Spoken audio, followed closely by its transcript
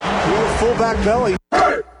fullback belly. 3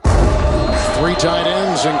 tight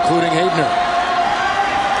ends, including Hayden.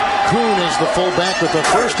 Kuhn is the fullback with the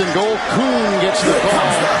first and goal. Kuhn gets the ball.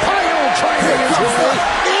 Pyle driving his way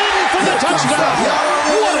in for the touchdown.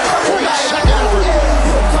 What a great second effort.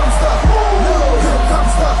 Here comes the here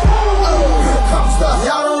comes the here comes the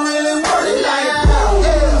y'all don't really want it like that.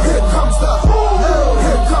 Here comes the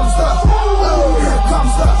here comes the here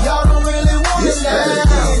comes the y'all don't really want it like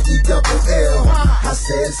that.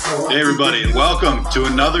 Hey everybody, and welcome to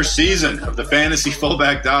another season of the Fantasy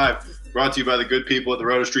Fullback Dive, brought to you by the good people at the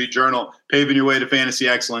Roto Street Journal, paving your way to fantasy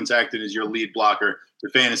excellence, acting as your lead blocker to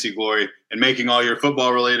fantasy glory, and making all your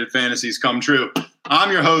football-related fantasies come true.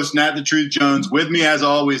 I'm your host, Nat the Truth Jones. With me, as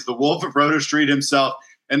always, the Wolf of Roto Street himself.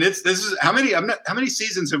 And this is how many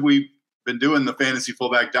seasons have we been doing the Fantasy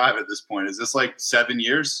Fullback Dive at this point? Is this like 7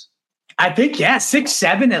 years? I think, 6,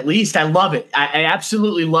 7 at least. I love it. I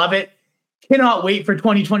absolutely love it. Cannot wait for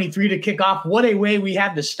 2023 to kick off. What a way we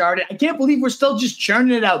have to start it. I can't believe we're still just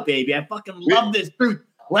churning it out, baby. I fucking love this truth.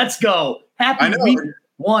 Let's go. Happy week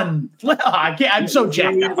 1. I'm so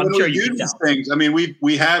jacked up. I'm sure you can tell. Things. I mean,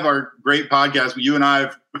 we have our great podcast. You and I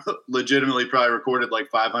have legitimately probably recorded like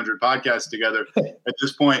 500 podcasts together at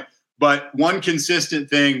this point. But one consistent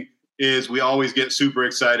thing is we always get super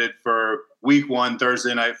excited for week 1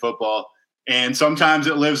 Thursday night football. And sometimes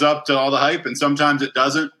it lives up to all the hype and sometimes it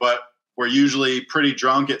doesn't. But we're usually pretty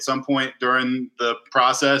drunk at some point during the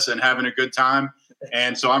process and having a good time.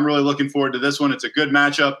 And so I'm really looking forward to this one. It's a good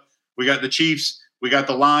matchup. We got the Chiefs. We got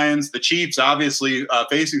the Lions. The Chiefs obviously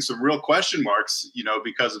facing some real question marks,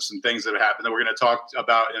 because of some things that have happened that we're going to talk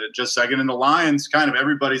about in just a second. And the Lions, kind of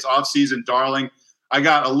everybody's offseason darling. I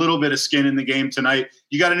got a little bit of skin in the game tonight.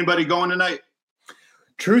 You got anybody going tonight?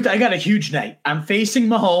 Truth, I got a huge night. I'm facing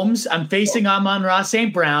Mahomes. I'm facing Amon-Ra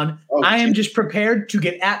St. Brown. I am just prepared to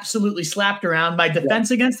get absolutely slapped around. My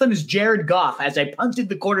defense against them is Jared Goff, as I punted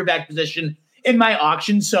the quarterback position in my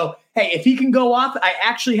auction. So, hey, if he can go off, I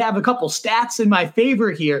actually have a couple stats in my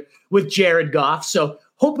favor here with Jared Goff. So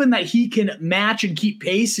hoping that he can match and keep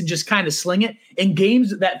pace and just kind of sling it. In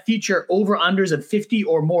games that feature over-unders of 50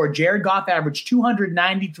 or more, Jared Goff averaged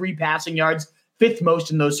 293 passing yards, 5th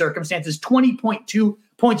most in those circumstances, 20.2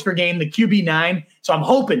 points per game, the QB9. So I'm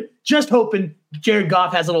just hoping Jared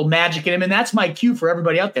Goff has a little magic in him. And that's my cue for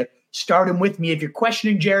everybody out there. Start him with me. If you're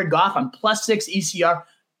questioning Jared Goff, I'm +6 ECR.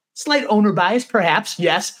 Slight owner bias, perhaps,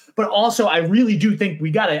 yes. But also, I really do think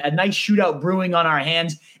we got a nice shootout brewing on our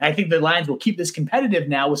hands. And I think the Lions will keep this competitive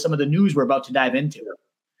now with some of the news we're about to dive into.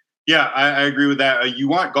 Yeah, I agree with that. You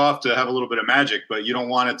want Goff to have a little bit of magic, but you don't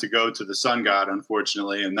want it to go to the sun god,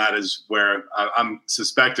 unfortunately. And that is where I'm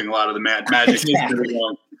suspecting a lot of the magic is going to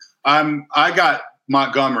go. I got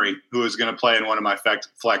Montgomery, who is going to play in one of my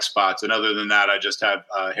flex spots. And other than that, I just have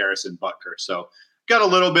Harrison Butker. So got a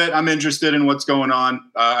little bit. I'm interested in what's going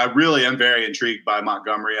on. I really am very intrigued by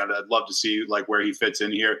Montgomery. I'd love to see where he fits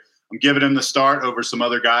in here. I'm giving him the start over some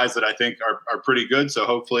other guys that I think are pretty good. So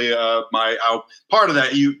hopefully part of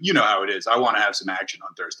that, you know how it is. I want to have some action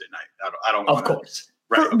on Thursday night. I don't want Of course.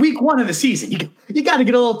 Right. For week 1 of the season, you got to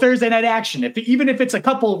get a little Thursday night action. Even if it's a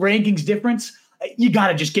couple rankings difference, you got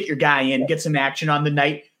to just get your guy in, get some action on the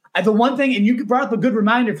night. The one thing, and you brought up a good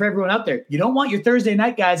reminder for everyone out there, you don't want your Thursday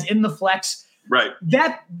night guys in the flex. Right.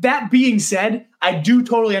 That being said, I do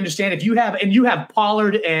totally understand if you have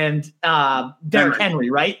Pollard and Derrick Henry,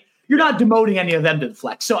 right? You're not demoting any of them to the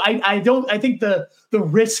flex. So I think the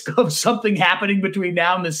risk of something happening between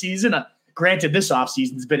now and the season, granted this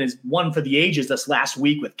offseason has been one for the ages this last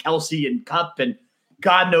week with Kelce and Kupp and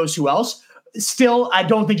God knows who else. Still, I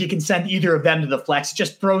don't think you can send either of them to the flex. It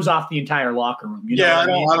just throws off the entire locker room. I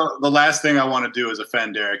don't. The last thing I want to do is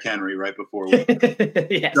offend Derrick Henry right before we.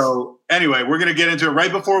 Yes. So anyway, we're going to get into it.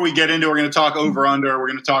 Right before we get into it, we're going to talk over/under. We're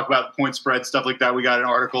going to talk about the point spread, stuff like that. We got an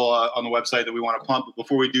article on the website that we want to pump. But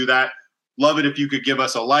before we do that, love it if you could give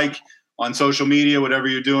us a like on social media, whatever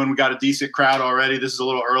you're doing. We got a decent crowd already. This is a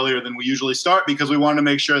little earlier than we usually start because we wanted to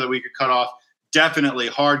make sure that we could cut off. Definitely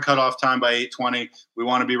hard cutoff time by 8:20. We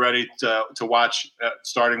want to be ready to watch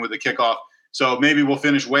starting with the kickoff. So maybe we'll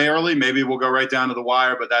finish way early. Maybe we'll go right down to the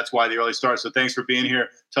wire, but that's why the early start. So thanks for being here.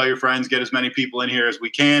 Tell your friends, get as many people in here as we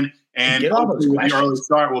can. And get all those with the early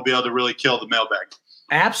start, we'll be able to really kill the mailbag.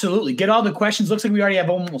 Absolutely. Get all the questions. Looks like we already have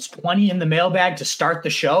almost 20 in the mailbag to start the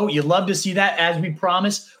show. You'd love to see that. As we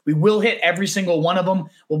promised, we will hit every single one of them.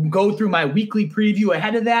 We'll go through my weekly preview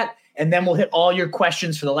ahead of that. And then we'll hit all your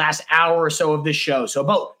questions for the last hour or so of this show. So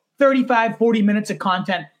about 35, 40 minutes of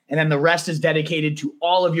content, and then the rest is dedicated to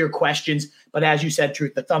all of your questions. But as you said,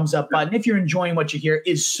 Truth, the thumbs up button, if you're enjoying what you hear,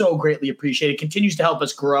 is so greatly appreciated. It continues to help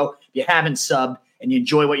us grow. If you haven't subbed, and you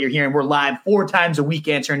enjoy what you're hearing, we're live 4 times a week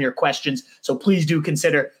answering your questions. So please do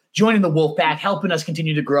consider joining the Wolfpack, helping us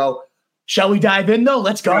continue to grow. Shall we dive in, though?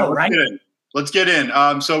 Let's go, right? Let's get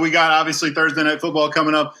in. So we got, obviously, Thursday Night Football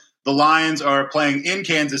coming up. The Lions are playing in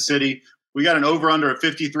Kansas City. We got an over-under of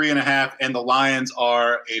 53.5, and the Lions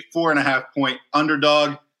are a 4.5-point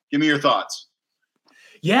underdog. Give me your thoughts.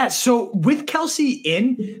 Yeah, so with Kelce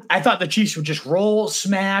in, I thought the Chiefs would just roll,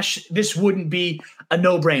 smash. This wouldn't be a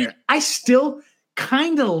no-brainer. I still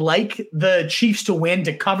kind of like the Chiefs to win,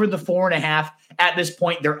 to cover the 4.5 at this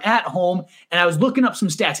point. They're at home, and I was looking up some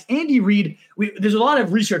stats. Andy Reid, there's a lot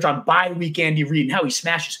of research on bye week Andy Reid and how he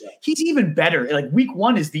smashes. He's even better. Like week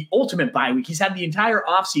 1 is the ultimate bye week. He's had the entire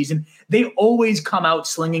offseason. They always come out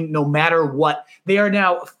slinging no matter what. They are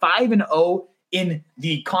now 5-0 in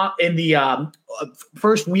the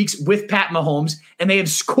first weeks with Pat Mahomes, and they have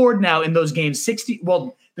scored now in those games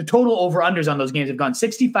the total over-unders on those games have gone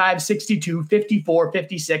 65, 62, 54,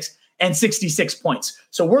 56, and 66 points.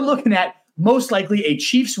 So we're looking at most likely a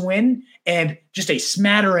Chiefs win and just a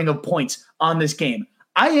smattering of points on this game.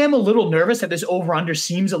 I am a little nervous that this over-under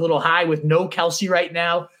seems a little high with no Kelce right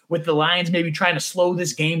now, with the Lions maybe trying to slow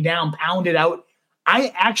this game down, pound it out.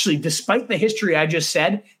 I actually, despite the history I just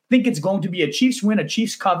said, think it's going to be a Chiefs win, a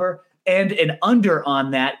Chiefs cover, and an under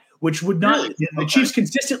on that, which would not – the Chiefs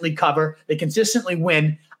consistently cover. They consistently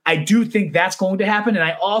win. I do think that's going to happen. And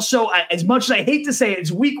I also, as much as I hate to say it,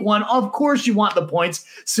 it's week 1. Of course you want the points.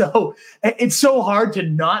 So it's so hard to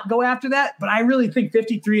not go after that. But I really think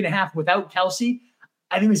 53.5 without Kelce,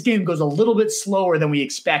 I think this game goes a little bit slower than we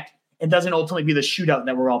expect and doesn't ultimately be the shootout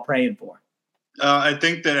that we're all praying for. I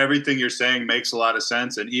think that everything you're saying makes a lot of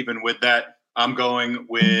sense. And even with that, I'm going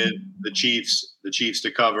with the Chiefs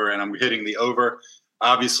to cover, and I'm hitting the over.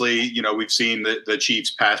 Obviously, we've seen the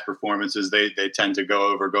Chiefs' past performances. They tend to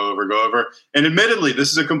go over. And admittedly,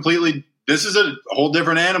 this is a whole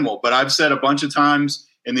different animal. But I've said a bunch of times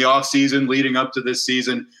in the offseason leading up to this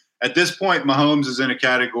season, at this point, Mahomes is in a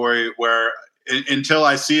category where until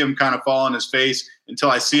I see him kind of fall on his face, until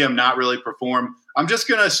I see him not really perform, I'm just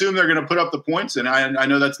going to assume they're going to put up the points. And I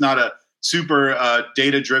know that's not a super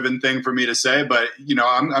data-driven thing for me to say, but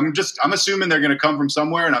I'm assuming they're going to come from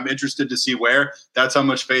somewhere, and I'm interested to see where. That's how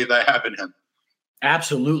much faith I have in him.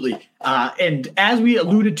 Absolutely. And as we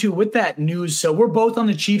alluded to with that news, so we're both on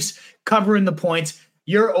the Chiefs covering the points.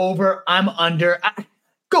 You're over, I'm under.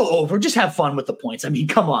 Go over. Just have fun with the points. I mean,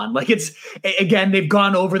 come on. Like again, they've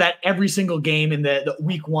gone over that every single game in the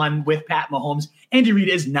week 1 with Pat Mahomes. Andy Reid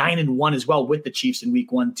is 9-1 as well with the Chiefs in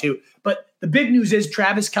week 1 too. But the big news is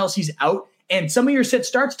Travis Kelce's out, and some of your sit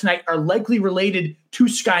starts tonight are likely related to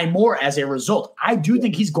Skyy Moore as a result. I do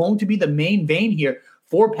think he's going to be the main vein here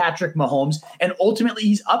for Patrick Mahomes, and ultimately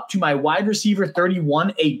he's up to my wide receiver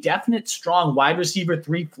 31, a definite strong wide receiver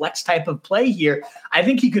 3 flex type of play here. I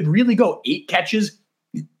think he could really go 8 catches,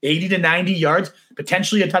 80 to 90 yards,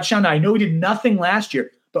 potentially a touchdown. Now, I know he did nothing last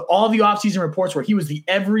year, but all the offseason reports where he was the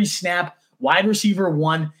every snap wide receiver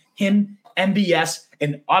 1, him, MBS,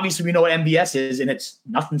 and obviously we know what MBS is, and it's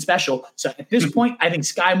nothing special. So at this point, I think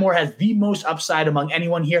Skyy Moore has the most upside among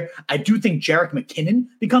anyone here. I do think Jahmyr McKinnon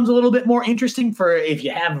becomes a little bit more interesting for if you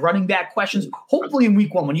have running back questions. Hopefully in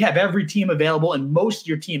week 1, when you have every team available and most of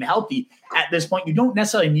your team healthy at this point, you don't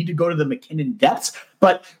necessarily need to go to the McKinnon depths,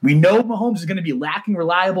 but we know Mahomes is going to be lacking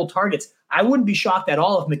reliable targets. I wouldn't be shocked at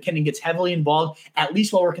all if McKinnon gets heavily involved, at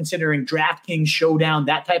least while we're considering DraftKings, Showdown,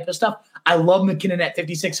 that type of stuff. I love McKinnon at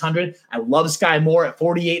 5,600. I love Skyy Moore at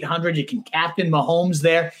 4,800. You can captain Mahomes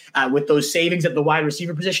there with those savings at the wide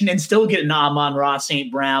receiver position and still get an Amon-Ra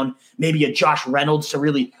St. Brown, maybe a Josh Reynolds to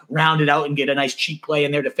really round it out and get a nice cheap play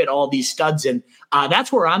in there to fit all these studs in.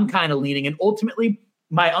 That's where I'm kind of leaning. And ultimately,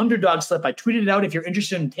 my underdog slip, I tweeted it out. If you're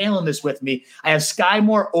interested in tailing this with me, I have Skyy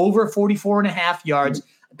Moore over 44.5 yards.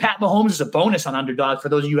 Pat Mahomes is a bonus on underdog for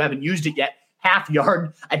those of you who haven't used it yet. Half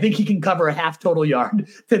yard. I think he can cover a half total yard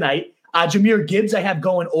tonight. Jahmyr Gibbs, I have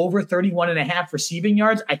going over 31.5 receiving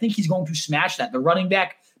yards. I think he's going to smash that. The running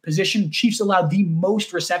back position, Chiefs allowed the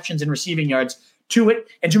most receptions and receiving yards to it.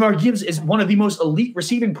 And Jahmyr Gibbs is one of the most elite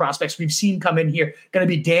receiving prospects we've seen come in here. Going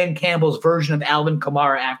to be Dan Campbell's version of Alvin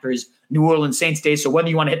Kamara after his New Orleans Saints days. So whether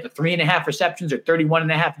you want to hit the 3.5 receptions or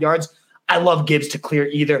 31.5 yards, I love Gibbs to clear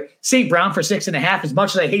either. St. Brown for 6.5, as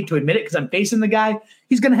much as I hate to admit it because I'm facing the guy,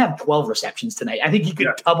 he's going to have 12 receptions tonight. I think he could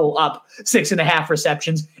double up 6.5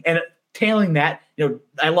 receptions. And tailing that,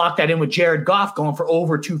 I locked that in with Jared Goff going for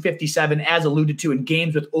over 257, as alluded to in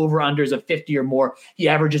games with over-unders of 50 or more. He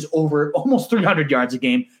averages over almost 300 yards a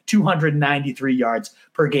game, 293 yards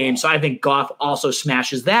per game. So I think Goff also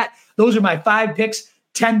smashes that. Those are my 5 picks.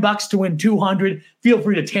 $10 to win 200. Feel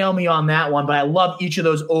free to tail me on that one, but I love each of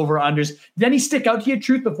those over-unders. Did any stick out to you,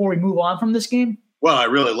 Truth, before we move on from this game? Well, I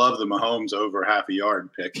really love the Mahomes over half a yard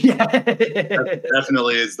pick. Yeah. That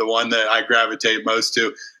definitely is the one that I gravitate most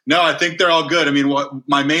to. No, I think they're all good. I mean, what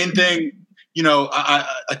my main thing, I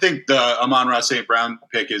think the Amon-Ra St. Brown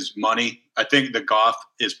pick is money. I think the Goff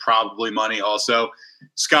is probably money also.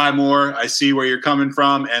 Skyy Moore, I see where you're coming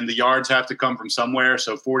from, and the yards have to come from somewhere.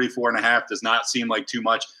 So 44.5 does not seem like too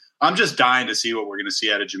much. I'm just dying to see what we're going to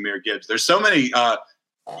see out of Jahmyr Gibbs. There's so many,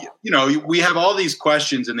 we have all these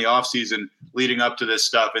questions in the offseason leading up to this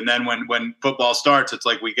stuff. And then when football starts, it's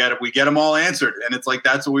like we get them all answered. And it's like,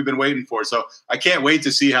 that's what we've been waiting for. So I can't wait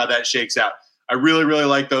to see how that shakes out. I really, really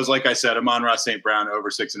like those. Like I said, Amon-Ra St. Brown over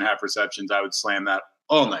 6.5 receptions. I would slam that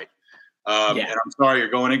all night. And I'm sorry you're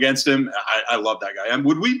going against him. I love that guy. And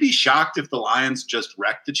would we be shocked if the Lions just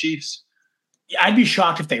wrecked the Chiefs? I'd be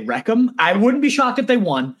shocked if they wreck them. I wouldn't be shocked if they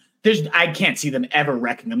won. I can't see them ever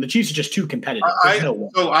wrecking them. The Chiefs are just too competitive.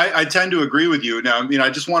 I tend to agree with you. Now, I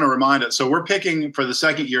just want to remind us. So we're picking for the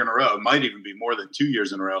second year in a row. It might even be more than 2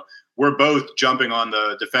 years in a row. We're both jumping on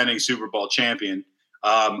the defending Super Bowl champion.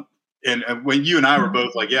 And when you and I were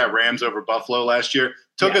both like, yeah, Rams over Buffalo last year,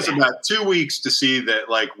 took us about 2 weeks to see that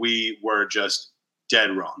we were just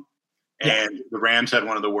dead wrong. And the Rams had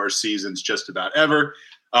one of the worst seasons just about ever.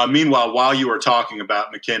 Meanwhile, while you were talking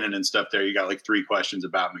about McKinnon and stuff there, you got 3 questions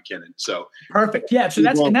about McKinnon. So perfect. Yeah. So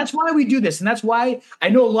that's why we do this. And that's why I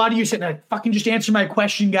know a lot of you said, fucking just answer my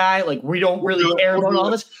question, guy. We don't really care about all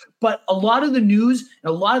this. But a lot of the news and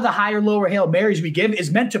a lot of the higher, lower Hail Marys we give is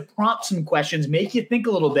meant to prompt some questions, make you think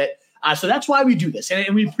a little bit. So that's why we do this.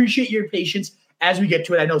 And we appreciate your patience as we get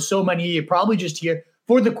to it. I know so many of you probably just here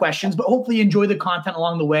for the questions, but hopefully you enjoy the content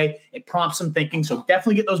along the way. It prompts some thinking. So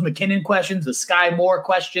definitely get those McKinnon questions, the Skyy Moore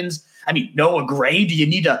questions. I mean, Noah Gray, do you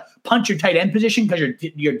need to punch your tight end position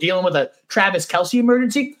because you're dealing with a Travis Kelce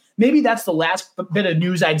emergency? Maybe that's the last bit of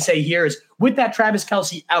news I'd say here is with that Travis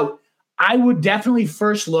Kelce out, I would definitely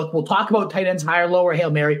first look. We'll talk about tight ends, higher, lower,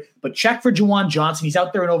 Hail Mary, but check for Juwan Johnson. He's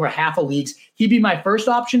out there in over half of leagues. He'd be my first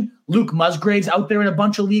option. Luke Musgrave's out there in a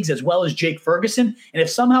bunch of leagues, as well as Jake Ferguson. And if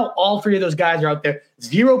somehow all 3 of those guys are out there,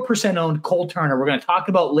 0% owned Cole Turner, we're going to talk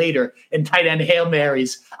about later in tight end Hail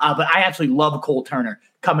Marys. But I absolutely love Cole Turner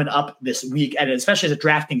coming up this week, and especially as a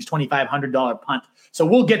DraftKings $2,500 punt. So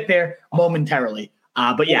we'll get there momentarily.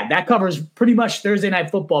 But yeah, that covers pretty much Thursday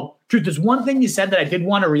Night Football. Truth, there's one thing you said that I did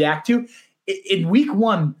want to react to. In week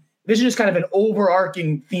 1, this is just kind of an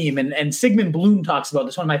overarching theme, and Sigmund Bloom talks about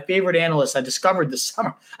this, one of my favorite analysts I discovered this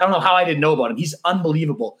summer. I don't know how I didn't know about him. He's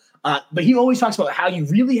unbelievable. But he always talks about how you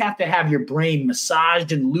really have to have your brain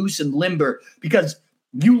massaged and loose and limber because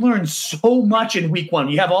you learn so much in week 1.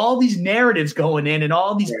 You have all these narratives going in and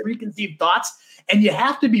all these preconceived thoughts, and you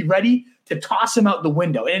have to be ready to toss them out the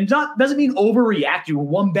window. And it doesn't mean overreact to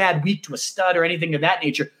one bad week to a stud or anything of that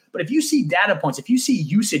nature. But if you see data points, if you see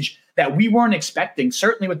usage that we weren't expecting,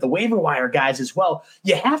 certainly with the waiver wire guys as well,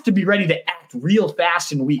 you have to be ready to act real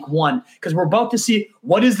fast in week 1 because we're about to see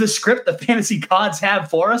what is the script the fantasy gods have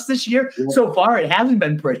for us this year. Yeah. So far, it hasn't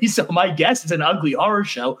been pretty. So my guess is an ugly horror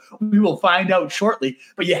show. We will find out shortly.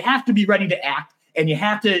 But you have to be ready to act, and you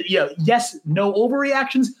have to, yes, no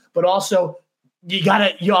overreactions, but also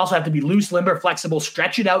you also have to be loose, limber, flexible,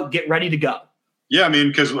 stretch it out, get ready to go. Yeah, I mean,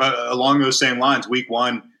 because along those same lines, week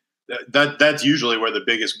 1, that's usually where the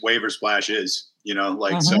biggest waiver splash is,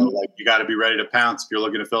 So you got to be ready to pounce. If you're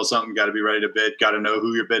looking to fill something, you got to be ready to bid, got to know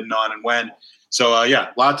who you're bidding on and when. So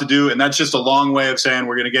a lot to do. And that's just a long way of saying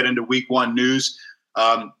we're going to get into week 1 news.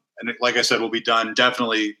 And like I said, we'll be done.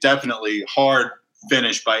 Definitely hard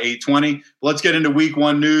finish by 8:20. Let's get into week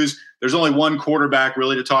 1 news. There's only one quarterback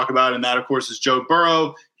really to talk about, and that, of course, is Joe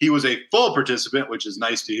Burrow. He was a full participant, which is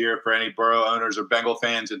nice to hear for any Burrow owners or Bengal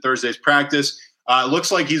fans in Thursday's practice. It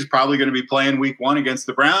looks like he's probably going to be playing week 1 against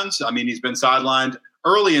the Browns. I mean, he's been sidelined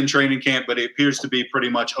early in training camp, but it appears to be pretty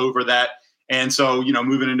much over that. And so,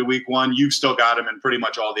 moving into week 1, you've still got him, and pretty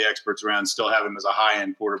much all the experts around still have him as a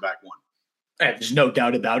high-end quarterback 1. There's no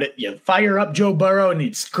doubt about it. You fire up Joe Burrow, and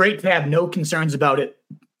it's great to have no concerns about it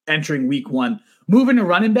entering week 1. Moving to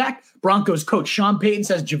running back, Broncos coach Sean Payton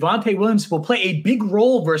says Javonte Williams will play a big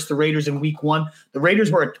role versus the Raiders in week 1. The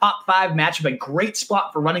Raiders were a top 5 matchup, a great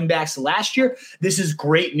spot for running backs last year. This is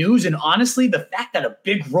great news. And honestly, the fact that a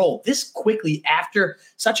big role this quickly after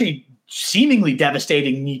such a seemingly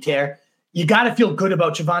devastating knee tear, you got to feel good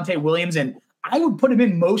about Javonte Williams. And I would put him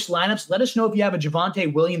in most lineups. Let us know if you have a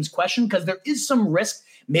Javonte Williams question, because there is some risk.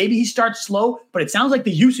 Maybe he starts slow, but it sounds like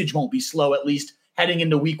the usage won't be slow, at least heading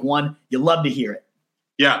into week 1. You love to hear it.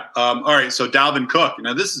 Yeah. All right. So Dalvin Cook.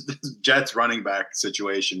 Now, this Jets running back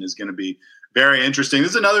situation is going to be very interesting.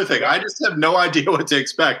 This is another thing. I just have no idea what to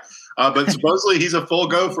expect. But supposedly he's a full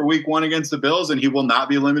go for week 1 against the Bills, and he will not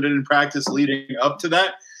be limited in practice leading up to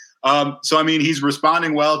that. So, I mean, he's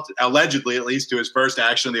responding well, allegedly, at least, to his first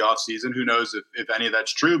action of the offseason. Who knows if any of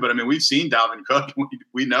that's true. But, I mean, we've seen Dalvin Cook.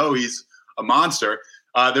 We know he's a monster.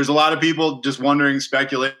 There's a lot of people just wondering,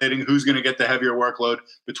 speculating who's going to get the heavier workload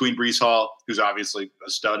between Breece Hall, who's obviously a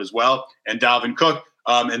stud as well, and Dalvin Cook.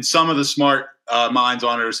 And some of the smart minds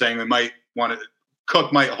on it are saying they might want to –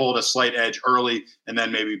 Cook might hold a slight edge early, and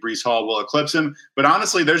then maybe Breece Hall will eclipse him. But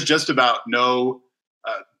honestly, there's just about no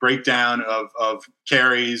breakdown of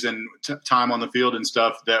carries and time on the field and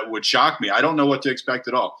stuff that would shock me. I don't know what to expect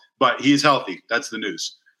at all. But he's healthy. That's the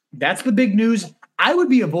news. That's the big news. I would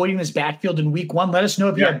be avoiding this backfield in week 1. Let us know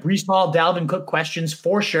if you have Breece Hall, Dalvin Cook questions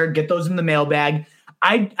for sure. Get those in the mailbag.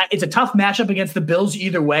 It's a tough matchup against the Bills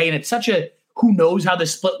either way, and it's such a who knows how the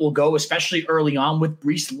split will go, especially early on with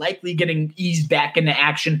Breece likely getting eased back into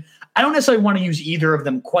action. I don't necessarily want to use either of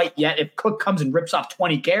them quite yet. If Cook comes and rips off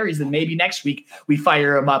 20 carries, then maybe next week we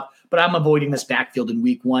fire him up. But I'm avoiding this backfield in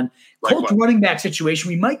week 1. Colts running back situation,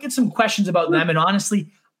 we might get some questions about them. And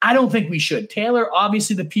honestly, I don't think we should. Taylor,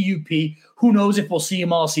 obviously the PUP. Who knows if we'll see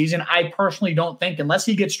him all season? I personally don't think, unless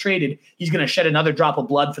he gets traded, he's going to shed another drop of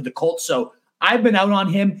blood for the Colts. So I've been out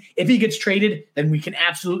on him. If he gets traded, then we can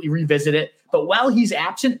absolutely revisit it. But while he's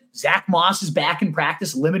absent, Zach Moss is back in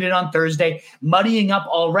practice, limited on Thursday, muddying up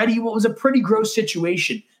already what was a pretty gross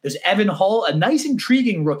situation. There's Evan Hull, a nice,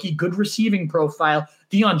 intriguing rookie, good receiving profile.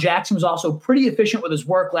 Deion Jackson was also pretty efficient with his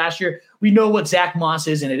work last year. We know what Zach Moss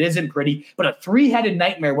is, and it isn't pretty, but a 3-headed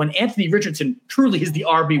nightmare when Anthony Richardson truly is the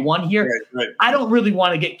RB1 here. Right. I don't really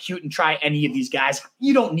want to get cute and try any of these guys.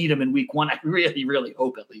 You don't need them in week 1. I really, really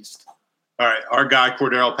hope at least. All right, our guy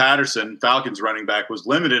Cordell Patterson, Falcons running back, was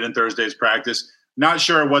limited in Thursday's practice. Not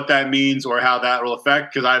sure what that means or how that will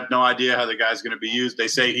affect because I have no idea how the guy's going to be used. They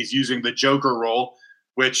say he's using the Joker role,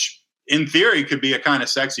 which in theory could be a kind of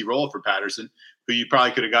sexy role for Patterson, who you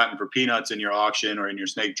probably could have gotten for peanuts in your auction or in your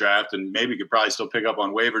snake draft, and maybe could probably still pick up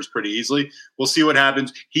on waivers pretty easily. We'll see what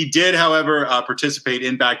happens. He did, however, participate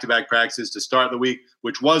in back-to-back practices to start the week,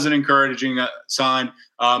 which was an encouraging sign.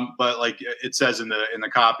 But like it says in the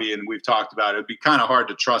copy, and we've talked about it, it'd be kind of hard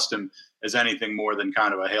to trust him as anything more than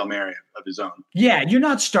kind of a Hail Mary of his own. Yeah, you're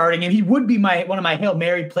not starting him. He would be one of my Hail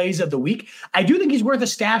Mary plays of the week. I do think he's worth a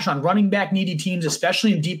stash on running back needy teams,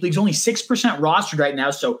 especially in deep leagues. Only 6% rostered right now,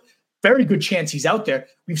 so very good chance he's out there.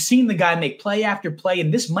 We've seen the guy make play after play,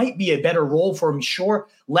 and this might be a better role for him. Sure,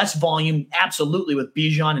 less volume, absolutely, with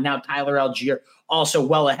Bijan and now Tyler Algier also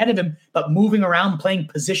well ahead of him, but moving around, playing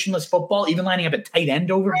positionless football, even lining up at tight end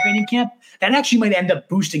over training camp, that actually might end up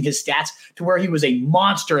boosting his stats to where he was a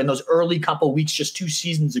monster in those early couple weeks just 2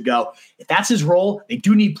 seasons ago. If that's his role, they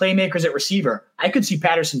do need playmakers at receiver. I could see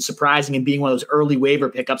Patterson surprising and being one of those early waiver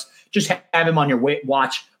pickups. Just have him on your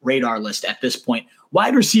watch radar list at this point.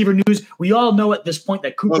 Wide receiver news, we all know at this point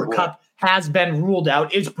that Cooper Kupp has been ruled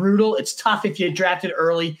out. It's brutal. It's tough if you drafted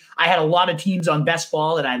early. I had a lot of teams on best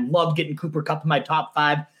ball, and I loved getting Cooper Kupp in my top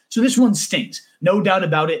 5. So this one stings. No doubt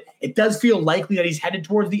about it. It does feel likely that he's headed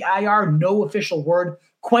towards the IR. No official word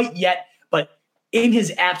quite yet. But in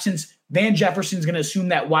his absence, Van Jefferson's going to assume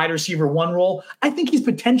that wide receiver 1 role. I think he's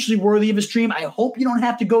potentially worthy of a stream. I hope you don't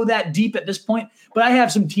have to go that deep at this point. But I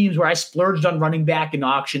have some teams where I splurged on running back in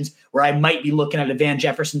auctions where I might be looking at a Van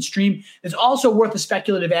Jefferson stream. It's also worth a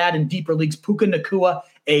speculative add in deeper leagues. Puka Nacua,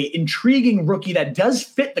 a intriguing rookie that does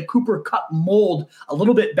fit the Cooper Kupp mold a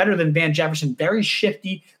little bit better than Van Jefferson. Very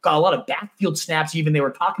shifty, got a lot of backfield snaps even. They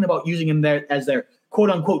were talking about using him there as their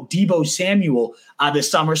quote-unquote Deebo Samuel this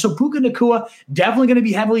summer. So Puka Nacua definitely going to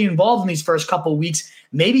be heavily involved in these first couple weeks.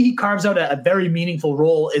 Maybe he carves out a very meaningful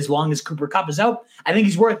role as long as Cooper Kupp is out. I think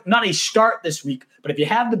he's worth not a start this week, but if you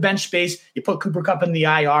have the bench space, you put Cooper Kupp in the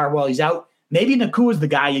IR while he's out, maybe Nacua is the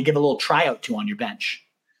guy you give a little tryout to on your bench.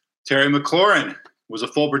 Terry McLaurin was a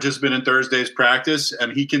full participant in Thursday's practice,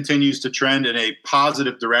 and he continues to trend in a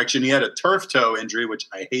positive direction. He had a turf toe injury, which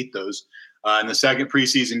I hate those, in the second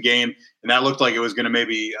preseason game, and that looked like it was going to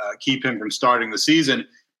maybe keep him from starting the season.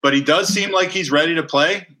 But he does seem like he's ready to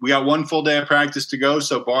play. We got 1 full day of practice to go,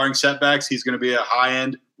 so barring setbacks, he's going to be a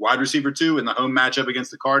high-end wide receiver 2 in the home matchup against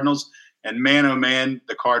the Cardinals. And man, oh man,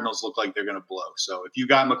 the Cardinals look like they're going to blow. So if you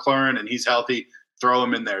got McLaurin and he's healthy, throw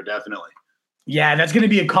him in there, definitely. Yeah, that's going to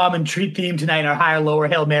be a common treat theme tonight in our higher, lower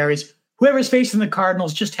Hail Marys. Whoever's facing the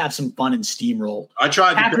Cardinals, just have some fun and steamroll. I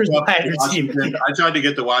tried to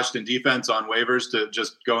get the Washington defense on waivers to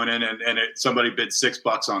just going in and somebody bid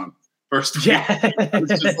 $6 on them. First, yeah.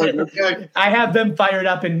 Okay. I have them fired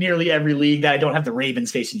up in nearly every league that I don't have the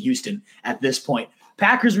Ravens facing Houston at this point.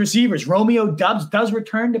 Packers receivers, Romeo Doubs does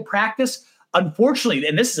return to practice. Unfortunately,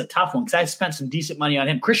 and this is a tough one because I've spent some decent money on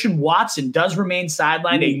him, Christian Watson does remain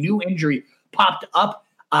sidelined. A new injury popped up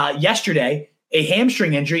yesterday, a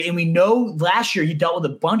hamstring injury, and we know last year he dealt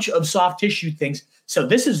with a bunch of soft tissue things. So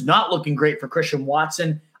this is not looking great for Christian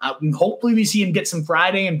Watson. Hopefully we see him get some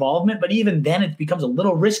Friday involvement, but even then it becomes a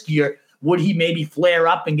little riskier. Would he maybe flare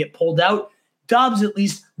up and get pulled out? Dobbs at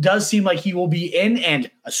least does seem like he will be in, and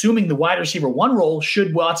assuming the wide receiver 1 role,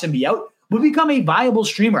 should Watson be out, would become a viable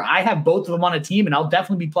streamer. I have both of them on a team, and I'll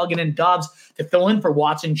definitely be plugging in Dobbs to fill in for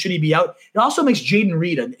Watson should he be out. It also makes Jaden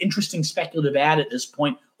Reed an interesting speculative ad at this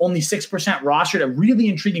point, only 6% rostered, a really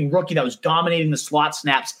intriguing rookie that was dominating the slot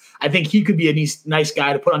snaps. I think he could be a nice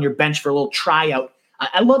guy to put on your bench for a little tryout.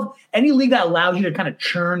 I love any league that allows you to kind of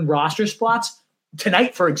churn roster spots.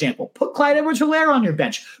 Tonight, for example, put Clyde Edwards-Helaire on your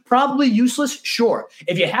bench. Probably useless, sure.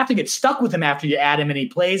 If you have to get stuck with him after you add him and he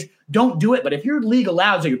plays, don't do it. But if your league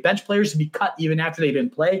allows your bench players to be cut even after they've been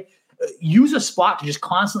play, use a spot to just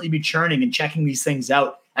constantly be churning and checking these things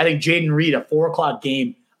out. I think Jaden Reed, a 4 o'clock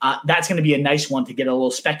game, that's going to be a nice one to get a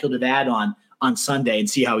little speculative ad on Sunday and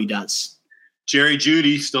see how he does. Jerry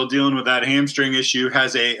Jeudy, still dealing with that hamstring issue,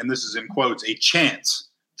 has and this is in quotes, a chance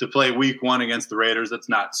to play week 1 against the Raiders. That's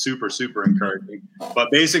not super, super encouraging. But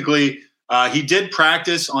basically, he did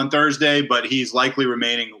practice on Thursday, but he's likely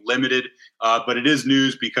remaining limited. But it is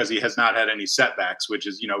news because he has not had any setbacks, which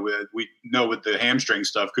is, we know with the hamstring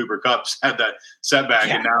stuff, Cooper Kupp's had that setback,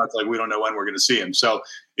 and now it's like we don't know when we're going to see him. So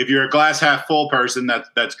if you're a glass half full person,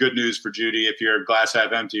 that's good news for Jeudy. If you're a glass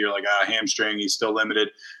half empty, you're like, hamstring, he's still limited.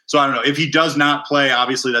 So I don't know. If he does not play,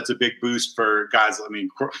 obviously that's a big boost for guys. I mean,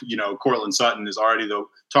 Cortland Sutton is already the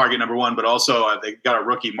target number 1, but also they got a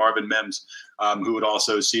rookie, Marvin Mims, who would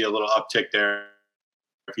also see a little uptick there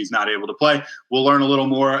if he's not able to play. We'll learn a little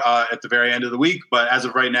more at the very end of the week, but as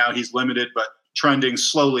of right now, he's limited, but trending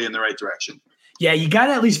slowly in the right direction. Yeah, you got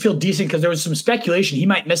to at least feel decent because there was some speculation he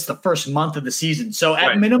might miss the first month of the season. So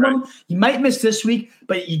at minimum, he might miss this week,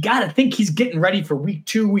 but you got to think he's getting ready for week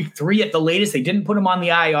 2, week 3 at the latest. They didn't put him on the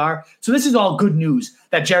IR. So this is all good news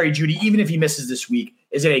that Jerry Jeudy, even if he misses this week,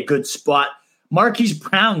 is in a good spot. Marquise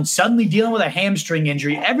Brown suddenly dealing with a hamstring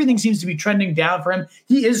injury. Everything seems to be trending down for him.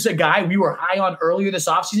 He is a guy we were high on earlier this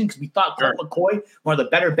offseason because we thought Colt McCoy, one of the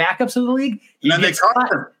better backups in the league.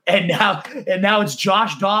 And now it's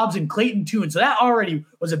Josh Dobbs and Clayton Tune. So that already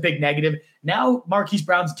was a big negative. Now Marquise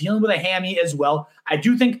Brown's dealing with a hammy as well. I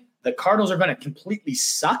do think the Cardinals are going to completely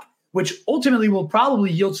suck, which ultimately will probably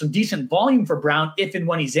yield some decent volume for Brown if and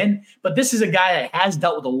when he's in. But this is a guy that has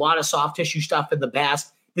dealt with a lot of soft tissue stuff in the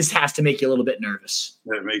past. This has to make you a little bit nervous.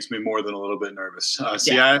 It makes me more than a little bit nervous.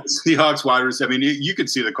 Seahawks wide receiver. I mean, you could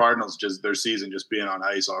see the Cardinals their season just being on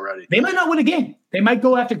ice already. They might not win a game. They might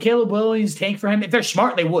go after Caleb Williams, tank for him. If they're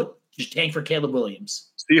smart, they would just tank for Caleb Williams.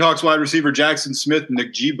 Seahawks wide receiver Jackson Smith,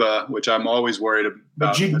 Najee, which I'm always worried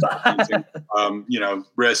about.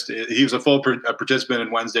 Wrist. He was a full participant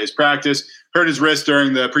in Wednesday's practice. Hurt his wrist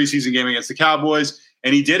during the preseason game against the Cowboys,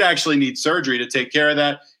 and he did actually need surgery to take care of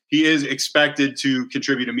that. He is expected to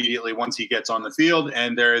contribute immediately once he gets on the field,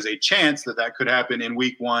 and there is a chance that could happen in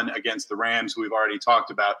week 1 against the Rams, who we've already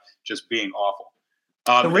talked about just being awful.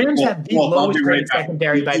 The Rams have the lowest grade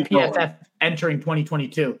secondary by PFF entering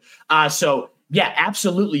 2022.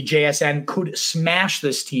 Absolutely, JSN could smash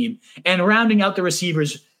this team. And rounding out the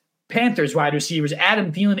receivers, Panthers wide receivers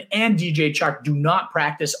Adam Thielen and DJ Chark do not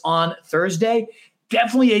practice on Thursday.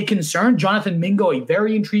 Definitely a concern. Jonathan Mingo, a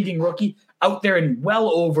very intriguing rookie, out there in well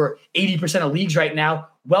over 80% of leagues right now.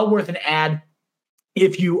 Well worth an ad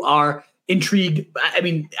if you are intrigued. I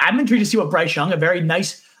mean, I'm intrigued to see what Bryce Young, a very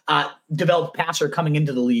nice developed passer coming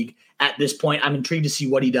into the league at this point. I'm intrigued to see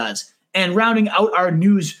what he does. And rounding out our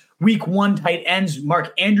news, week 1 tight ends,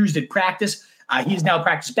 Mark Andrews did practice. He's now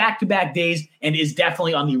practiced back-to-back days and is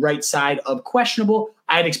definitely on the right side of questionable.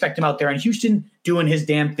 I'd expect him out there in Houston doing his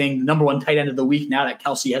damn thing, number 1 tight end of the week now that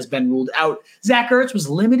Kelce has been ruled out. Zach Ertz was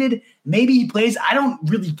limited. Maybe he plays. I don't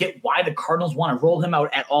really get why the Cardinals want to roll him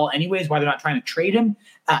out at all anyways, why they're not trying to trade him.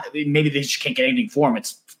 Maybe they just can't get anything for him.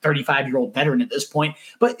 It's 35-year-old veteran at this point.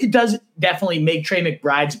 But it does definitely make Trey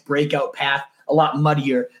McBride's breakout path a lot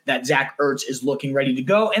muddier that Zach Ertz is looking ready to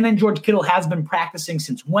go. And then George Kittle has been practicing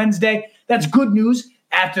since Wednesday. That's good news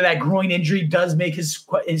after that groin injury does make his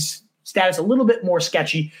status a little bit more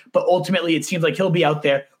sketchy, but ultimately it seems like he'll be out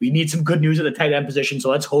there. We need some good news at the tight end position, so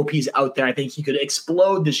let's hope he's out there. I think he could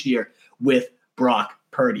explode this year with Brock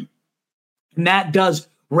Purdy. And that does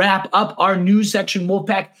wrap up our news section,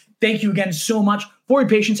 Wolfpack. Thank you again so much for your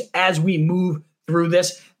patience as we move through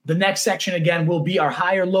this. The next section, again, will be our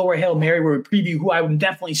higher, lower Hail Mary, where we preview who I'm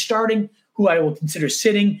definitely starting, who I will consider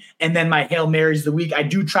sitting, and then my Hail Marys of the week. I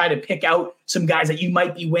do try to pick out some guys that you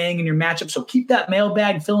might be weighing in your matchup, so keep that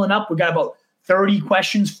mailbag filling up. We got about 30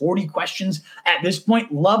 questions, 40 questions at this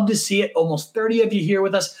point. Love to see it. Almost 30 of you here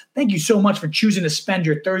with us. Thank you so much for choosing to spend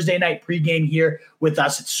your Thursday night pregame here with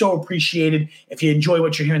us. It's so appreciated. If you enjoy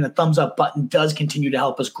what you're hearing, the thumbs up button does continue to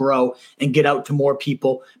help us grow and get out to more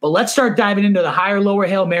people. But let's start diving into the higher, lower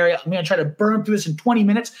Hail Mary. I'm going to try to burn through this in 20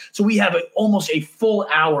 minutes. So we have almost a full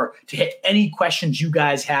hour to hit any questions you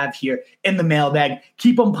guys have here in the mailbag.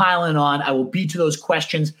 Keep them piling on. I will be to those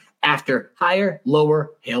questions after higher,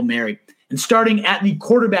 lower Hail Mary. And starting at the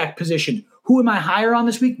quarterback position, who am I higher on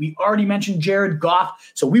this week? We already mentioned Jared Goff,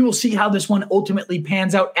 so we will see how this one ultimately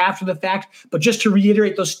pans out after the fact. But just to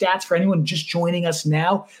reiterate those stats for anyone just joining us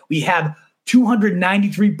now, we have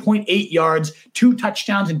 293.8 yards, 2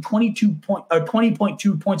 touchdowns, and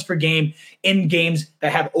 20.2 points per game in games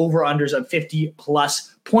that have over-unders of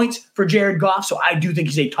 50-plus points for Jared Goff. So I do think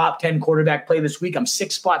he's a top 10 quarterback play this week. I'm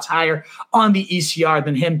 6 spots higher on the ECR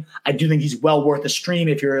than him. I do think he's well worth a stream.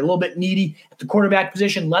 If you're a little bit needy at the quarterback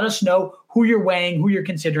position, let us know who you're weighing, who you're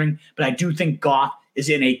considering. But I do think Goff is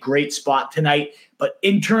in a great spot tonight. But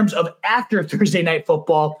in terms of after Thursday Night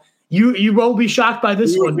Football, you will be shocked by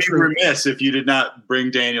this one. You would be remiss if you did not bring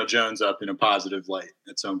Daniel Jones up in a positive light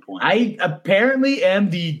at some point. I apparently am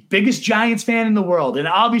the biggest Giants fan in the world, and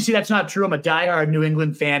obviously that's not true. I'm a diehard New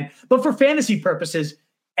England fan. But for fantasy purposes,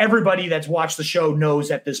 everybody that's watched the show knows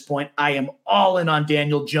at this point I am all in on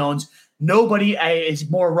Daniel Jones. Nobody is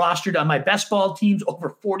more rostered on my best ball teams.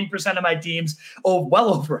 Over 40% of my teams,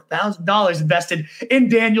 well over $1,000 invested in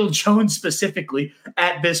Daniel Jones specifically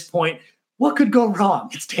at this point. What could go wrong?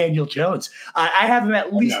 It's Daniel Jones. I have him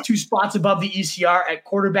at least 2 spots above the ECR at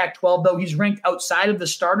quarterback 12, though he's ranked outside of the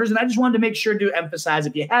starters. And I just wanted to make sure to emphasize,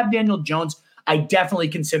 if you have Daniel Jones, I definitely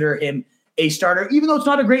consider him a starter, even though it's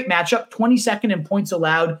not a great matchup. 22nd in points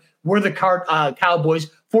allowed were the Cowboys,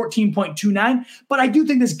 14.29. But I do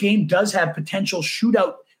think this game does have potential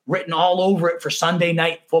shootout written all over it for Sunday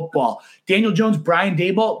Night Football. Daniel Jones, Brian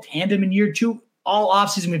Daboll, tandem in year 2. All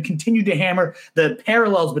offseason, we've continued to hammer the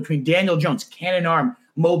parallels between Daniel Jones, cannon arm,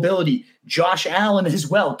 mobility, Josh Allen as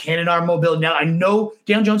well, cannon arm, mobility. Now, I know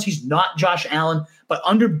Daniel Jones, he's not Josh Allen, but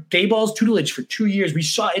under Daboll's tutelage for 2 years, we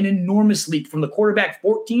saw an enormous leap from the quarterback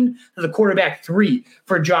 14 to the quarterback 3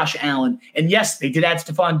 for Josh Allen. And yes, they did add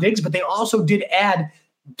Stephon Diggs, but they also did add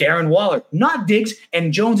Darren Waller, not Diggs,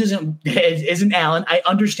 and Jones isn't Allen. I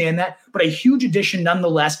understand that, but a huge addition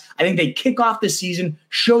nonetheless. I think they kick off the season,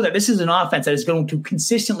 show that this is an offense that is going to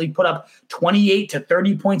consistently put up 28 to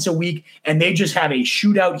 30 points a week, and they just have a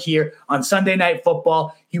shootout here on Sunday Night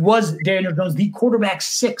Football. He was, Daniel Jones, the quarterback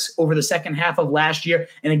 6 over the second half of last year,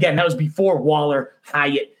 and again, that was before Waller,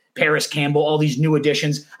 Hyatt, Paris Campbell, all these new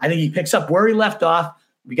additions. I think he picks up where he left off.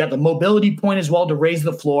 We got the mobility point as well to raise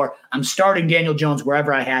the floor. I'm starting Daniel Jones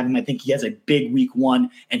wherever I have him. I think he has a big week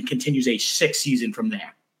 1 and continues a 6 season from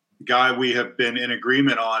there. Guy we have been in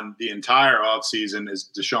agreement on the entire offseason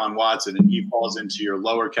is Deshaun Watson, and he falls into your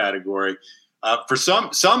lower category. For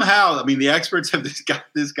somehow, I mean, the experts have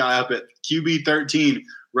this guy up at QB 13,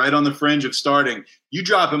 right on the fringe of starting. You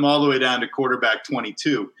drop him all the way down to quarterback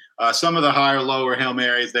 22. Some of the higher, lower Hail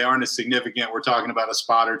Marys, they aren't as significant. We're talking about a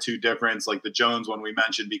spot or 2 difference, like the Jones one we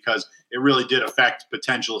mentioned, because it really did affect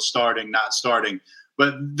potential starting, not starting.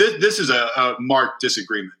 But this is a marked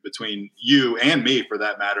disagreement between you and me, for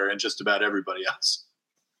that matter, and just about everybody else.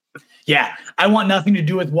 Yeah, I want nothing to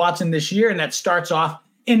do with Watson this year, and that starts off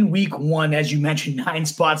in week 1, as you mentioned, 9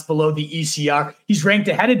 spots below the ECR. He's ranked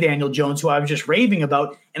ahead of Daniel Jones, who I was just raving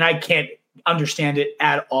about, and I can't understand it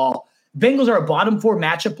at all. Bengals are a bottom 4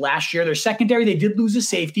 matchup last year. Their secondary, they did lose a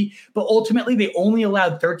safety, but ultimately they only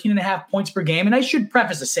allowed 13.5 points per game. And I should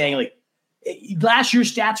preface this saying, like, last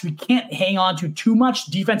year's stats, we can't hang on to too much.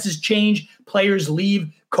 Defenses change, players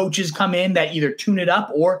leave, coaches come in that either tune it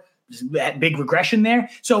up or that big regression there.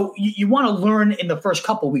 So you want to learn in the first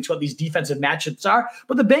couple of weeks what these defensive matchups are.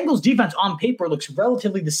 But the Bengals defense on paper looks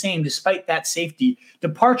relatively the same despite that safety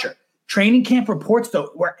departure. Training camp reports,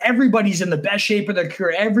 though, where everybody's in the best shape of their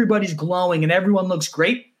career, everybody's glowing, and everyone looks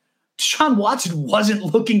great. Deshaun Watson wasn't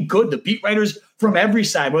looking good. The beat writers from every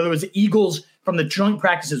side, whether it was the Eagles from the joint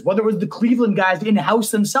practices, whether it was the Cleveland guys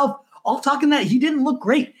in-house themselves, all talking that he didn't look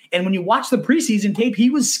great. And when you watch the preseason tape, he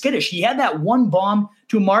was skittish. He had that one bomb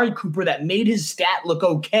to Amari Cooper that made his stat look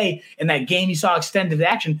okay in that game you saw extended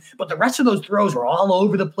action. But the rest of those throws were all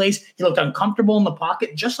over the place. He looked uncomfortable in the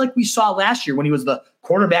pocket, just like we saw last year when he was the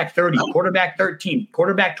quarterback 30, quarterback 13,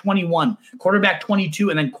 quarterback 21, quarterback 22,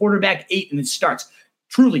 and then quarterback 8 in his starts.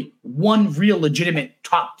 truly one real legitimate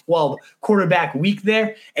top 12 quarterback week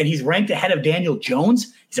there, and he's ranked ahead of Daniel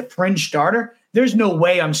Jones. He's a fringe starter. There's no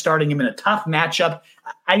way I'm starting him in a tough matchup.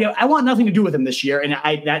 I want nothing to do with him this year, and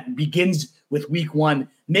that begins with week 1.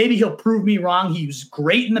 Maybe he'll prove me wrong. He was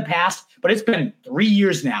great in the past, but it's been 3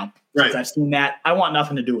 years now since I've seen that. I want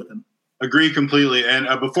nothing to do with him. Agree completely. And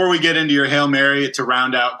before we get into your Hail Mary to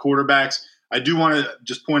round out quarterbacks, I do want to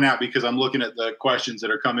just point out, because I'm looking at the questions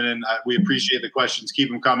that are coming in. We appreciate the questions. Keep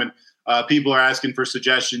them coming. People are asking for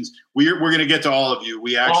suggestions. We're going to get to all of you.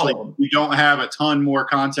 We don't have a ton more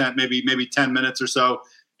content, maybe 10 minutes or so.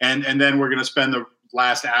 And then we're going to spend the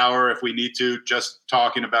last hour, if we need to, just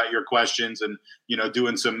talking about your questions and,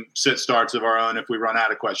 doing some sit starts of our own if we run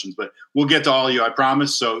out of questions. But we'll get to all of you, I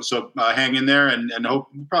promise. So hang in there and hope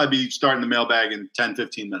we'll probably be starting the mailbag in 10,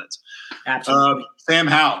 15 minutes. Absolutely. Sam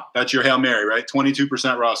Howell, that's your Hail Mary, right? 22%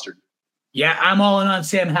 rostered. Yeah, I'm all in on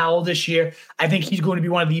Sam Howell this year. I think he's going to be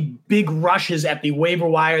one of the big rushes at the waiver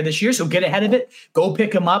wire this year. So get ahead of it. Go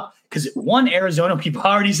pick him up, because Arizona, people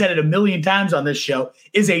already said it a million times on this show,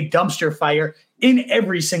 is a dumpster fire in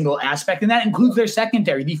every single aspect. And that includes their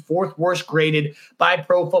secondary, the 4th worst graded by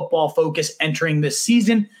Pro Football Focus entering this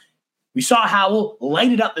season. We saw Howell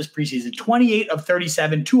light it up this preseason, 28 of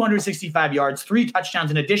 37, 265 yards, 3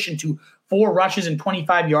 touchdowns in addition to 4 rushes and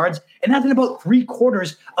 25 yards, and that's in about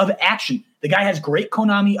 3/4 of action. The guy has great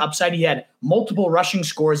Konami upside. He had multiple rushing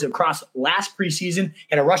scores across last preseason. He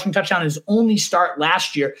had a rushing touchdown in his only start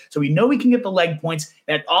last year. So we know he can get the leg points.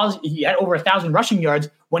 He had over 1,000 rushing yards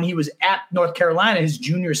when he was at North Carolina his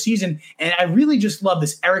junior season. And I really just love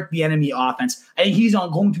this Eric Bieniemy offense. I think he's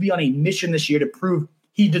going to be on a mission this year to prove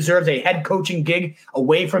he deserves a head coaching gig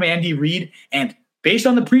away from Andy Reid. And based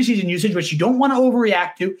on the preseason usage, which you don't want to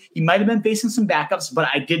overreact to, he might have been facing some backups, but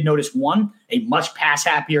I did notice 1, a much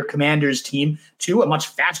pass-happier Commanders team, 2, a much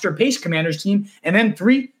faster-paced Commanders team, and then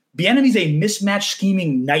 3, Bieniemy's a mismatch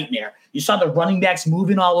scheming nightmare. You saw the running backs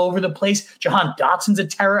moving all over the place. Jahan Dotson's a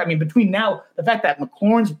terror. I mean, between now, the fact that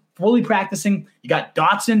McLaurin's fully practicing, you got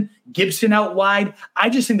Dotson, Gibson out wide. I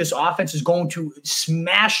just think this offense is going to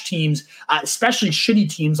smash teams, especially shitty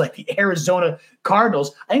teams like the Arizona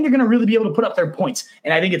Cardinals. I think they're going to really be able to put up their points.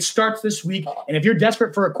 And I think it starts this week. And if you're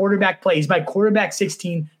desperate for a quarterback play, he's my quarterback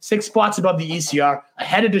 16, 6 spots above the ECR,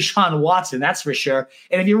 ahead of Deshaun Watson, that's for sure.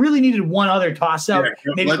 And if you really needed one other toss-up,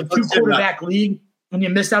 maybe the 2-quarterback league, when you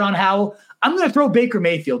missed out on Howell, I'm going to throw Baker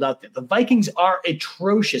Mayfield out there. The Vikings are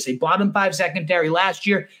atrocious. A bottom 5 secondary last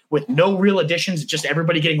year with no real additions, just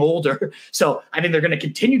everybody getting older. So I think they're going to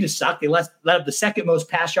continue to suck. They let up the 2nd most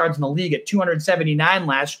pass yards in the league at 279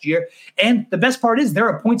 last year. And the best part is they're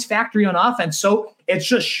a points factory on offense. So it's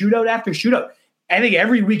just shootout after shootout. I think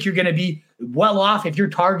every week you're going to be well off if you're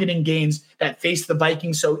targeting games that face the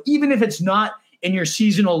Vikings. So even if it's not in your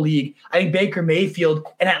seasonal league, I think Baker Mayfield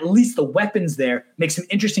and at least the weapons there make some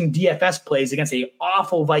interesting DFS plays against a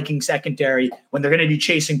awful Viking secondary when they're going to be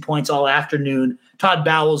chasing points all afternoon. Todd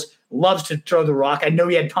Bowles loves to throw the rock. I know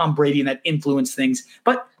he had Tom Brady and that influenced things,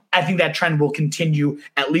 but I think that trend will continue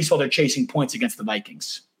at least while they're chasing points against the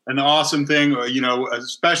Vikings. And the awesome thing,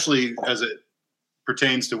 especially as it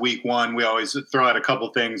pertains to week 1, we always throw out a couple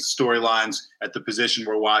things, storylines at the position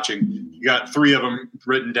we're watching. You got 3 of them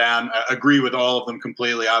written down. I agree with all of them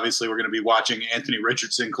completely. Obviously, we're going to be watching Anthony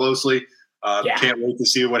Richardson closely. Can't wait to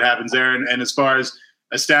see what happens there. And as far as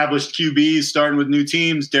established QBs starting with new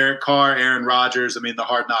teams, Derek Carr, Aaron Rodgers, I mean, the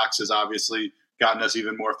Hard Knocks has obviously gotten us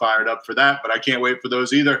even more fired up for that, but I can't wait for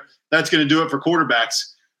those either. That's going to do it for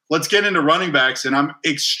quarterbacks. Let's get into running backs, and I'm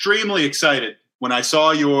extremely excited when I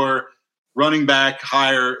saw your running back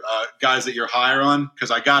higher guys that you're higher on,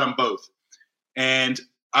 because I got them both. And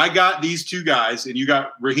I got these 2 guys, and you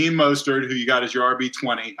got Raheem Mostert, who you got as your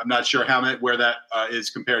RB20. I'm not sure where that is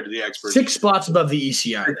compared to the experts. 6 spots above the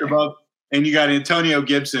ECR. Above. And you got Antonio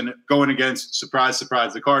Gibson going against, surprise,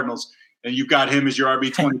 surprise, the Cardinals. And you've got him as your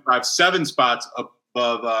RB25, 7 spots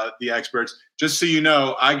above the experts. Just so you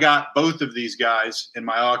know, I got both of these guys in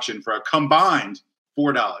my auction for a combined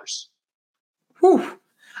 $4. Whew.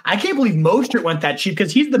 I can't believe Mostert went that cheap,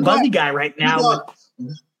 because he's the buzzy guy right now.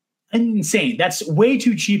 Insane. That's way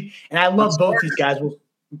too cheap. And I love both these guys.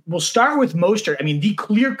 We'll start with Mostert. I mean, the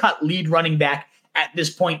clear-cut lead running back at this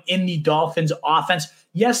point in the Dolphins offense.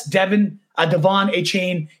 Yes, Devon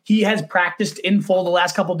Achane, he has practiced in full the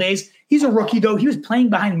last couple of days. He's a rookie, though. He was playing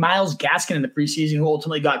behind Myles Gaskin in the preseason, who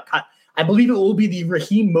ultimately got cut. I believe it will be the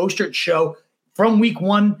Raheem Mostert show from week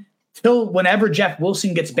 1 till whenever Jeff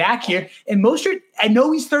Wilson gets back here. And Mostert, I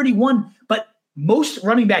know he's 31, but most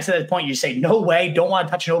running backs at that point, you say, no way, don't want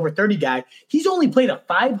to touch an over 30 guy. He's only played a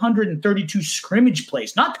 532 scrimmage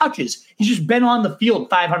plays, not touches. He's just been on the field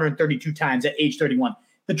 532 times at age 31.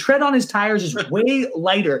 the tread on his tires is way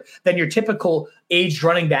lighter than your typical aged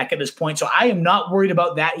running back at this point. So I am not worried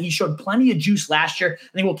about that. He showed plenty of juice last year.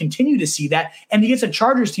 I think we'll continue to see that. And he gets a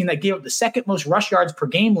Chargers team that gave up the second most rush yards per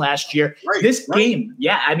game last year. This game,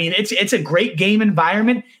 it's a great game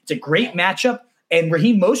environment. It's a great matchup. And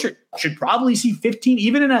Raheem Mostert should probably see 15,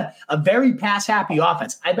 even in a very pass-happy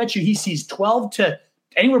offense. I bet you he sees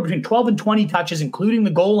anywhere between 12 and 20 touches, including the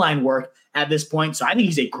goal line work at this point. So I think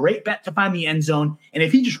he's a great bet to find the end zone. And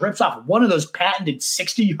if he just rips off one of those patented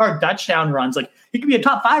 60-yard touchdown runs, like he could be a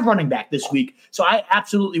top 5 running back this week. So I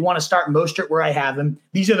absolutely want to start Mostert where I have him.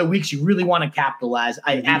 These are the weeks you really want to capitalize.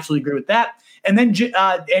 I absolutely agree with that. And then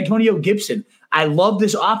Antonio Gibson. I love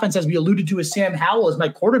this offense, as we alluded to, with Sam Howell as my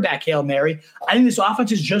quarterback Hail Mary. I think this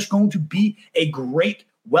offense is just going to be a great,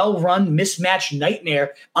 well-run mismatch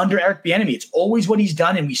nightmare under Eric Bieniemy. It's always what he's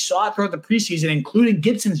done, and we saw it throughout the preseason, including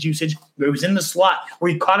Gibson's usage, where he was in the slot, where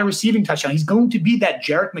he caught a receiving touchdown. He's going to be that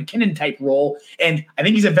Jerick McKinnon type role, and I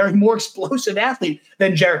think he's a very more explosive athlete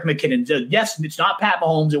than Jerick McKinnon. So yes, it's not Pat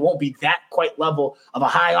Mahomes. It won't be that quite level of a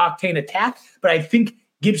high-octane attack, but I think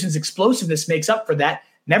Gibson's explosiveness makes up for that.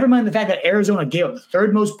 Never mind the fact that Arizona gave up the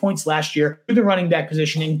third most points last year to the running back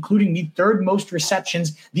position, including the third most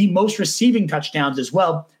receptions, the most receiving touchdowns as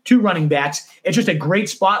well, to running backs. It's just a great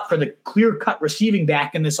spot for the clear-cut receiving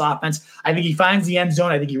back in this offense. I think he finds the end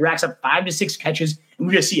zone. I think he racks up 5 to 6 catches, and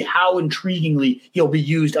we're going to see how intriguingly he'll be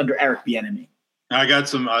used under Eric Bieniemy. I got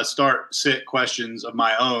some start-sit questions of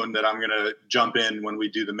my own that I'm going to jump in when we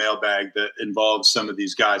do the mailbag that involves some of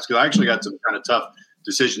these guys, because I actually got some kind of tough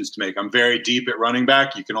decisions to make. I'm very deep at running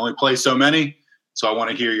back. You can only play so many, so I want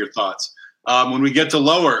to hear your thoughts. When we get to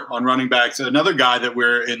lower on running backs, another guy that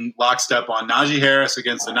we're in lockstep on, Najee Harris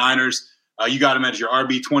against the Niners. You got him as your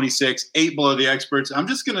RB26, 8 below the experts. I'm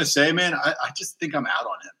just going to say, man, I just think I'm out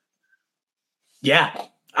on him. Yeah.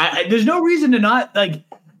 There's no reason to not,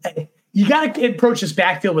 you got to approach this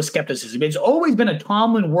backfield with skepticism. It's always been a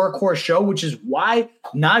Tomlin workhorse show, which is why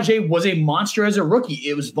Najee was a monster as a rookie.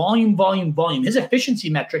 It was volume. His efficiency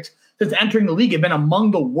metrics since entering the league have been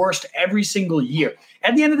among the worst every single year.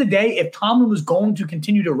 At the end of the day, if Tomlin was going to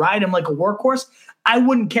continue to ride him like a workhorse, I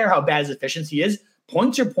wouldn't care how bad his efficiency is.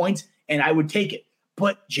 Points are points, and I would take it.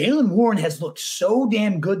 But Jaylen Warren has looked so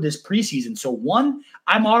damn good this preseason. So one,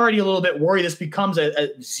 I'm already a little bit worried this becomes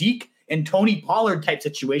a Zeke and Tony Pollard type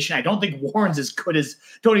situation. I don't think Warren's as good as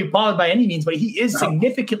Tony Pollard by any means, but he is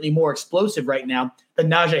significantly more explosive right now than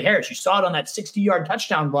Najee Harris. You saw it on that 60-yard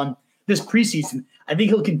touchdown run this preseason. I think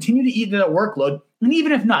he'll continue to eat that workload. And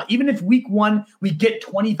even if week 1 we get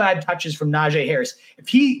 25 touches from Najee Harris, if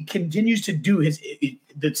he continues to do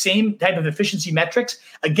the same type of efficiency metrics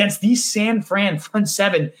against these San Fran front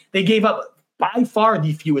seven, they gave up by far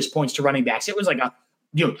the fewest points to running backs. It was like a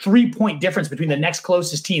 3-point difference between the next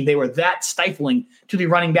closest team. They were that stifling to the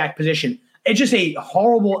running back position. It's just a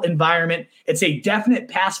horrible environment. It's a definite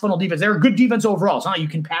pass funnel defense. They're a good defense overall. It's not like you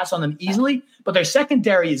can pass on them easily, but their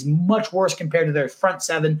secondary is much worse compared to their front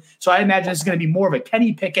seven. So I imagine it's going to be more of a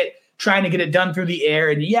Kenny Pickett trying to get it done through the air.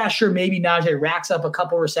 And yeah, sure, maybe Najee racks up a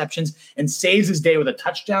couple receptions and saves his day with a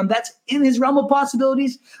touchdown. That's in his realm of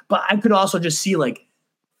possibilities. But I could also just see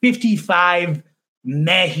 55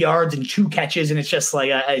 yards and 2 catches, and it's just like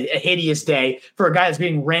a hideous day for a guy that's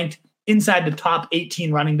being ranked inside the top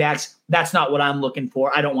 18 running backs. That's not what I'm looking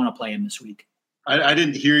for. I don't want to play him this week. I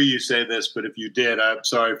didn't hear you say this, but if you did, I'm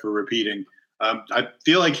sorry for repeating. I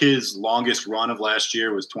feel like his longest run of last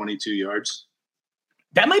year was 22 yards.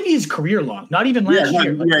 That might be his career long, not even last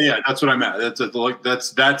year. Yeah, that's what I meant.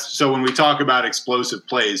 That's so when we talk about explosive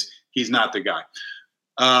plays, he's not the guy.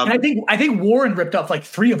 And I think Warren ripped off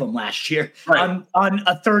 3 of them last year on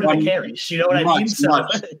a third of the carries. You know what I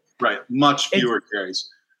mean? Much fewer carries.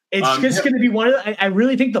 It's just going to be one of I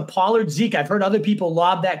really think the Pollard Zeke, I've heard other people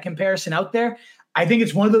lob that comparison out there. I think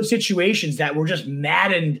it's one of those situations that we're just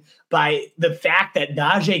maddened by the fact that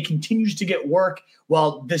Najee continues to get work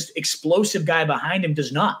while this explosive guy behind him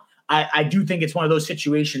does not. I do think it's one of those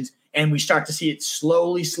situations, and we start to see it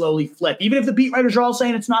slowly flip. Even if the beat writers are all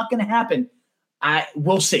saying it's not going to happen,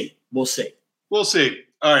 we'll see. We'll see.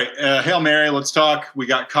 All right. Hail Mary, let's talk. We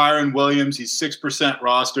got Kyren Williams. He's 6%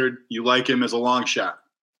 rostered. You like him as a long shot.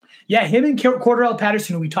 Yeah, him and Cordarrelle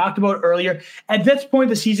Patterson, who we talked about earlier. At this point of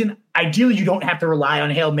the season, ideally you don't have to rely on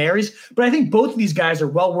Hail Marys, but I think both of these guys are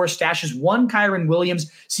well worth stashes. One, Kyren Williams,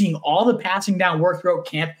 seeing all the passing down work throughout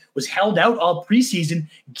camp, was held out all preseason,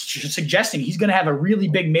 suggesting he's going to have a really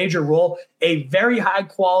big major role, a very high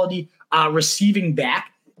quality receiving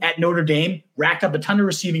back. at Notre Dame, racked up a ton of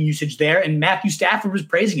receiving usage there, and Matthew Stafford was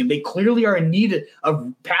praising him. They clearly are in need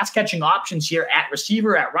of pass-catching options here at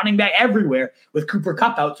receiver, at running back, everywhere with Cooper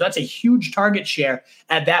Kupp out. So that's a huge target share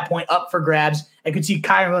at that point up for grabs. I could see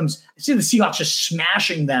Kyren Williams. I see the Seahawks just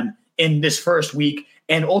smashing them in this first week.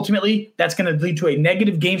 And ultimately, that's going to lead to a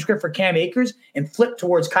negative game script for Cam Akers and flip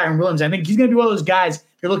towards Kyren Williams. I think he's going to be one of those guys, if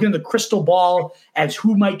you're looking at the crystal ball as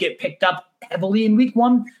who might get picked up heavily in week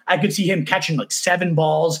one, I could see him catching like 7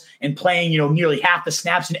 balls and playing, nearly half the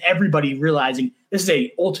snaps, and everybody realizing this is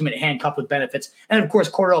a ultimate handcuff with benefits. And of course,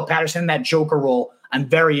 Cordell Patterson, that joker role, I'm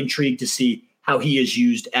very intrigued to see how he is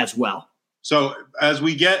used as well. So as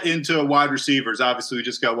we get into wide receivers, obviously we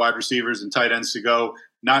just got wide receivers and tight ends to go.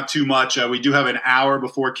 Not too much. We do have an hour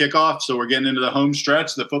before kickoff, so we're getting into the home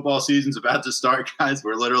stretch. The football season's about to start, guys.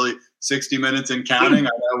 We're literally 60 minutes and counting. I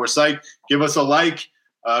know we're psyched. Give us a like.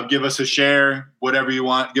 Give us a share, whatever you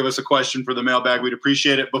want. Give us a question for the mailbag. We'd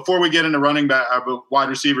appreciate it. Before we get into running back, wide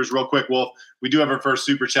receivers real quick, Wolf, we do have our first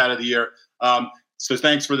super chat of the year. So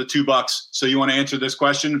thanks for the $2. So you want to answer this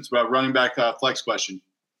question? It's about running back flex question.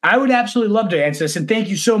 I would absolutely love to answer this, and thank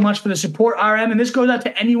you so much for the support, RM. And this goes out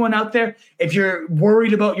to anyone out there. If you're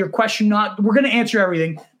worried about your question, we're going to answer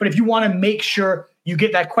everything. But if you want to make sure you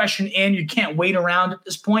get that question in, you can't wait around at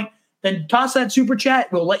this point, then toss that super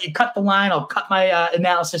chat. We'll let you cut the line. I'll cut my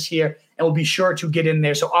analysis here, and we'll be sure to get in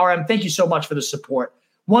there. So, RM, thank you so much for the support.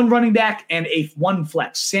 1 running back and 1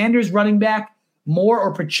 flex. Sanders running back, Moore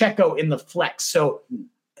or Pacheco in the flex. So,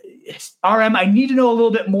 RM, I need to know a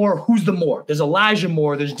little bit more. Who's the Moore? There's Elijah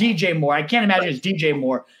Moore. There's DJ Moore. I can't imagine it's DJ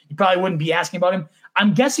Moore. You probably wouldn't be asking about him.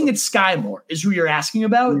 I'm guessing it's Skyy Moore is who you're asking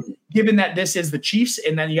about, given that this is the Chiefs,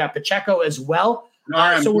 and then you got Pacheco as well.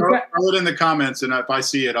 So throw it in the comments, and if I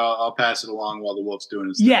see it, I'll pass it along while the Wolf's doing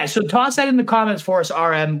his thing. Yeah, so toss that in the comments for us,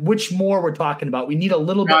 RM, which Moore we're talking about. We need a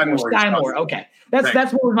little bit more. Skyy Moore. Okay.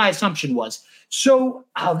 That's what my assumption was. So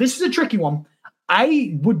this is a tricky one.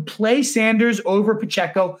 I would play Sanders over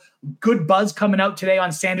Pacheco. Good buzz coming out today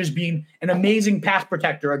on Sanders being an amazing pass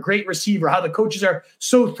protector, a great receiver, how the coaches are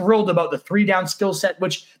so thrilled about the 3-down skill set,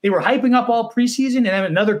 which they were hyping up all preseason. And then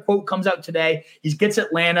another quote comes out today. He gets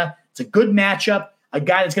Atlanta. It's a good matchup, a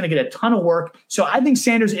guy that's going to get a ton of work. So I think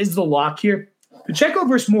Sanders is the lock here. Pacheco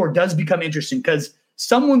versus Moore does become interesting because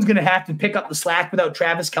someone's going to have to pick up the slack without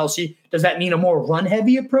Travis Kelce. Does that mean a more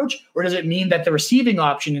run-heavy approach, or does it mean that the receiving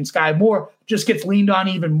option in Skyy Moore just gets leaned on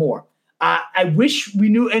even more? I wish we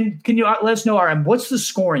knew, and can you let us know, RM, what's the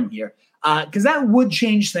scoring here? Because that would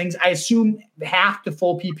change things. I assume half to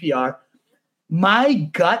full PPR. My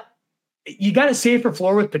gut, you got a safer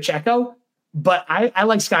floor with Pacheco, but I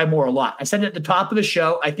like Skyy Moore a lot. I said it at the top of the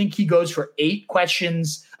show. I think he goes for 8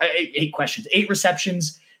 receptions,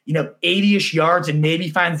 80-ish yards, and maybe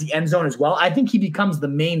finds the end zone as well. I think he becomes the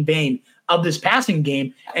main vein of this passing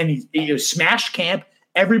game, and he smashed camp.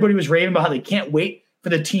 Everybody was raving about how they can't wait for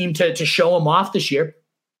the team to show him off this year.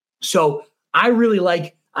 So I really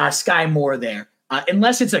like Skyy Moore there.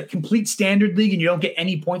 Unless it's a complete standard league and you don't get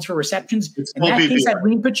any points for receptions. In that case, I'd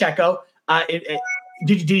lean Pacheco.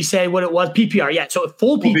 Did he say what it was? PPR, yeah. So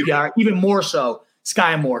full PPR, even more so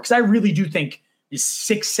Skyy Moore, because I really do think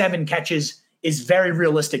 6-7 catches is very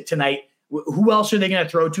realistic tonight. Who else are they going to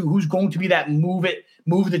throw to? Who's going to be that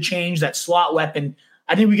move the change, that slot weapon?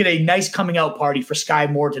 I think we get a nice coming out party for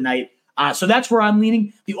Skyy Moore tonight. So that's where I'm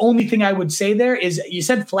leaning. The only thing I would say there is you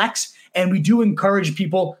said flex, and we do encourage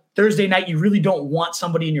people Thursday night. You really don't want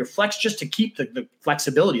somebody in your flex just to keep the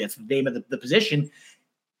flexibility. That's the name of the position.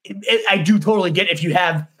 I do totally get if you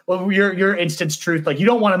have your instance truth. Like you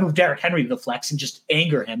don't want to move Derrick Henry to the flex and just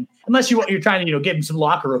anger him unless you're trying to give him some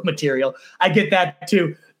locker room material. I get that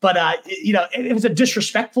too. But if it's a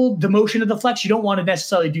disrespectful demotion of the flex, you don't want to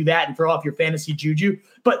necessarily do that and throw off your fantasy juju.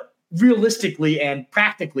 But realistically and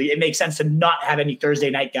practically, it makes sense to not have any Thursday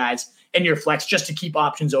night guys in your flex just to keep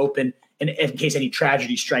options open in case any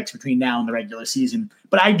tragedy strikes between now and the regular season.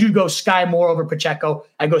 But I do go Skyy Moore over Pacheco.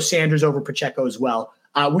 I go Sanders over Pacheco as well.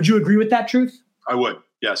 Would you agree with that, Truth? I would,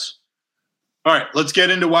 yes. All right, let's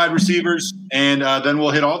get into wide receivers, and then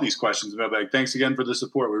we'll hit all these questions. Thanks again for the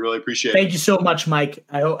support. We really appreciate it. Thank you so much, Mike.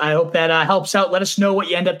 I hope that helps out. Let us know what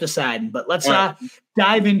you end up deciding. But let's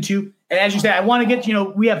dive into, and as you said, I want to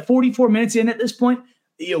get, we have 44 minutes in at this point.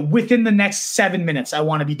 Within the next 7 minutes, I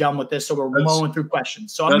want to be done with this, so we're mowing through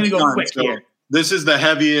questions. So I'm going to go quick here. This is the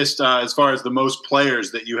heaviest as far as the most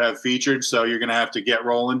players that you have featured, so you're going to have to get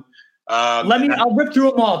rolling. I'll rip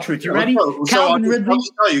through them all, Truth. You ready? Calvin Ridley.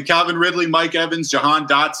 I'll tell you, Calvin Ridley, Mike Evans, Jahan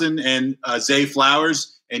Dotson, and Zay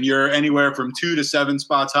Flowers, and you're anywhere from 2 to 7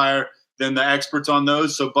 spots higher than the experts on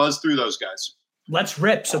those. So buzz through those guys. Let's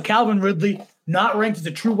rip. So Calvin Ridley, not ranked as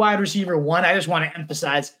a true wide receiver one. I just want to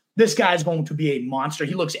emphasize this guy is going to be a monster.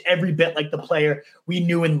 He looks every bit like the player we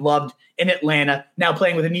knew and loved in Atlanta, now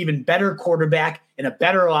playing with an even better quarterback and a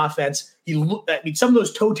better offense. Some of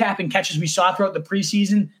those toe-tapping catches we saw throughout the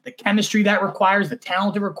preseason, the chemistry that requires, the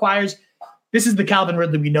talent it requires, this is the Calvin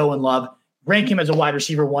Ridley we know and love. Rank him as a wide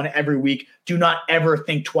receiver one every week. Do not ever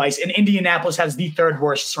think twice. And Indianapolis has the third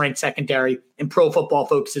worst ranked secondary in Pro Football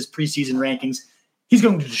Focus's preseason rankings. He's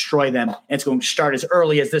going to destroy them, and it's going to start as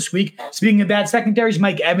early as this week. Speaking of bad secondaries,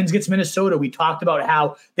 Mike Evans gets Minnesota. We talked about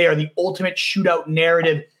how they are the ultimate shootout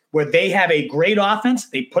narrative where they have a great offense,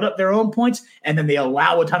 they put up their own points, and then they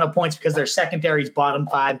allow a ton of points because their secondary is bottom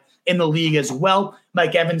 5 in the league as well.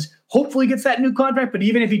 Mike Evans hopefully gets that new contract, but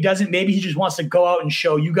even if he doesn't, maybe he just wants to go out and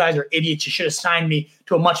show you guys are idiots. You should have signed me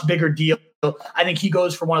to a much bigger deal. I think he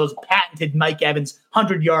goes for one of those patented Mike Evans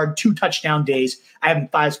 100-yard, 2-touchdown days. I have him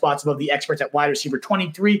 5 spots above the experts at wide receiver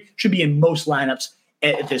 23. Should be in most lineups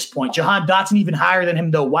at this point. Jahan Dotson even higher than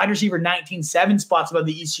him, though. Wide receiver 19, 7 spots above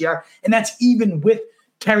the ECR, and that's even with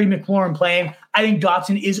Terry McLaurin playing. I think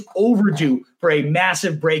Dotson is overdue for a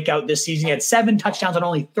massive breakout this season. He had 7 touchdowns on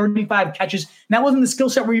only 35 catches. And that wasn't the skill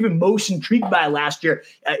set we're even most intrigued by last year.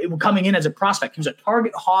 Coming in as a prospect, he was a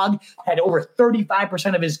target hog, had over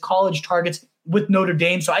 35% of his college targets with Notre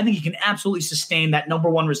Dame. So I think he can absolutely sustain that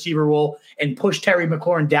number 1 receiver role and push Terry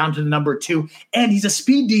McLaurin down to the number 2. And he's a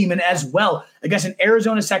speed demon as well. Against an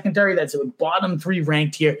Arizona secondary that's bottom 3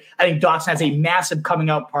 ranked here, I think Dotson has a massive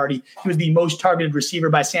coming out party. He was the most targeted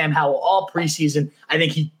receiver by Sam Howell all preseason. I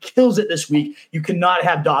think he kills it this week. You cannot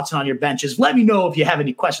have Dotson on your benches. Let me know if you have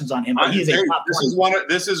any questions on him. But he is a top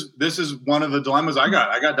this is one of the dilemmas I got.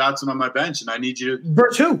 I got Dotson on my bench, and I need you to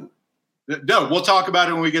Verse who? No, we'll talk about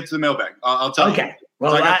it when we get to the mailbag. I'll tell you. Okay.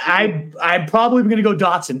 Well, I'm probably going to go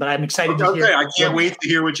Dotson, but I'm excited to hear. Okay, I can't wait to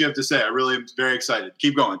hear what you have to say. I really am very excited.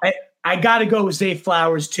 Keep going. I got to go with Zay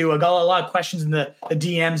Flowers, too. I got a lot of questions in the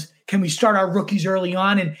DMs. Can we start our rookies early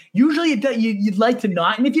on? And usually you'd like to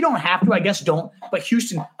not. And if you don't have to, I guess don't. But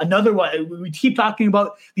Houston, another one. We keep talking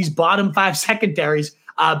about these bottom 5 secondaries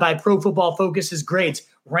by Pro Football Focus's grades.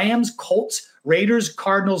 Rams, Colts, Raiders,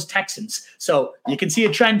 Cardinals, Texans. So you can see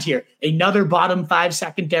a trend here. Another bottom 5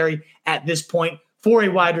 secondary at this point for a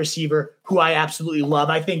wide receiver who I absolutely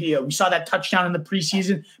love. I think we saw that touchdown in the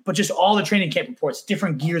preseason, but just all the training camp reports,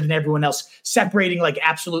 different gear than everyone else, separating like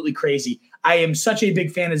absolutely crazy. I am such a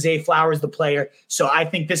big fan of Zay Flowers, the player. So I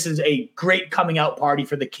think this is a great coming out party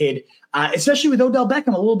for the kid, especially with Odell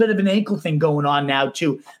Beckham, a little bit of an ankle thing going on now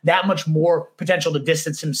too. That much more potential to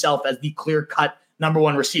distance himself as the clear-cut number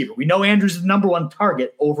 1 receiver. We know Andrews is the number 1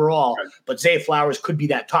 target overall, but Zay Flowers could be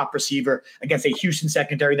that top receiver against a Houston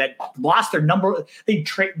secondary that lost their number. They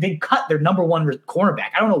cut their number 1 cornerback.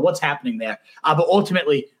 I don't know what's happening there, but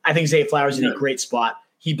ultimately, I think Zay Flowers is in a great spot.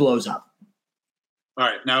 He blows up. All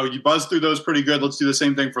right, now you buzzed through those pretty good. Let's do the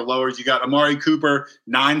same thing for lowers. You got Amari Cooper,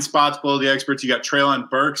 9 spots below the experts. You got Treylon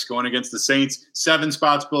Burks going against the Saints, 7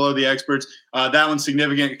 spots below the experts. That one's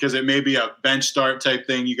significant because it may be a bench start type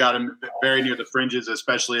thing. You got him very near the fringes,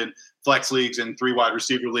 especially in flex leagues and 3 wide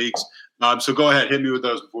receiver leagues. So go ahead, hit me with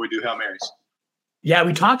those before we do Hail Marys. Yeah,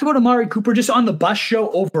 we talked about Amari Cooper just on the bus show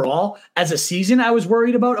overall. As a season, I was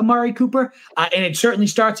worried about Amari Cooper, and it certainly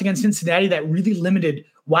starts against Cincinnati that really limited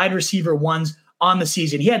wide receiver ones on the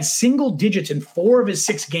season. He had single digits in 4 of his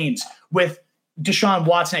 6 games with Deshaun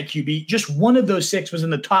Watson at QB. Just one of those 6 was in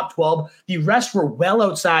the top 12. The rest were well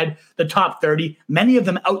outside the top 30, many of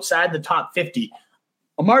them outside the top 50.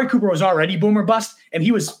 Amari Cooper was already boomer bust, and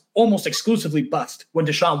he was almost exclusively bust when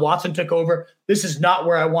Deshaun Watson took over. This is not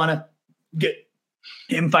where I want to get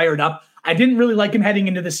him fired up. I didn't really like him heading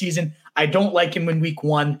into the season. I don't like him in week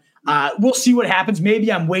 1. We'll see what happens.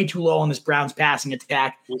 Maybe I'm way too low on this Browns passing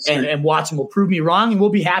attack, and Watson will prove me wrong, and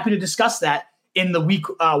we'll be happy to discuss that in the week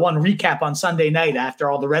 1 recap on Sunday night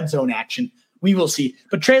after all the red zone action. We will see.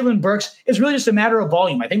 But Treylon Burks is really just a matter of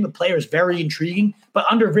volume. I think the player is very intriguing, but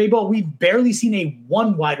under Vrabel, we've barely seen a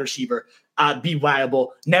 1 wide receiver be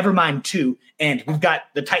viable, never mind 2. And we've got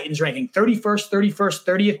the Titans ranking 31st, 31st,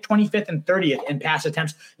 30th, 25th, and 30th in pass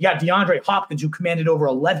attempts. You got DeAndre Hopkins, who commanded over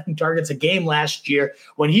 11 targets a game last year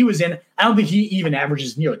when he was in. I don't think he even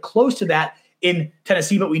averages nearly close to that in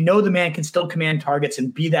Tennessee, but we know the man can still command targets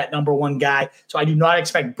and be that number 1 guy. So I do not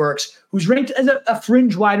expect Burks, who's ranked as a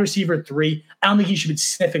fringe wide receiver 3. I don't think he should be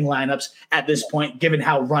sniffing lineups at this point, given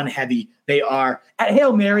how run heavy they are. At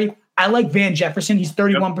Hail Mary, I like Van Jefferson. He's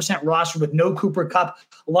 31% roster with no Cooper Kupp.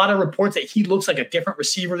 A lot of reports that he looks like a different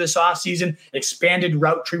receiver this offseason. Expanded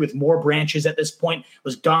route tree with more branches at this point,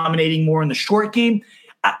 was dominating more in the short game.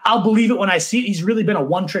 I'll believe it when I see it. He's really been a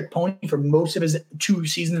one-trick pony for most of his 2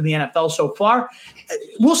 seasons in the NFL so far.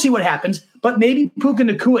 We'll see what happens, but maybe Puka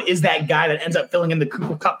Nacua is that guy that ends up filling in the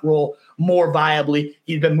Cooper Kupp role more viably.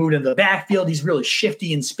 He's been moved into the backfield. He's really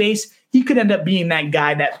shifty in space. He could end up being that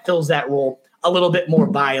guy that fills that role a little bit more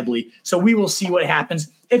viably. So we will see what happens.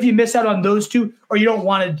 If you miss out on those two, or you don't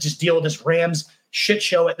want to just deal with this Rams shit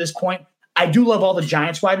show at this point, I do love all the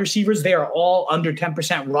Giants wide receivers. They are all under 10%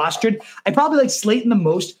 rostered. I probably like Slayton the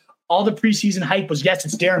most. All the preseason hype was, yes,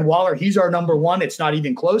 it's Darren Waller. He's our number one. It's not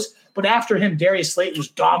even close. But after him, Darius Slayton was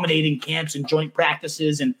dominating camps and joint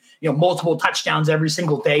practices and multiple touchdowns every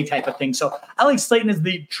single day type of thing. So I like Slayton as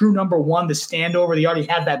the true number one, the standover. They already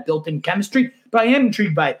have that built-in chemistry. But I am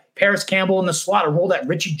intrigued by Paris Campbell in the slot, a role that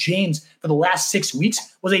Richie James for the last 6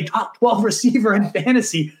 weeks was a top 12 receiver in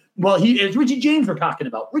fantasy. Well, it's Richie James we're talking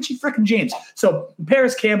about. Richie frickin' James. So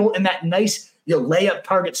Paris Campbell in that nice layup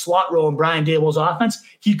target slot role in Brian Daboll's offense,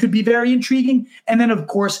 he could be very intriguing. And then, of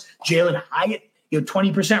course, Jalen Hyatt,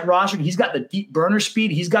 20% rostered. He's got the deep burner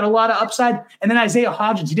speed. He's got a lot of upside. And then Isaiah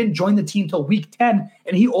Hodgins, he didn't join the team till week 10,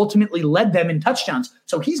 and he ultimately led them in touchdowns.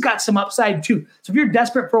 So he's got some upside too. So if you're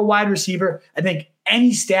desperate for a wide receiver, I think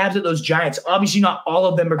any stabs at those Giants, obviously not all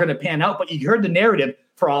of them are going to pan out, but you heard the narrative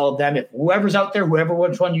for all of them. If whoever's out there,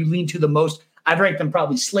 which one you lean to the most, I'd rank them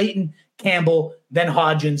probably Slayton, Campbell, then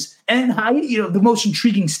Hodgins, and Hyatt, the most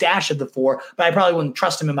intriguing stash of the 4, but I probably wouldn't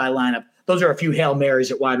trust him in my lineup. Those are a few Hail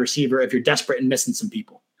Marys at wide receiver if you're desperate and missing some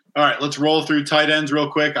people. All right, let's roll through tight ends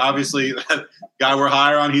real quick. Obviously, that guy we're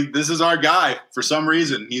higher on, this is our guy for some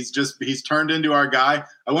reason. He's turned into our guy.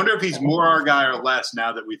 I wonder if he's more our guy or less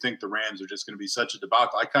now that we think the Rams are just going to be such a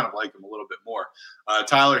debacle. I kind of like him a little bit more.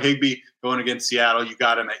 Tyler Higbee going against Seattle. You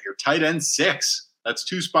got him at your tight end 6. That's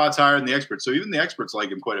 2 spots higher than the experts. So even the experts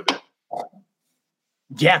like him quite a bit.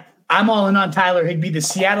 Yeah, I'm all in on Tyler Higbee. The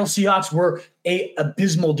Seattle Seahawks were a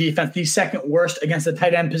abysmal defense, the second worst against the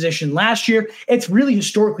tight end position last year. It's really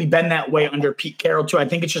historically been that way under Pete Carroll, too. I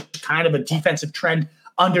think it's just kind of a defensive trend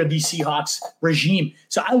under the Seahawks regime.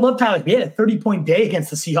 So I love Tyler Higbee. He had a 30-point day against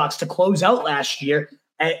the Seahawks to close out last year.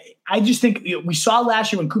 I just think we saw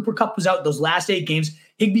last year when Cooper Kupp was out, those last 8 games,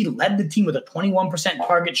 Higbee led the team with a 21%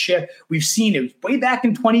 target share. We've seen it way back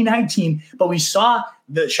in 2019, but we saw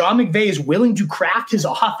that Sean McVay is willing to craft his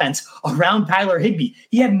offense around Tyler Higbee.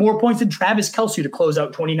 He had more points than Travis Kelce to close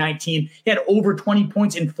out 2019. He had over 20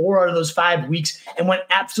 points in 4 out of those 5 weeks and went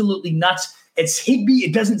absolutely nuts. It's Higbee.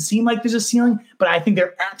 It doesn't seem like there's a ceiling, but I think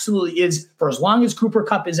there absolutely is. For as long as Cooper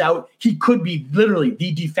Kupp is out, he could be literally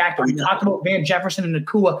the de facto. We talked about Van Jefferson and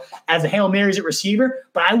Nacua as a Hail Marys at receiver,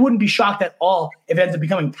 but I wouldn't be shocked at all if it ends up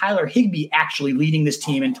becoming Tyler Higbee actually leading this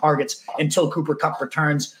team in targets until Cooper Kupp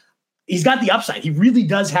returns. He's got the upside. He really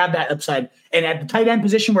does have that upside. And at the tight end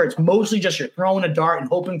position where it's mostly just you're throwing a dart and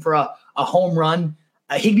hoping for a home run,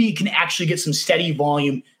 Higbee can actually get some steady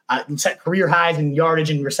volume. Set career highs in yardage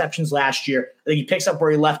and receptions last year. I think he picks up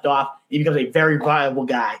where he left off. He becomes a very viable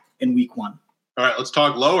guy in week 1. All right, let's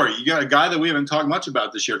talk lower. You got a guy that we haven't talked much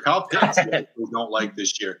about this year, Kyle Pitts, we don't like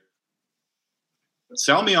this year.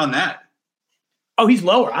 Sell me on that. Oh, he's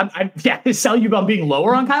lower. Sell you on being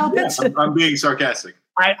lower on Kyle Pitts? Yeah, I'm being sarcastic.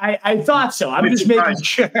 I thought so. I'm just making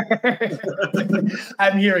sure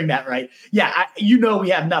I'm hearing that right. Yeah, we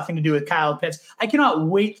have nothing to do with Kyle Pitts. I cannot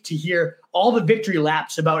wait to hear all the victory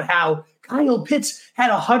laps about how Kyle Pitts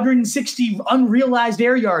had 160 unrealized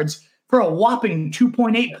air yards for a whopping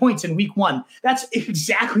 2.8 points in week 1. That's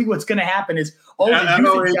exactly what's going to happen is all the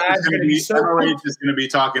usage guys are going to be so MOH is going to be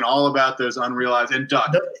talking all about those unrealized, and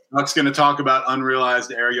Duck's going to talk about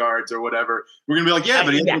unrealized air yards or whatever. We're going to be like,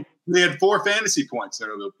 but he had 4 fantasy points. But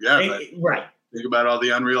right. Think about all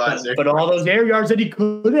the unrealized air yards. All those air yards that he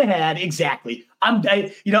could have had. Exactly.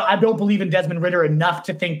 I don't believe in Desmond Ridder enough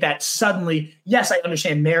to think that suddenly, yes, I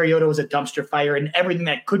understand Mariota was a dumpster fire and everything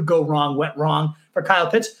that could go wrong went wrong for Kyle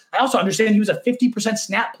Pitts. I also understand he was a 50%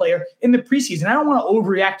 snap player in the preseason. I don't want to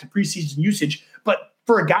overreact to preseason usage, but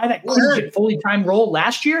for a guy that couldn't get fully time role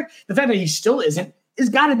last year, the fact that he still isn't is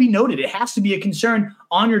got to be noted. It has to be a concern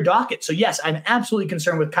on your docket. So yes, I'm absolutely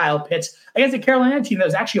concerned with Kyle Pitts against the Carolina team that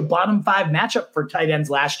was actually a bottom 5 matchup for tight ends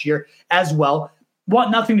last year as well.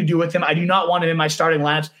 Want nothing to do with him. I do not want him in my starting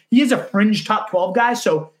lineups. He is a fringe top 12 guy.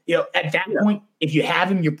 So, at that point, if you have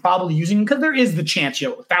him, you're probably using him because there is the chance,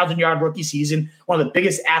 1,000-yard rookie season, one of the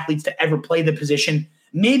biggest athletes to ever play the position.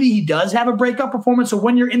 Maybe he does have a breakout performance. So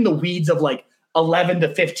when you're in the weeds of like 11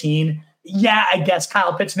 to 15, yeah, I guess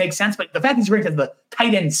Kyle Pitts makes sense. But the fact he's ranked as the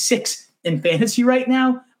tight end 6 in fantasy right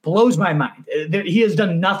now blows my mind. He has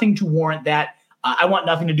done nothing to warrant that. I want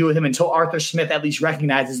nothing to do with him until Arthur Smith at least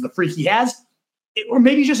recognizes the freak he has. Or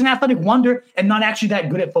maybe he's just an athletic wonder and not actually that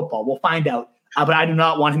good at football. We'll find out. but I do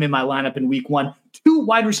not want him in my lineup in week 1. 2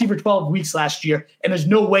 wide receiver 12 weeks last year, and there's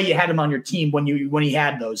no way you had him on your team when he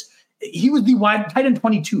had those. He was the tight end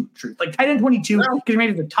 22, truth. Like tight end 22, getting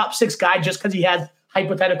ready to the top 6 guy just because he has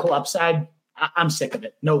hypothetical upside. I'm sick of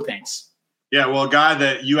it. No thanks. Yeah, well, a guy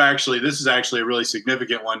that this is actually a really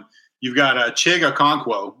significant one. You've got Chiga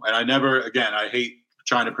Okonkwo, and I hate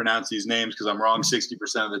trying to pronounce these names because I'm wrong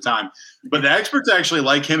 60% of the time. But the experts actually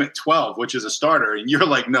like him at 12, which is a starter, and you're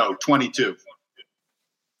like, no, 22.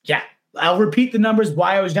 Yeah. I'll repeat the numbers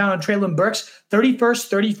why I was down on Treylon Burks.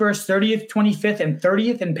 31st, 31st, 30th, 25th, and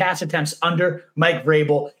 30th in pass attempts under Mike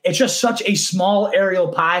Vrabel. It's just such a small aerial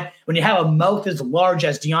pie. When you have a mouth as large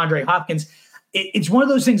as DeAndre Hopkins, it's one of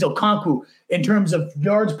those things, Okonkwo, in terms of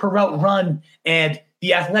yards per route run and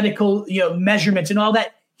the athletical measurements and all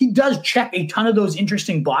that. He does check a ton of those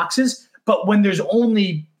interesting boxes, but when there's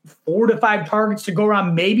only 4 to 5 targets to go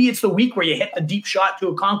around, maybe it's the week where you hit the deep shot to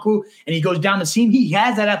Okonkwo and he goes down the seam. He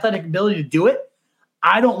has that athletic ability to do it.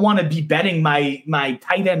 I don't want to be betting my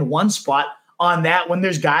tight end 1 spot on that when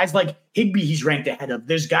there's guys like Higbee he's ranked ahead of.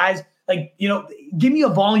 There's guys like, give me a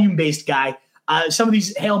volume-based guy. Some of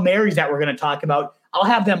these Hail Marys that we're going to talk about, I'll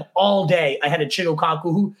have them all day ahead of Chiga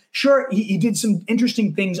Okonkwo, who, sure, he did some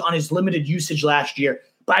interesting things on his limited usage last year,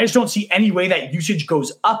 but I just don't see any way that usage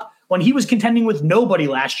goes up when he was contending with nobody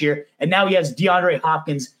last year, and now he has DeAndre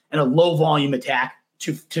Hopkins and a low-volume attack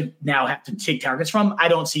to now have to take targets from. I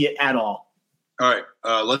don't see it at all. All right,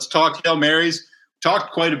 let's talk Hail Marys.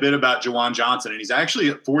 Talked quite a bit about Juwan Johnson, and he's actually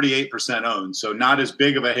at 48% owned, so not as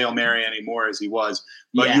big of a Hail Mary anymore as he was.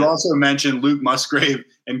 But you also mentioned Luke Musgrave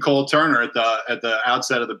and Cole Turner at the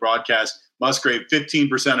outset of the broadcast. Musgrave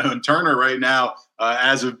 15% owned. Turner right now,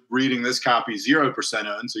 as of reading this copy, 0%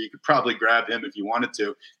 owned, so you could probably grab him if you wanted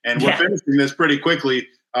to. And we're finishing this pretty quickly,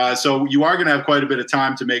 so you are going to have quite a bit of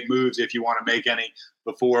time to make moves if you want to make any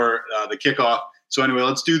before the kickoff. So anyway,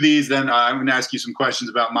 let's do these. Then I'm going to ask you some questions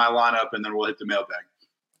about my lineup, and then we'll hit the mailbag.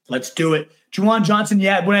 Let's do it. Juwan Johnson,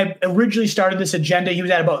 when I originally started this agenda, he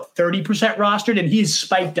was at about 30% rostered, and he's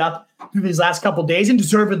spiked up through these last couple of days, and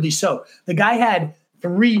deservedly so. The guy had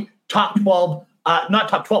 3 top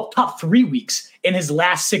 3 weeks in his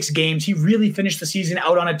last 6 games. He really finished the season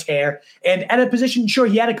out on a tear. And at a position, sure,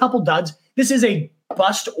 he had a couple duds. This is a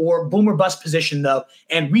bust or boom or bust position, though,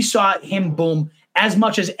 and we saw him boom as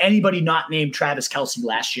much as anybody not named Travis Kelce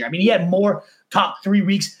last year. I mean, he had more top 3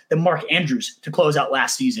 weeks than Mark Andrews to close out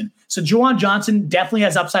last season. So Juwan Johnson definitely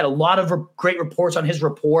has upside. A lot of great reports on his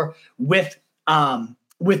rapport with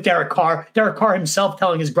Derek Carr. Derek Carr himself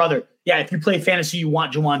telling his brother, yeah, if you play fantasy, you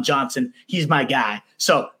want Juwan Johnson. He's my guy.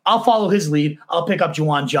 So I'll follow his lead. I'll pick up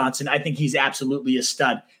Juwan Johnson. I think he's absolutely a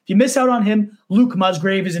stud. If you miss out on him, Luke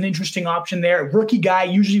Musgrave is an interesting option there. Rookie guy.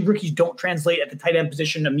 Usually rookies don't translate at the tight end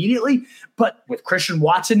position immediately. But with Christian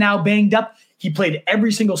Watson now banged up, he played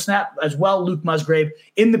every single snap as well, Luke Musgrave,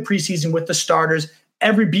 in the preseason with the starters.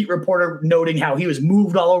 Every beat reporter noting how he was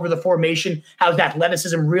moved all over the formation, how his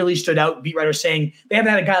athleticism really stood out. Beat writers saying they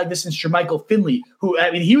haven't had a guy like this since Jermichael Finley, who, I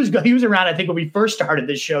mean, he was around, I think, when we first started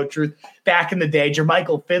this show, Truth, back in the day.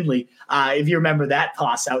 Jermichael Finley, if you remember that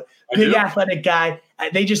toss out. Big athletic guy.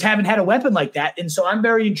 They just haven't had a weapon like that. And so I'm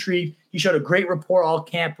very intrigued. He showed a great rapport all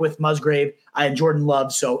camp with Musgrave and Jordan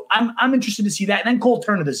Love. So I'm interested to see that. And then Cole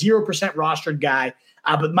Turner, the 0% rostered guy.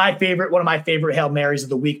 But one of my favorite Hail Marys of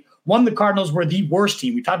the week. One, the Cardinals were the worst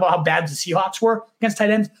team. We talked about how bad the Seahawks were against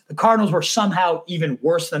tight ends. The Cardinals were somehow even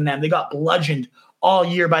worse than them. They got bludgeoned all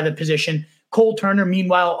year by the position. Cole Turner,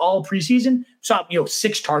 meanwhile, all preseason, saw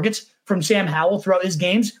 6 targets from Sam Howell throughout his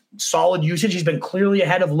games. Solid usage. He's been clearly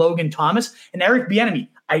ahead of Logan Thomas. And Eric Bieniemy,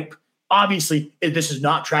 obviously, this is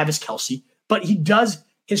not Travis Kelce, but he does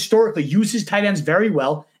historically use his tight ends very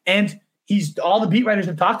well. And all the beat writers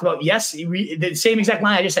have talked about, yes, the same exact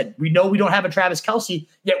line I just said. We know we don't have a Travis Kelce,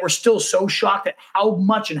 yet we're still so shocked at how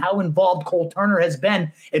much and how involved Cole Turner has been.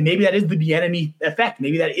 And maybe that is the Bieniemy effect.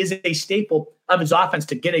 Maybe that is a staple of his offense,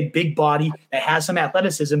 to get a big body that has some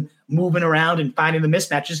athleticism moving around and finding the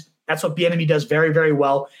mismatches. That's what Bieniemy does very, very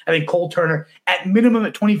well. I think Cole Turner, at minimum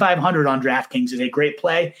at 2,500 on DraftKings, is a great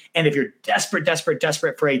play. And if you're desperate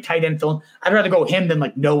for a tight end film, I'd rather go him than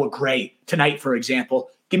like Noah Gray tonight, for example.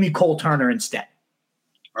 Give me Cole Turner instead.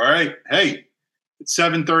 All right. Hey, it's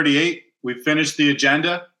 7:38. We've finished the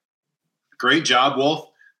agenda. Great job, Wolf.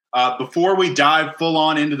 Before we dive full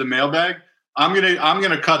on into the mailbag, I'm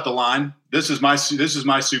gonna cut the line. This is my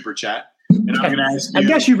super chat, and I'm gonna ask you. I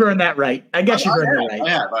guess you've earned that right. I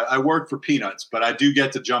have. I work for peanuts, but I do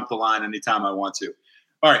get to jump the line anytime I want to.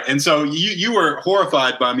 All right. And so you were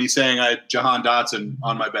horrified by me saying I had Jahan Dotson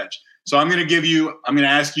on my bench. So I'm gonna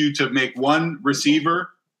ask you to make one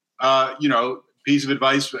receiver, piece of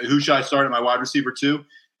advice. Who should I start at my wide receiver 2?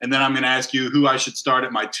 And then I'm going to ask you who I should start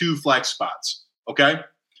at my 2 flex spots. Okay.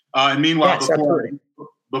 And meanwhile,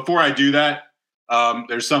 before I do that,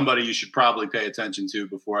 there's somebody you should probably pay attention to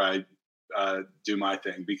before I do my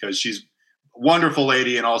thing, because she's a wonderful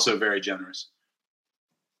lady and also very generous.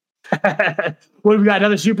 What, we got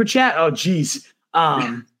another super chat? Oh, geez.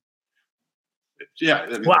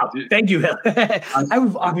 Yeah. Wow. Thank you.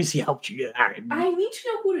 I've obviously helped you. All right. I need to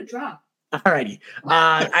know who to drop. All righty.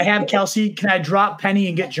 I have Kelce. Can I drop Penny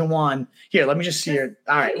and get Jawan? Here, let me just see her.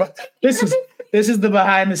 All right. This is the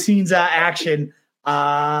behind the scenes action.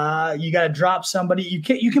 You got to drop somebody.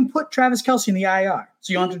 You can put Travis Kelce in the IR,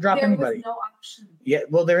 so you don't have to drop anybody. Was no option. Yeah.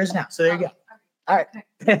 Well, there is now. So there you go. All right.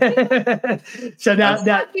 So now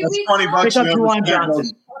that's $20. Pick up Juwan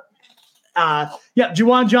Johnson.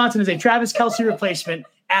 Juwan Johnson is a Travis Kelce replacement.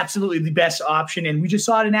 Absolutely the best option, and we just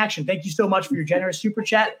saw it in action. Thank you so much for your generous super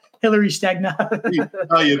chat, Hillary Stegna. I'll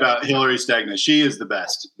tell you about Hillary Stegna. She is the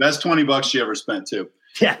best. Best $20 she ever spent too.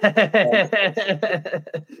 Yeah.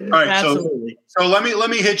 All right. Absolutely. So let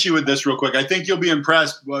me hit you with this real quick. I think you'll be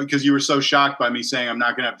impressed because you were so shocked by me saying I'm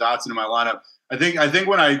not going to have Dotson in my lineup. I think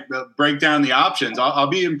when I break down the options, I'll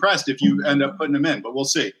be impressed if you end up putting them in, but we'll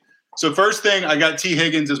see. So first thing, I got T.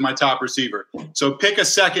 Higgins as my top receiver. So pick a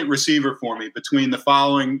second receiver for me between the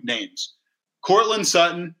following names: Cortland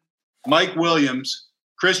Sutton, Mike Williams,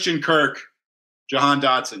 Christian Kirk, Jahan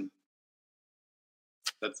Dotson.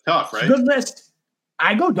 That's tough, right? Good list.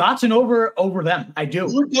 I go Dotson over them. I do.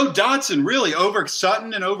 You go Dotson, really, over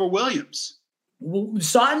Sutton and over Williams. Well,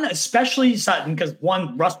 Sutton, especially Sutton, because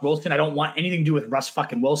one, Russ Wilson. I don't want anything to do with Russ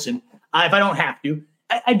fucking Wilson if I don't have to.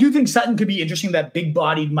 I do think Sutton could be interesting, that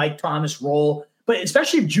big-bodied Mike Thomas role, but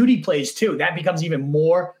especially if Judy plays too, that becomes even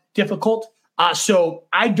more difficult. So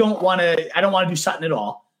I don't want to do Sutton at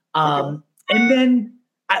all. And then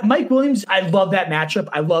Mike Williams, I love that matchup.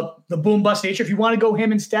 I love the boom bust nature. If you want to go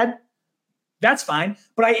him instead, that's fine.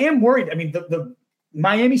 But I am worried. I mean, the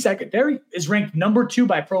Miami secondary is ranked number 2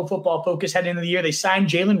 by Pro Football Focus heading into the year. They signed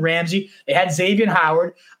Jalen Ramsey. They had Xavier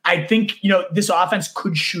Howard. I think, this offense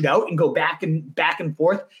could shoot out and go back and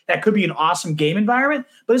forth. That could be an awesome game environment.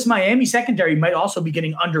 But this Miami secondary might also be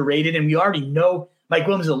getting underrated. And we already know Mike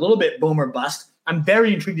Williams is a little bit boom or bust. I'm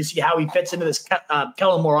very intrigued to see how he fits into this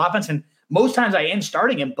Kellen Moore offense. And most times I am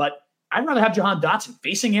starting him, but I'd rather have Jahan Dotson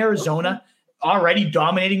facing Arizona, already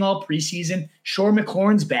dominating all preseason. Sure,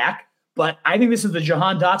 McLaurin's back. But I think this is the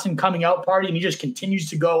Jahan Dotson coming out party, and he just continues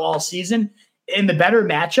to go all season. In the better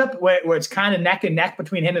matchup, where it's kind of neck and neck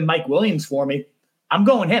between him and Mike Williams for me, I'm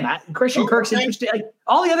going him. Christian Kirk's interesting.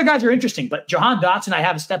 All the other guys are interesting, but Jahan Dotson, I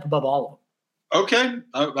have a step above all of them. Okay.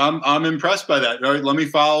 I'm impressed by that. All right, let me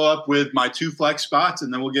follow up with my 2 flex spots,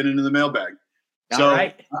 and then we'll get into the mailbag. So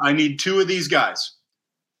I need 2 of these guys: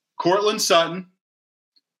 Cortland Sutton,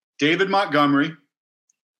 David Montgomery,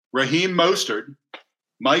 Raheem Mostert,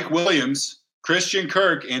 Mike Williams, Christian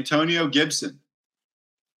Kirk, Antonio Gibson.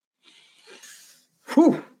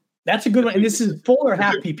 Whew, that's a good one. And this is full or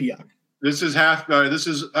half PPR? This is half. This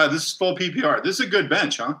is full PPR. This is a good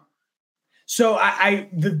bench, huh? So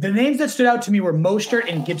the names that stood out to me were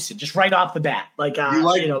Mostert and Gibson, just right off the bat. You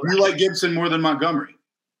like Gibson more than Montgomery.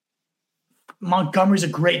 Montgomery's a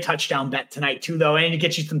great touchdown bet tonight too, though, and to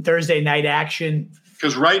get you some Thursday night action.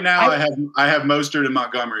 Because right now I have Mostert and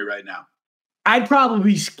Montgomery right now. I'd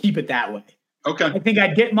probably keep it that way. Okay. I think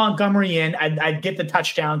I'd get Montgomery in. I'd get the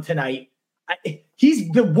touchdown tonight. He's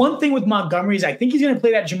the one thing with Montgomery is I think he's going to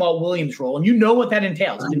play that Jamal Williams role, and you know what that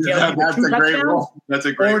entails. It entails That's a great role. That's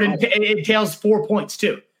a great role. It entails 4 points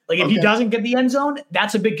too. Like if he doesn't get the end zone,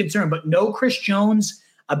 that's a big concern. But no Chris Jones,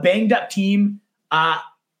 a banged up team.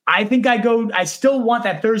 I think I still want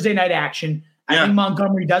that Thursday night action. I think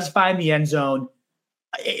Montgomery does find the end zone.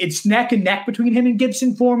 It's neck and neck between him and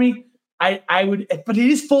Gibson for me. I would, but it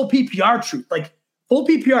is full PPR truth. Like full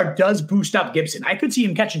PPR does boost up Gibson. I could see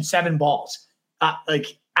him catching 7 balls.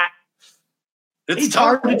 It's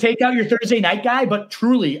hard to take out your Thursday night guy, but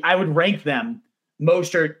truly, I would rank them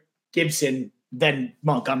Mostert, Gibson, then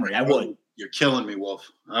Montgomery. I would. You're killing me,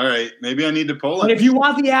 Wolf. All right, maybe I need to pull it. But if you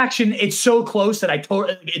want the action, it's so close that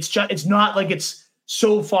it's not like it's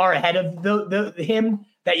so far ahead of him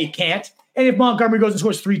that you can't. And if Montgomery goes and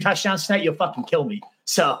scores 3 touchdowns tonight, you'll fucking kill me.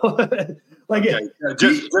 So,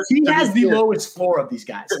 he has the lowest floor of these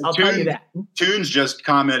guys. I'll tell you that. Tunes just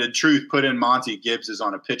commented, "Truth, put in Monty. Gibbs is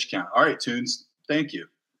on a pitch count." All right, Tunes, thank you.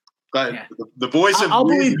 But the voice of I'll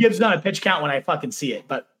believe Gibbs on a pitch count when I fucking see it.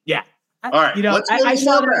 But yeah, all right. I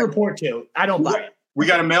saw that report too. I don't buy it. We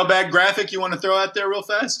got a mailbag graphic you want to throw out there real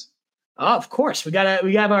fast? Oh, of course. We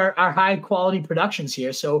have our high quality productions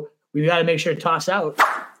here, so we got to make sure to toss out.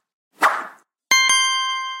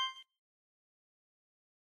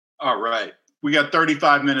 All right. We got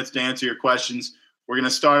 35 minutes to answer your questions. We're going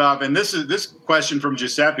to start off, and this question from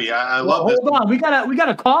Giuseppe. I love this. Hold on, we got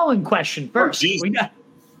a call-in question first. Jesus.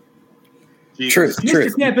 Truth.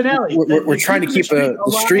 Campanelli. We're trying to keep the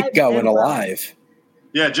streak going alive.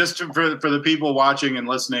 Yeah, just for the people watching and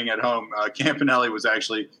listening at home, Campanelli was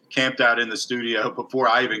actually camped out in the studio before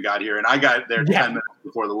I even got here, and I got there 10 minutes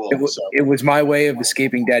before the Wolves. It was my way of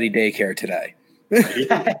escaping daddy daycare today.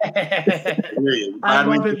 I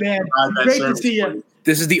love it, man. Great to see you.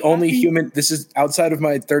 This is the only human. This is outside of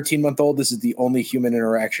my 13-month-old. This is the only human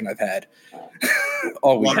interaction I've had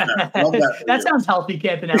all week. That sounds healthy,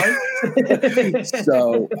 Campanelli.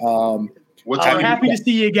 So, we're happy to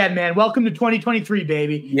see you again, man. Welcome to 2023,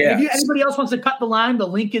 baby. Yeah. If anybody else wants to cut the line, the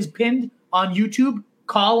link is pinned on YouTube.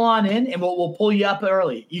 Call on in, and we'll pull you up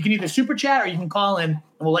early. You can either super chat or you can call in, and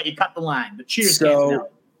we'll let you cut the line. But cheers, Campanelli.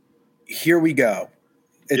 Here we go.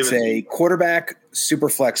 It's a quarterback super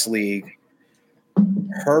flex league.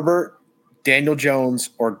 Herbert, Daniel Jones,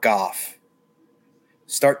 or Goff.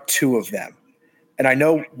 Start two of them. And I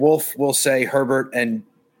know Wolf will say Herbert and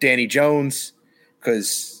Danny Jones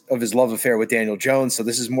because of his love affair with Daniel Jones. So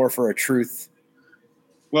this is more for a truth.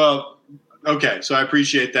 Well, okay. So I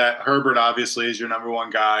appreciate that. Herbert obviously is your number one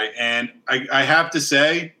guy. And I have to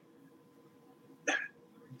say,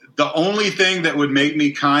 the only thing that would make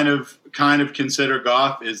me kind of consider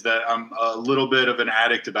Goff is that I'm a little bit of an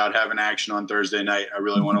addict about having action on Thursday night. I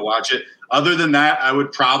really want to watch it. Other than that, I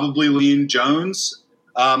would probably lean Jones.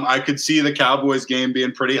 I could see the Cowboys game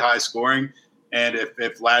being pretty high scoring. And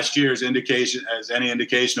if last year's indication has any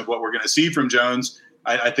indication of what we're going to see from Jones,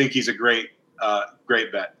 I think he's a great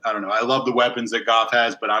bet. I don't know. I love the weapons that Goff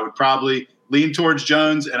has, but I would probably lean towards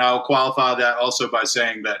Jones. And I'll qualify that also by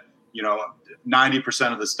saying that,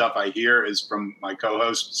 90% of the stuff I hear is from my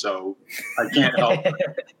co-host, so I can't help.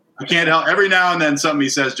 Every now and then something he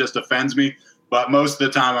says just offends me, but most of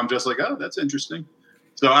the time I'm just like, oh, that's interesting.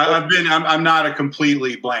 So I'm not a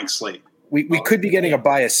completely blank slate. We could be getting a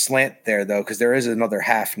biased slant there though, because there is another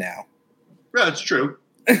half now. Yeah, it's true.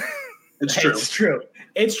 It's true.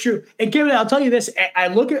 It's true. And Kevin, I'll tell you this: I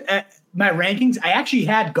look at my rankings. I actually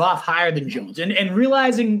had Goff higher than Jones, and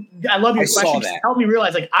realizing I love your question. Helped me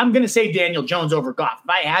realize I'm going to say Daniel Jones over Goff. If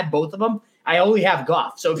I had both of them, I only have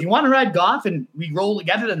Goff. So if you want to ride Goff and we roll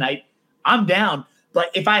together tonight, I'm down.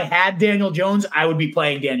 But if I had Daniel Jones, I would be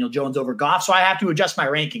playing Daniel Jones over Goff. So I have to adjust my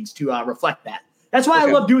rankings to reflect that. That's why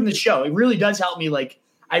I love doing this show. It really does help me.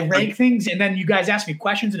 I rank things, and then you guys ask me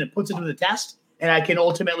questions, and it puts it to the test. And I can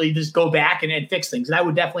ultimately just go back and fix things. And I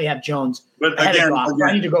would definitely have Jones ahead of Goff.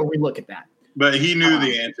 I need to go relook at that. But he knew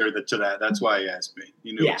the answer to that. That's why he asked me.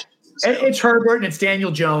 He knew. Yeah. It's Herbert and it's Daniel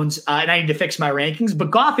Jones, and I need to fix my rankings. But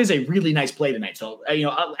Goff is a really nice play tonight. So,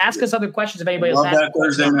 ask us other questions if anybody else has. Love that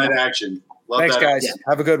Thursday night action. Thanks, guys. Yeah.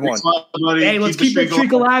 Have a good one. Hey, let's keep the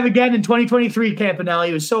streak alive again in 2023, Campanelli.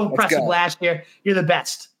 It was so impressive last year. You're the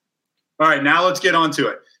best. All right, now let's get on to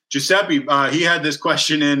it. Giuseppe, he had this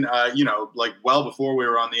question in, well before we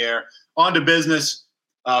were on the air. On to business.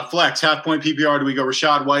 Flex, half-point PPR. Do we go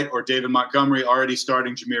Rachaad White or David Montgomery? Already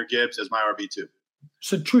starting Jahmyr Gibbs as my RB2.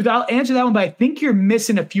 So, Truth, I'll answer that one, but I think you're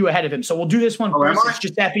missing a few ahead of him. So we'll do this one first. It's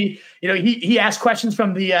Giuseppe. He asked questions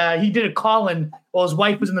from the he did a call-in while his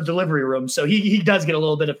wife was in the delivery room. So he does get a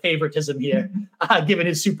little bit of favoritism here, given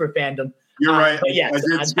his super fandom. You're right. But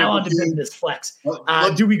yes, now on to business flex.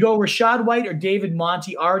 Do we go Rachaad White or David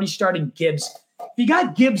Monty? Already starting Gibbs. If you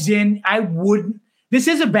got Gibbs in, I wouldn't. This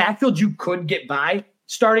is a backfield you could get by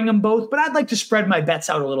starting them both, but I'd like to spread my bets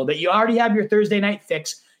out a little bit. You already have your Thursday night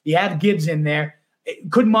fix. You have Gibbs in there.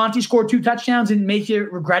 Could Monty score 2 touchdowns and make you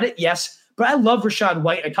regret it? Yes. But I love Rachaad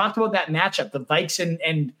White. I talked about that matchup, the Vikes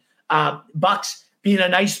and Bucks being a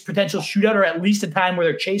nice potential shootout, or at least a time where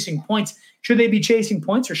they're chasing points. Should they be chasing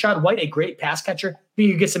points? Rachaad White, a great pass catcher.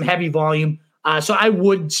 You get some heavy volume. So I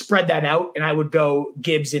would spread that out, and I would go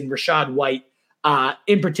Gibbs and Rachaad White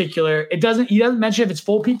in particular. He doesn't mention if it's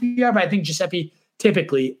full PPR, but I think Giuseppe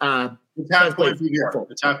typically it's half point PPR.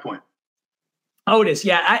 It's half point. Oh, it is.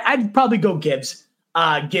 Yeah, I'd probably go Gibbs.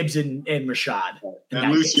 Gibbs and Rachaad.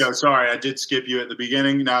 And Lucio, case. Sorry, I did skip you at the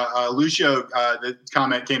beginning. Now, Lucio, the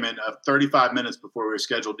comment came in 35 minutes before we were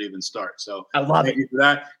scheduled to even start. So I love thank you for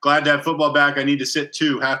that. Glad to have football back. I need to sit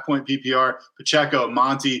 2 half-point PPR. Pacheco,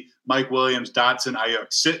 Monty, Mike Williams, Dotson,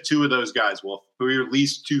 Ayuk. Sit 2 of those guys, Wolf. Who are your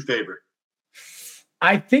least 2 favorite?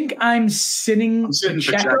 I think I'm sitting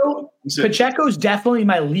Pacheco. Pacheco's definitely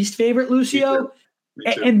my least favorite, Lucio.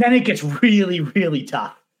 Me too. And then it gets really, really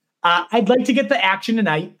tough. I'd like to get the action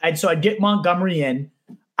tonight. So I'd get Montgomery in.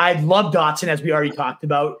 I'd love Dotson, as we already talked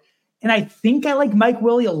about. And I think I like Mike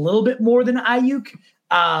Willie a little bit more than Ayuk.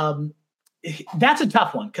 that's a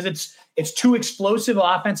tough one because it's two explosive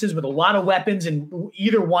offenses with a lot of weapons, and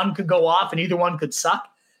either one could go off and either one could suck.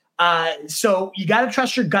 So you got to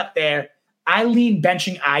trust your gut there. I lean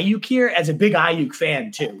benching Ayuk here as a big Ayuk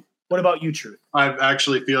fan too. What about you, Truth? I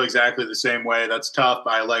actually feel exactly the same way. That's tough.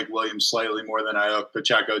 I like Williams slightly more than Ayuk.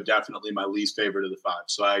 Pacheco, definitely my least favorite of the five.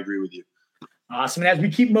 So I agree with you. Awesome. And as we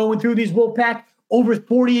keep mowing through these Wolfpack, over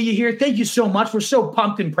 40 of you here, thank you so much. We're so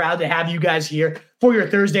pumped and proud to have you guys here for your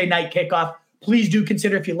Thursday night kickoff. Please do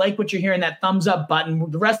consider, if you like what you're hearing, that thumbs up button.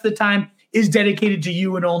 The rest of the time is dedicated to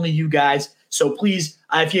you and only you guys. So please,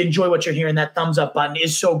 if you enjoy what you're hearing, that thumbs up button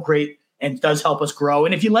is so great and does help us grow.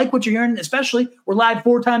 And if you like what you're hearing, especially, we're live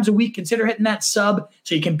 4 times a week. Consider hitting that sub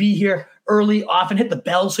so you can be here early, often hit the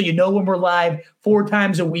bell so you know when we're live 4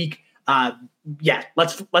 times a week. Yeah,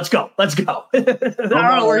 let's go. Let's go.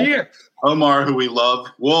 Omar, we're here. Omar, who we love.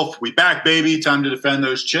 Wolf, we back, baby. Time to defend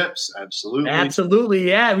those chips. Absolutely. Absolutely,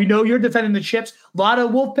 yeah. We know you're defending the chips. A lot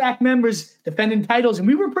of Wolfpack members defending titles, and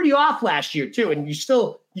we were pretty off last year too. And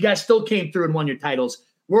you guys still came through and won your titles.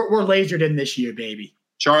 We're lasered in this year, baby.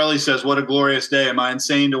 Charlie says, what a glorious day. Am I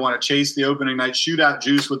insane to want to chase the opening night shootout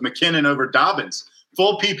juice with McKinnon over Dobbins?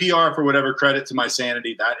 Full PPR for whatever credit to my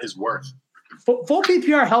sanity that is worth. Full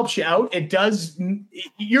PPR helps you out. It does.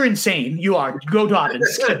 You're insane. You are. Go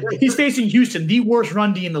Dobbins. He's facing Houston, the worst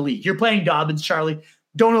run D in the league. You're playing Dobbins, Charlie.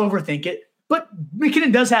 Don't overthink it. But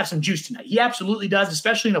McKinnon does have some juice tonight. He absolutely does,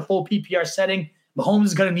 especially in a full PPR setting. Mahomes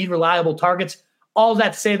is going to need reliable targets. All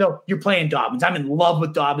that to say, though, you're playing Dobbins. I'm in love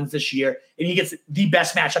with Dobbins this year, and he gets the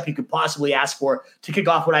best matchup you could possibly ask for to kick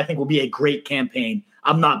off what I think will be a great campaign.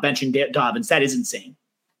 I'm not benching Dobbins. That is insane.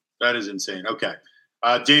 That is insane. Okay.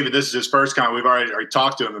 David, this is his first comment. We've already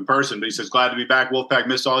talked to him in person, but he says, glad to be back. Wolfpack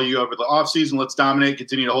missed all of you over the offseason. Let's dominate,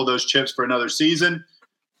 continue to hold those chips for another season.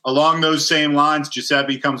 Along those same lines,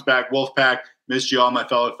 Giuseppe comes back. Wolfpack, missed you all, my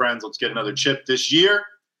fellow friends. Let's get another chip this year.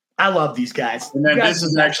 I love these guys. And then this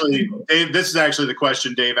is actually the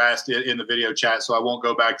question Dave asked in the video chat, so I won't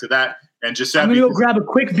go back to that. And Giuseppe, I'm going to go grab a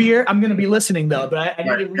quick beer. I'm going to be listening, though. But I need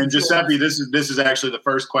to read. And Giuseppe, this is actually the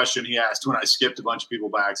first question he asked when I skipped a bunch of people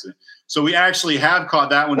by accident. So we actually have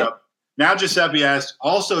caught that one up. Now Giuseppe asked,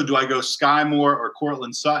 also, do I go Skyy Moore or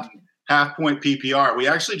Courtland Sutton? Half-point PPR. We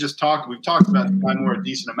actually we've talked about Skyy Moore a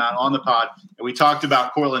decent amount on the pod, and we talked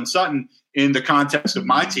about Courtland Sutton in the context of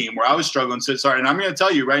my team where I was struggling. And I'm going to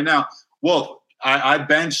tell you right now, Wolf, I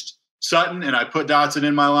benched Sutton and I put Dotson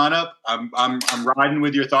in my lineup. I'm riding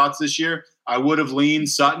with your thoughts this year. I would have leaned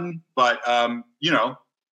Sutton, but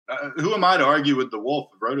who am I to argue with the Wolf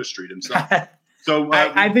of Roto Street himself? So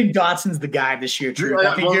I think Dotson's the guy this year, Drew.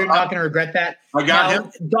 I think you're not going to regret that. I got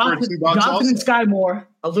him. Dotson and Skyy Moore,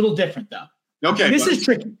 a little different though. Okay, this is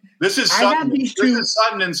tricky. This is Sutton. This is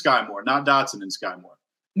Sutton and Skyy Moore, not Dotson and Skyy Moore.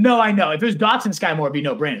 No, I know. If it was Dotson, Skyy Moore, it'd be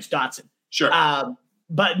no brainer. It's Dotson. Sure.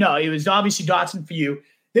 But no, it was obviously Dotson for you.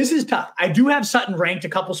 This is tough. I do have Sutton ranked a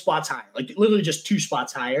couple spots higher, like literally just 2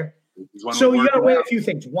 spots higher. So you got to weigh a few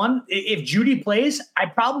things. One, if Judy plays, I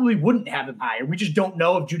probably wouldn't have him higher. We just don't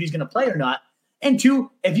know if Judy's going to play or not. And 2,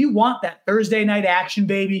 if you want that Thursday night action,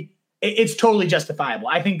 baby, it's totally justifiable.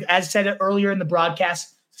 I think, as said earlier in the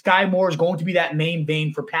broadcast, Skyy Moore is going to be that main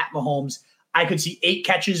vein for Pat Mahomes. I could see 8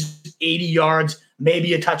 catches, 80 yards,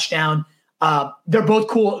 maybe a touchdown. They're both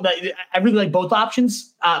cool. I really like both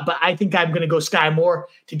options, but I think I'm going to go Skyy Moore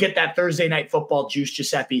to get that Thursday night football juice,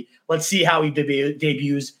 Giuseppe. Let's see how he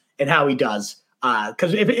debuts and how he does.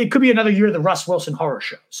 Because it could be another year of the Russ Wilson horror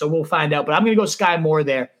show. So we'll find out. But I'm going to go Skyy Moore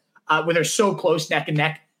there, where they're so close neck and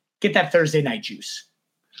neck. Get that Thursday night juice.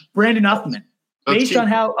 Brandon Uthman, based on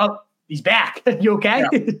how he's back. You okay?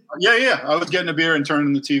 Yeah. I was getting a beer and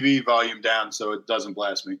turning the TV volume down so it doesn't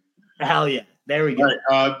blast me. Hell yeah. There we go.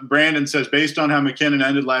 Right. Brandon says, based on how McKinnon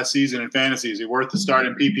ended last season in fantasy, is he worth the start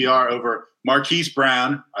in PPR over Marquise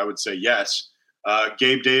Brown? I would say yes.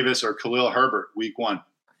 Gabe Davis or Khalil Herbert week 1?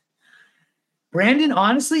 Brandon,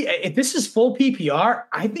 honestly, if this is full PPR,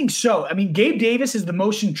 I think so. I mean, Gabe Davis is the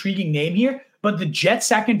most intriguing name here, but the Jets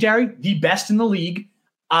secondary, the best in the league.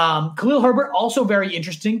 Khalil Herbert, also very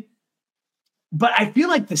interesting. But I feel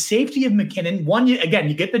like the safety of McKinnon,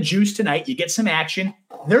 you get the juice tonight, you get some action.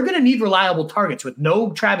 They're going to need reliable targets with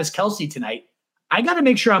no Travis Kelce tonight. I got to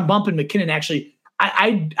make sure I'm bumping McKinnon. Actually,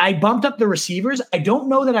 I bumped up the receivers. I don't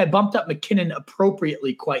know that I bumped up McKinnon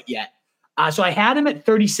appropriately quite yet. So I had him at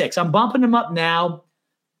 36. I'm bumping him up now.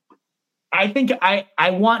 I think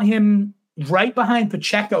I want him right behind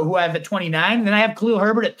Pacheco, who I have at 29. And then I have Khalil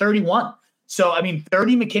Herbert at 31. So,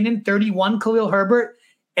 30 McKinnon, 31 Khalil Herbert.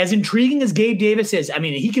 As intriguing as Gabe Davis is,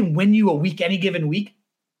 he can win you a week any given week.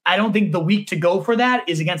 I don't think the week to go for that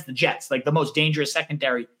is against the Jets, like the most dangerous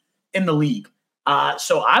secondary in the league.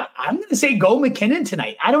 So I'm going to say go McKinnon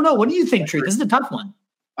tonight. I don't know. What do you think, Truth? This is a tough one.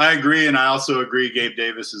 I agree, and I also agree Gabe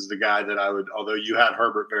Davis is the guy that I would, although you had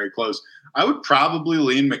Herbert very close, I would probably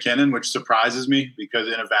lean McKinnon, which surprises me because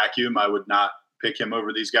in a vacuum I would not pick him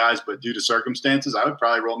over these guys, but due to circumstances, I would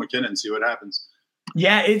probably roll McKinnon and see what happens.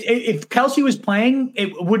 Yeah, if Kelce was playing, it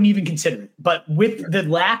wouldn't even consider it. But with the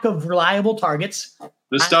lack of reliable targets,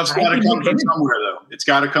 this stuff's got to come from somewhere, though. It's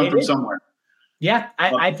got to come from somewhere. Yeah,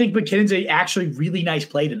 I think McKinnon's actually really nice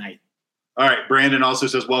play tonight. All right, Brandon also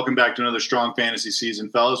says, welcome back to another strong fantasy season,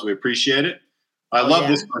 fellas. We appreciate it. I love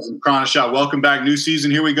this person, Chronoshaw. Welcome back, new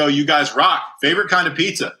season. Here we go. You guys rock. Favorite kind of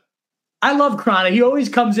pizza? I love Chrono. He always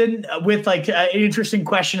comes in with like an interesting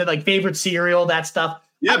question of like favorite cereal, that stuff.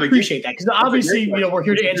 Yeah, I appreciate that because obviously we're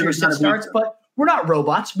here to answer your sit starts, but we're not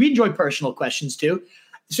robots. We enjoy personal questions too.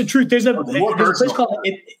 So, Truth, there's a place called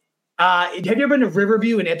have you ever been to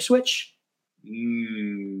Riverview in Ipswich?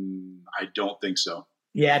 I don't think so.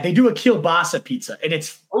 Yeah, they do a kielbasa pizza, and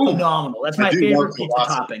it's phenomenal. That's my favorite pizza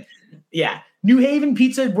topping. Yeah. New Haven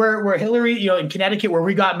pizza, where Hillary, in Connecticut, where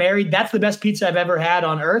we got married, that's the best pizza I've ever had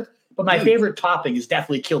on earth. But my favorite topping is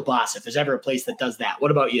definitely kielbasa, if there's ever a place that does that.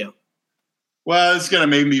 What about you? Well, it's gonna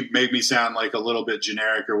make me sound like a little bit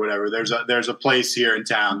generic or whatever. There's a place here in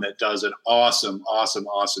town that does an awesome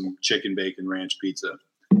chicken bacon ranch pizza.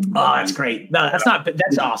 Oh, that's great. No,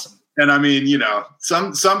 that's awesome. And I mean,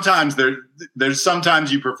 sometimes there's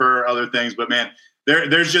sometimes you prefer other things, but man,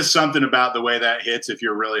 there's just something about the way that hits if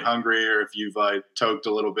you're really hungry or if you've toked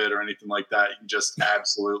a little bit or anything like that. You can just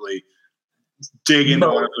absolutely dig into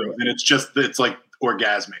one of those, and it's like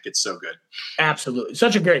orgasmic. It's so good. Absolutely,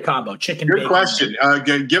 such a great combo. Chicken. Good bacon.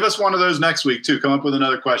 Question. Give us one of those next week too. Come up with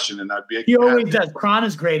another question, and that'd be. He always does. Kron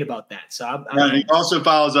is great about that. So he also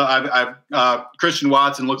follows up. Christian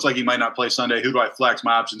Watson looks like he might not play Sunday. Who do I flex?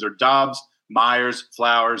 My options are Dobbs, Myers,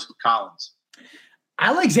 Flowers, Collins.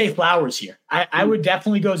 I like Zay Flowers here. I would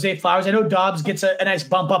definitely go Zay Flowers. I know Dobbs gets a nice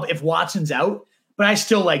bump up if Watson's out, but I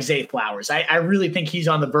still like Zay Flowers. I really think he's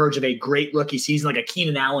on the verge of a great rookie season, like a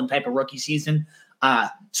Keenan Allen type of rookie season.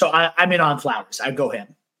 So I'm in on Flowers. I'd go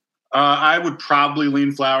him. I would probably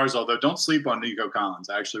lean Flowers, although don't sleep on Nico Collins.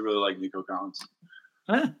 I actually really like Nico Collins.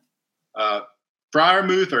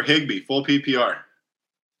 Freiermuth or Higbee, full PPR?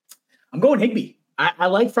 I'm going Higbee. I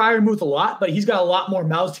like Freiermuth a lot, but he's got a lot more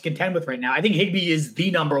mouths to contend with right now. I think Higbee is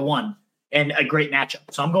the number one and a great matchup.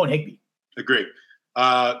 So I'm going Higbee. Agree.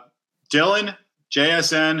 Dylan,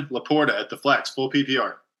 JSN, LaPorta at the flex, full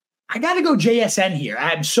PPR. I got to go JSN here.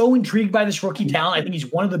 I'm so intrigued by this rookie talent. I think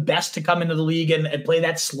he's one of the best to come into the league and play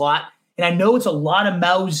that slot. And I know it's a lot of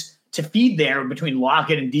mouths to feed there between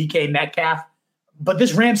Lockett and DK Metcalf, but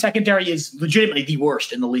this Rams secondary is legitimately the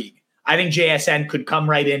worst in the league. I think JSN could come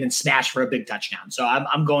right in and smash for a big touchdown. So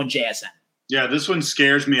I'm going JSN. Yeah, this one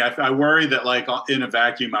scares me. I worry that in a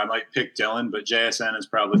vacuum I might pick Dylan, but JSN is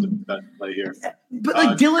probably the best play here.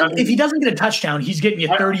 But Dylan, if he doesn't get a touchdown, he's getting you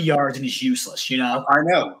 30 yards and he's useless,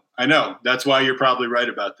 I know. That's why you're probably right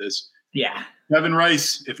about this. Yeah. Kevin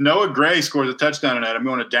Rice, if Noah Gray scores a touchdown tonight, I'm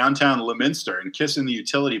going to downtown Leominster and kissing the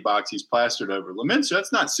utility box he's plastered over. Leominster,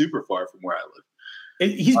 that's not super far from where I live.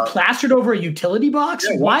 He's plastered over a utility box?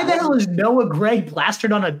 Yeah, why the hell is Noah Gray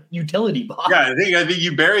plastered on a utility box? Yeah, I think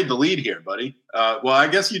you buried the lead here, buddy. Well, I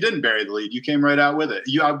guess you didn't bury the lead. You came right out with it.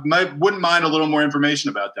 Wouldn't mind a little more information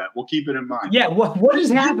about that. We'll keep it in mind. Yeah, what is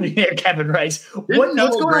happening there, Kevin Rice? What's going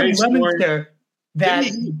on in Leominster?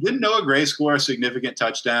 Didn't Noah Gray score a significant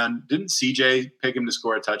touchdown? Didn't CJ pick him to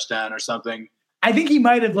score a touchdown or something? I think he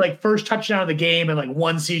might have first touchdown of the game and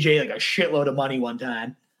won CJ a shitload of money one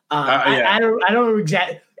time. I don't know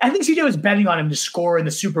exactly. I think CJ was betting on him to score in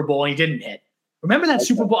the Super Bowl and he didn't hit. Remember that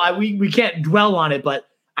Super Bowl? We can't dwell on it, but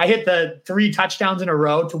I hit the 3 touchdowns in a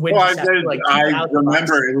row to win. I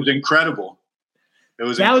remember it was incredible.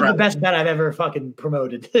 Was the best bet I've ever fucking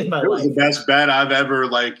promoted in my life. It was the best bet I've ever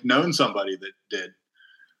known somebody that did.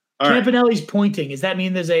 Campanelli's pointing. Does that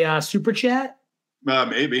mean there's a super chat?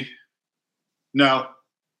 Maybe. No,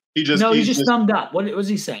 he just thumbed up. What was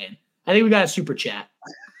he saying? I think we got a super chat.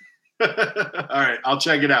 All right, I'll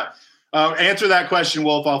check it out. Answer that question,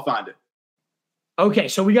 Wolf. I'll find it. Okay,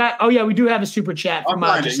 so we got. Oh yeah, we do have a super chat from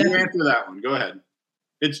Giuseppe. You answer that one. Go ahead.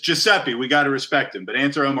 It's Giuseppe. We got to respect him, but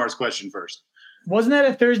answer Omar's question first. Wasn't that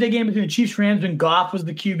a Thursday game between the Chiefs Rams when Goff was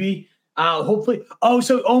the QB? Hopefully. Oh,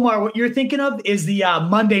 so Omar, what you're thinking of is the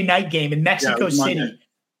Monday night game in Mexico City. Monday.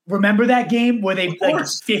 Remember that game where they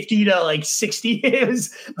 50 to 60? It was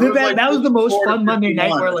that was the most fun Monday night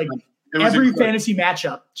where every fantasy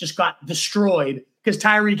matchup just got destroyed because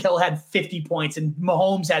Tyreek Hill had 50 points and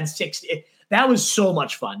Mahomes had 60. That was so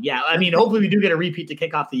much fun. Yeah, I mean, hopefully we do get a repeat to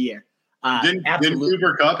kick off the year. Didn't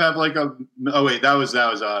Cooper Kupp have like a? Oh wait, that was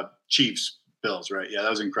Chiefs Bills, right? Yeah, that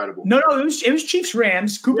was incredible. No, it was Chiefs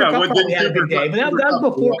Rams. Cooper Kupp probably had a big day, but that was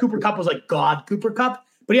before Cooper Kupp was like God Cooper Kupp.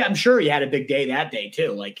 But yeah, I'm sure he had a big day that day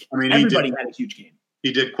too. Like everybody had a huge game.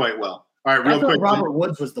 He did quite well. All right, real quick. Robert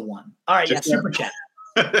Woods was the one. All right, super chat.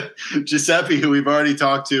 Giuseppe, who we've already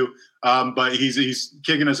talked to, but he's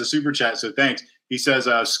kicking us a super chat, so thanks. He says,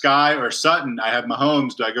 Skyy or Sutton. I have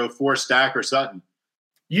Mahomes. Do I go 4 stack or Sutton?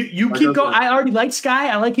 You keep going. I already like Skyy.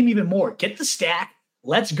 I like him even more. Get the stack.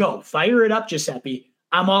 Let's go. Fire it up, Giuseppe.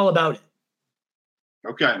 I'm all about it.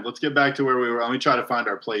 Okay, let's get back to where we were. Let me try to find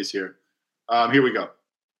our place here. Here we go.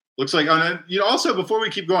 Looks like also before we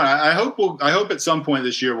keep going, I hope at some point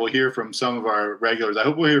this year we'll hear from some of our regulars. I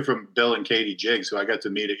hope we'll hear from Bill and Katie Jiggs, who I got to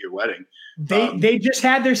meet at your wedding. They just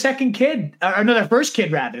had their second kid, their first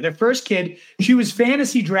kid rather. Their first kid. She was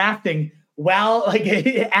fantasy drafting while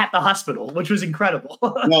at the hospital, which was incredible.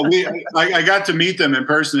 Well, I got to meet them in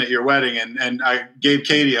person at your wedding, and I gave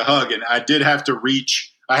Katie a hug, and I did have to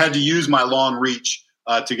reach. I had to use my long reach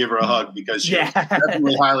to give her a hug because she was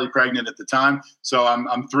definitely highly pregnant at the time. So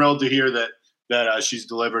I'm thrilled to hear that she's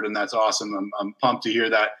delivered, and that's awesome. I'm pumped to hear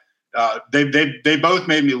that. They both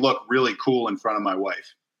made me look really cool in front of my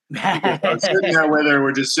wife. I was sitting there with her,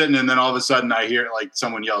 we're just sitting, and then all of a sudden I hear like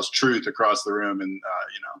someone yells "truth" across the room, and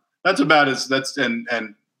that's about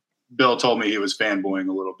and Bill told me he was fanboying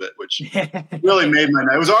a little bit, which really made my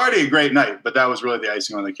night. It was already a great night, but that was really the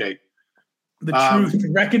icing on the cake. The truth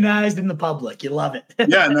recognized in the public. You love it.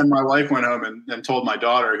 Yeah. And then my wife went home and told my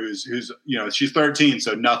daughter who's, she's 13,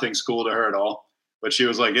 so nothing's cool to her at all. But she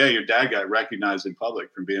was like, "Yeah, your dad got recognized in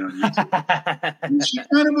public from being on YouTube." And she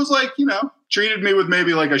kind of was like, treated me with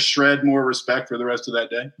maybe like a shred more respect for the rest of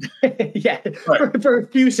that day. Yeah. Right. For a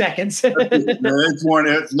few seconds.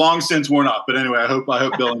 It's long since worn off. But anyway, I hope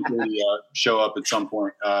Bill and Katie show up at some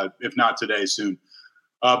point. If not today, soon.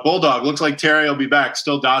 Bulldog, looks like Terry will be back.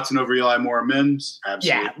 Still Dotson over Eli Moore Mims?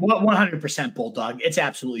 Absolutely. Yeah, 100% Bulldog. It's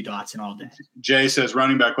absolutely Dotson all day. Jay says,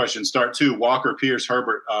 running back question, start 2, Walker, Pierce,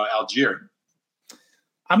 Herbert, Algier.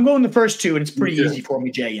 I'm going the first 2, and it's pretty easy for me,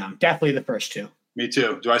 Jay Young. Definitely the first 2. Me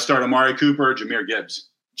too. Do I start Amari Cooper or Jahmyr Gibbs?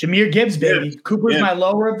 Jahmyr Gibbs, baby. Cooper's my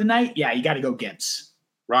lower of the night. Yeah, you got to go Gibbs.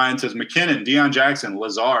 Ryan says, McKinnon, Deion Jackson,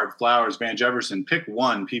 Lazard, Flowers, Van Jefferson. Pick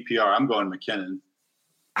 1 PPR. I'm going McKinnon.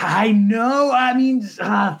 I know. I mean,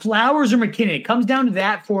 Flowers or McKinnon. It comes down to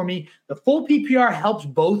that for me. The full PPR helps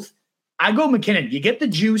both. I go McKinnon. You get the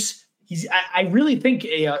juice. I really think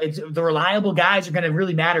it's the reliable guys are going to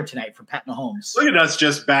really matter tonight for Pat Mahomes. Look at us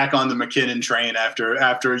just back on the McKinnon train after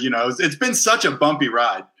it's been such a bumpy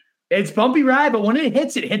ride. It's bumpy ride, but when it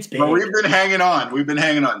hits big. But we've been hanging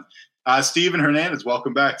on. Steven Hernandez,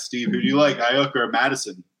 welcome back. Steve, who do you like, Ayuk or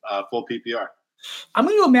Madison? Full PPR. I'm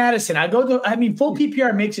going to go Madison. Full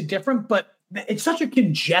PPR makes it different, but it's such a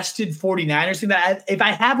congested 49ers thing that if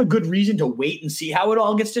I have a good reason to wait and see how it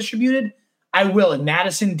all gets distributed, I will. And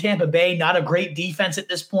Madison, Tampa Bay, not a great defense at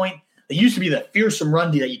this point. They used to be the fearsome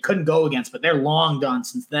run D that you couldn't go against, but they're long done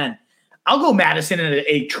since then. I'll go Madison in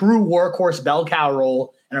a true workhorse bell cow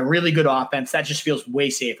role and a really good offense. That just feels way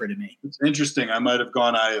safer to me. It's interesting. I might have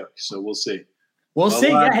gone Ayuk, so we'll see. We'll see.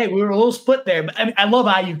 Yeah, hey, we were a little split there, but I love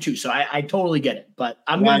Ayuk too, so I totally get it. But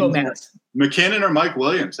I'm going to go Madison. McKinnon or Mike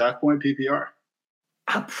Williams, half point PPR?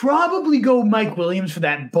 I'll probably go Mike Williams for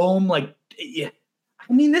that boom.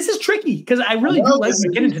 This is tricky because I really do like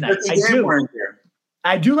McKinnon tonight.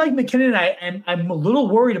 I do like McKinnon, and I'm a little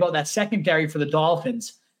worried about that secondary for the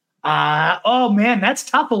Dolphins. That's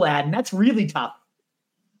tough, Aladdin. That's really tough.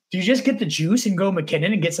 Do you just get the juice and go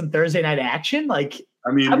McKinnon and get some Thursday night action?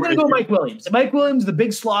 I'm going to go Mike Williams. Mike Williams, the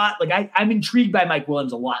big slot. I'm intrigued by Mike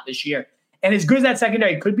Williams a lot this year. And as good as that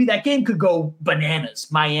secondary could be, that game could go bananas.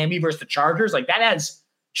 Miami versus the Chargers. That has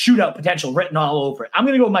shootout potential written all over it. I'm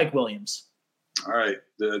going to go Mike Williams. All right.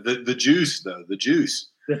 The juice, though. The juice.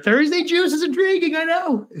 The Thursday juice is intriguing, I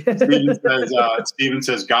know. Steven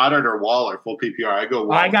says Goddard or Waller, full PPR. I go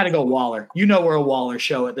Waller. I got to go Waller. We're a Waller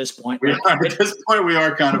show at this point. At this point, we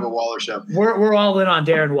are kind of a Waller show. We're all in on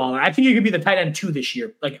Darren Waller. I think he could be the tight end 2 this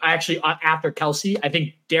year. After Kelce, I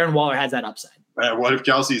think Darren Waller has that upside. What if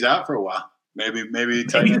Kelce's out for a while? Maybe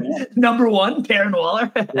tight end number 1, Darren Waller.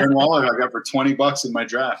 Darren Waller I got for $20 in my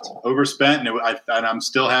draft. Overspent, and I'm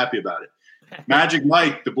still happy about it. Magic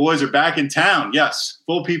Mike, the boys are back in town. Yes,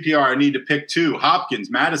 full PPR. I need to pick 2. Hopkins,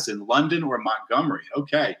 Madison, London, or Montgomery.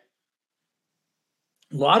 Okay.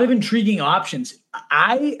 A lot of intriguing options.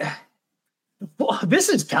 This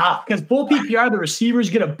is tough because full PPR, the receivers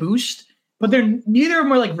get a boost, but neither of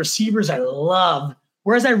them are receivers I love.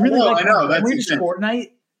 Whereas I really that's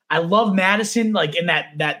Fortnite. I love Madison, in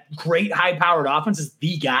that great high-powered offense is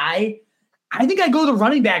the guy. I think I go the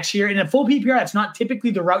running backs here. In a full PPR, that's not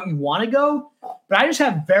typically the route you want to go. But I just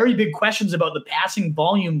have very big questions about the passing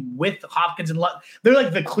volume with Hopkins and Luck. They're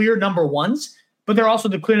like the clear number ones, but they're also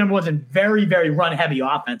the clear number ones in very, very run-heavy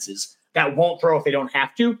offenses that won't throw if they don't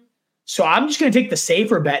have to. So I'm just going to take the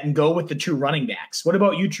safer bet and go with the 2 running backs. What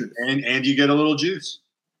about you, Truth? And you get a little juice.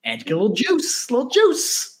 And you get a little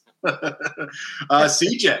juice.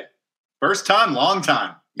 CJ, first time, long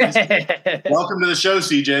time. Welcome to the show,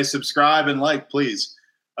 CJ. Subscribe and like, please.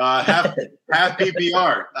 Half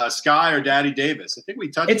PPR, Skyy or Daddy Davis. I think we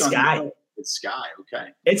touched on Skyy. It's Skyy. Okay.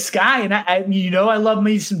 It's Skyy, and I love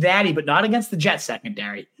me some Daddy, but not against the Jets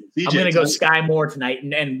secondary. CJ, I'm going to go Skyy Moore tonight,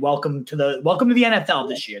 and welcome to the NFL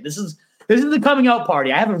this year. This is the coming out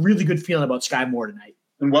party. I have a really good feeling about Skyy Moore tonight.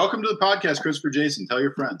 And welcome to the podcast, Christopher Jason. Tell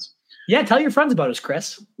your friends. Yeah, tell your friends about us,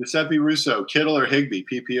 Chris. Giuseppe Russo, Kittle or Higbee,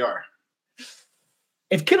 PPR.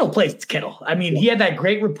 If Kittle plays, it's Kittle. I mean, he had that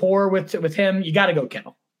great rapport with him. You got to go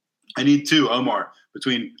Kittle. I need 2, Omar,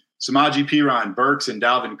 between Samaje Perine, Burks, and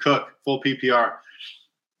Dalvin Cook, full PPR.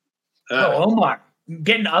 Omar,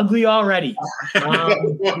 getting ugly already.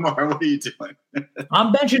 Omar, what are you doing?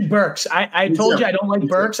 I'm benching Burks. I told you I don't like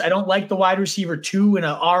Burks. I don't like the wide receiver 2 in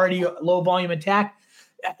an already low volume attack.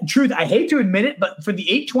 Truth, I hate to admit it, but for the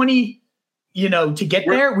 820, to get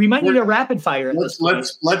there, we might need a rapid fire.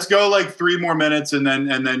 Let's go like 3 more minutes, and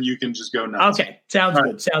then you can just go nuts. Okay, sounds good.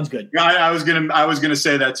 Right. Sounds good. Yeah, I was gonna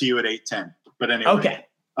say that to you at 8:10, but anyway. Okay.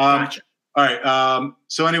 Gotcha. All right.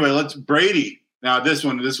 So anyway, let's Brady. Now this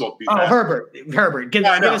will be. Oh, fast. Herbert. Get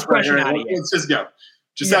this question out of here. Let's just go.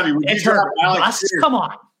 It's Herbert. Come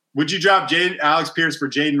on. Would you drop Alex Pierce for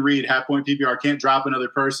Jaden Reed, half point PPR? Can't drop another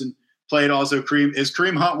person. Played also Kareem. Is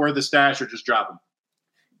Kareem Hunt worth a stash or just drop him?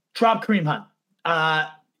 Drop Kareem Hunt.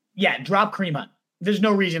 Drop Kareem Hunt. There's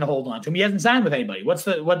no reason to hold on to him. He hasn't signed with anybody. What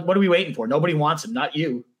are we waiting for? Nobody wants him. Not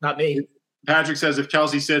you. Not me. Patrick says, if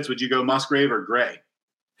Kelce sits, would you go Musgrave or Gray?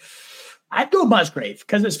 I'd go Musgrave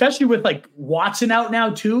because especially with like Watson out now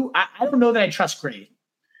too, I don't know that I trust Gray.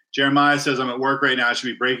 Jeremiah says, I'm at work right now. I should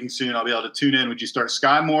be breaking soon. I'll be able to tune in. Would you start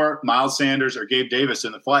Skyy Moore, Miles Sanders, or Gabe Davis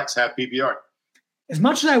in the flex, half PPR? As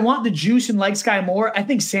much as I want the juice and like Skyy Moore, I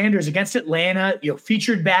think Sanders against Atlanta,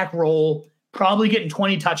 featured back role, probably getting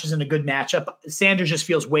 20 touches in a good matchup. Sanders just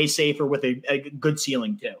feels way safer with a good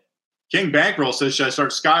ceiling too. King Bankroll says, should I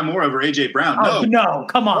start Skyy Moore over A.J. Brown? No,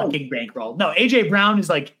 come on, King Bankroll. No, A.J. Brown is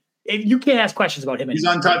like, you can't ask questions about him. He's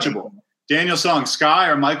untouchable. Daniel Song, Skyy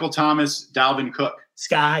or Michael Thomas, Dalvin Cook?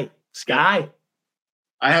 Skyy.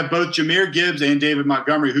 I have both Jahmyr Gibbs and David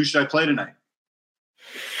Montgomery. Who should I play tonight?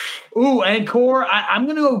 Ooh, and Core, I'm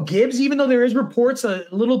going to go Gibbs, even though there is reports a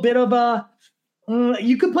little bit of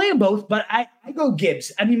you could play them both, but I go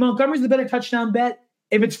Gibbs. I mean, Montgomery's the better touchdown bet.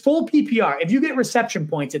 If it's full PPR, if you get reception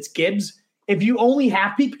points, it's Gibbs. If you only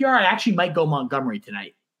have PPR, I actually might go Montgomery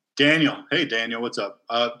tonight. Daniel. Hey, Daniel, what's up?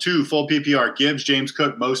 2 full PPR, Gibbs, James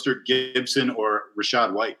Cook, Mostert, Gibson, or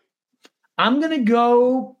Rashad White. I'm going to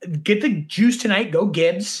go get the juice tonight, go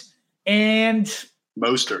Gibbs, and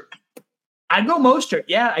Mostert. I'd go Mostert.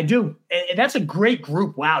 Yeah, I do. And that's a great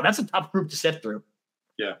group. Wow, that's a tough group to sift through.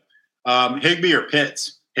 Yeah. Higbee or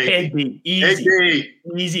Pitts? Higbee.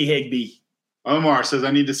 Easy Higbee. Omar says,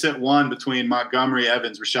 I need to sit one between Montgomery,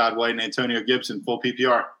 Evans, Rashad White, and Antonio Gibson, full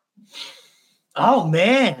PPR. Oh,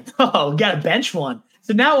 man. Oh, got to bench one.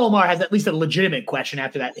 So now Omar has at least a legitimate question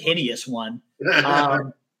after that hideous one.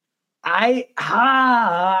 I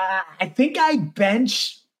think I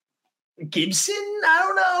bench Gibson. I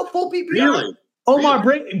don't know. Full PPR. Really? Omar,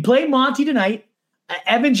 play Monty tonight.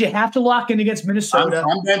 Evans, you have to lock in against Minnesota.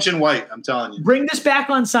 I'm benching White. I'm telling you. Bring this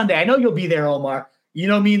back on Sunday. I know you'll be there, Omar. You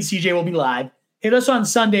know me and CJ will be live. Hit us on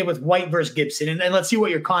Sunday with White versus Gibson, and let's see what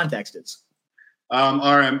your context is.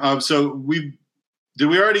 RM. So did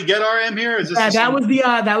we already get RM here? Is this that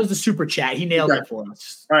was the super chat. He nailed it for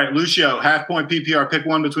us. All right, Lucio, half point PPR. Pick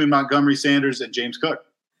one between Montgomery, Sanders, and James Cook.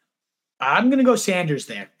 I'm going to go Sanders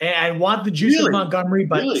there. I want the juice of Montgomery,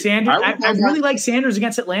 but Sanders. I really like Sanders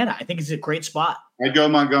against Atlanta. I think it's a great spot. I'd go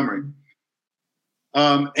Montgomery.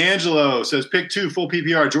 Angelo says pick 2 full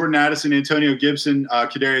PPR: Jordan Addison, Antonio Gibson,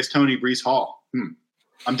 Kadarius Toney, Breece Hall.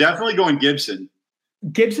 I'm definitely going Gibson.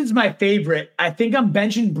 Gibson's my favorite. I think I'm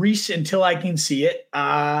benching Breece until I can see it.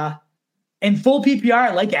 And full PPR,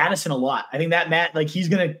 I like Addison a lot. I think that Matt, he's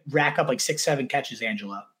going to rack up 6-7 catches,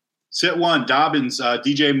 Angelo. Sit one, Dobbins,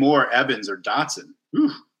 DJ Moore, Evans, or Dotson.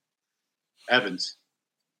 Evans.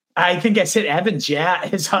 I think I said Evans, yeah.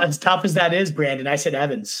 As tough as that is, Brandon, I said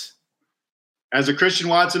Evans. As a Christian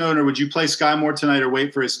Watson owner, would you play Skyy Moore tonight or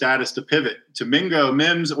wait for his status to pivot to Mingo,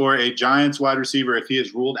 Mims, or a Giants wide receiver if he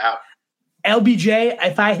is ruled out? LBJ,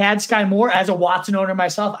 if I had Skyy Moore as a Watson owner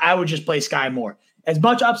myself, I would just play Skyy Moore. As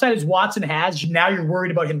much upside as Watson has, now you're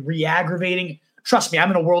worried about him re-aggravating. Trust me, I'm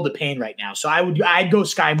in a world of pain right now. So I'd go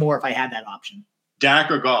Skyy Moore if I had that option.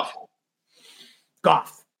 Dak or Goff?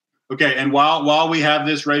 Goff. Okay, and while we have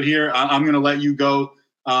this right here, I'm going to let you go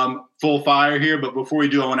full fire here. But before we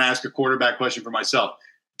do, I want to ask a quarterback question for myself.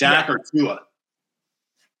 Dak or Tua?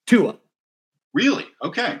 Tua. Really?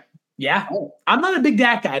 Okay. Yeah. I'm not a big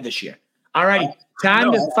Dak guy this year. All righty.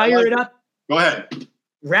 Time to fire it up. Go ahead.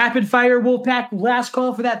 Rapid fire, Wolfpack. Last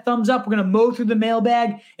call for that thumbs up. We're going to mow through the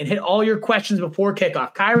mailbag and hit all your questions before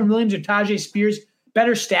kickoff. Kyron Williams or Tajay Spears,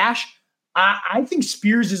 better stash? I think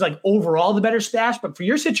Spears is like overall the better stash, but for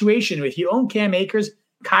your situation, if you own Cam Akers,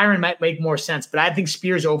 Kyron might make more sense, but I think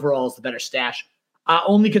Spears overall is the better stash.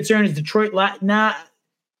 Only concern is Detroit.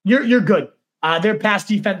 You're good. Their pass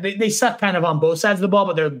defense, they suck kind of on both sides of the ball,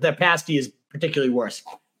 but their pass D is particularly worse.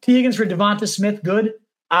 T. Higgins for Devonta Smith, good.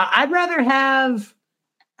 I'd rather have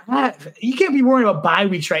you can't be worrying about bye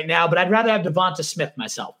weeks right now, but I'd rather have Devonta Smith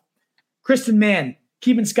myself. Kristen Mann,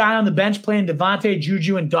 keeping Skyy on the bench, playing Devontae,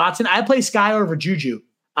 Juju, and Dotson. I'd play Skyy over Juju,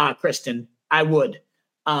 Kristen. I would.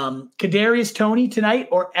 Kadarius Toney tonight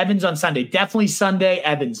or Evans on Sunday? Definitely Sunday,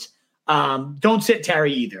 Evans. Don't sit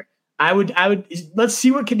Terry either. I would. Let's see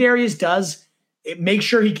what Kadarius does. Make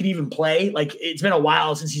sure he can even play. Like, it's been a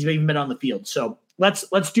while since he's even been on the field. So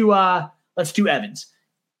let's do Evans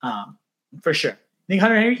for sure. I think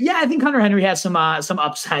Hunter Henry. Yeah, I think Hunter Henry has some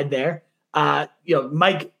upside there.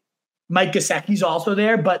 Mike Gesicki's also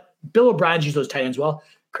there, but Bill O'Brien's used those tight ends well.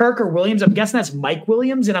 Kirk or Williams? I'm guessing that's Mike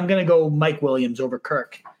Williams, and I'm going to go Mike Williams over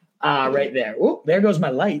Kirk right there. Oh, there goes my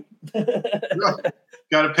light.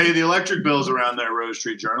 Got to pay the electric bills around there, Rose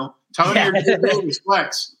Street Journal. Tony or Gabe Davis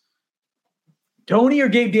flex? Tony or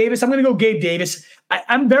Gabe Davis? I'm going to go Gabe Davis.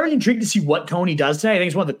 I'm very intrigued to see what Tony does tonight. I think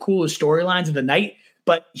it's one of the coolest storylines of the night,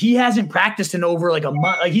 but he hasn't practiced in over like a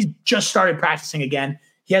month. Like, he's just started practicing again.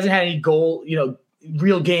 He hasn't had any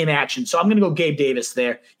real game action. So I'm going to go Gabe Davis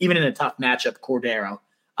there, even in a tough matchup, Cordero.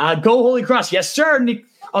 Go Holy Cross. Yes, sir.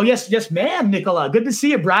 Yes, ma'am, Nicola. Good to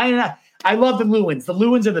see you, Brian. I love the Lewins. The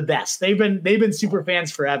Lewins are the best. They've been super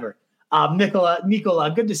fans forever.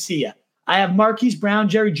 Nicola, good to see you. I have Marquise Brown,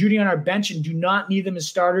 Jerry Jeudy on our bench and do not need them as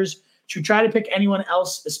starters. Should we try to pick anyone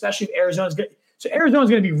else, especially if Arizona's good? So Arizona's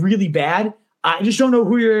going to be really bad. I just don't know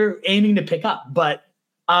who you're aiming to pick up. But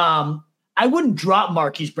I wouldn't drop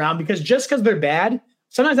Marquise Brown because they're bad,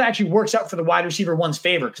 sometimes that actually works out for the wide receiver one's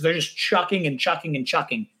favor because they're just chucking and chucking and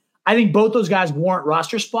chucking. I think both those guys warrant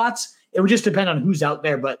roster spots. It would just depend on who's out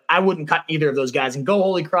there, but I wouldn't cut either of those guys. And go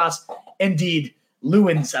Holy Cross, indeed.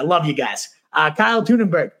 Lewins, I love you guys. Kyle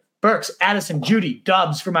Tunenberg, Burks, Addison, Judy,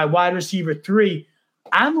 Dubs for my wide receiver 3.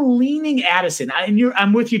 I'm leaning Addison.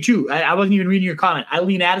 I'm with you too. I wasn't even reading your comment. I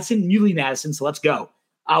lean Addison, and you lean Addison, so let's go.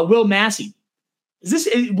 Will Massey. Is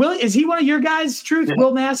he one of your guys, Truth? Yeah.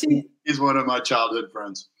 Will Massey? He's one of my childhood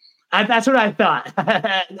friends. That's what I thought.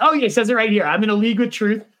 Oh, yeah, it says it right here. I'm in a league with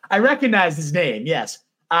Truth. I recognize his name, yes.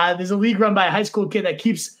 There's a league run by a high school kid that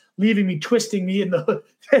keeps leaving me, twisting me in the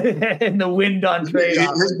in the wind on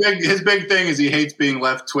trade-offs. His big thing is he hates being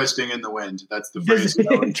left twisting in the wind. That's the phrase.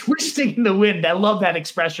 Twisting in the wind. I love that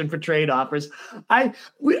expression for trade offers. I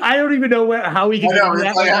don't even know how we can. I don't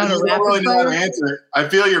really know how to answer it. I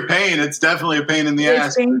feel your pain. It's definitely a pain in the ass.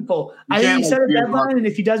 It's painful. I think you set a deadline, and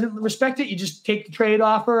if he doesn't respect it, you just take the trade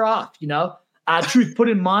offer off. Truth, put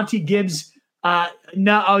in Monty Gibbs.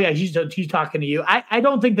 No, oh yeah, he's talking to you. I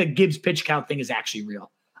don't think the Gibbs pitch count thing is actually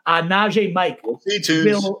real. Najee, Mike,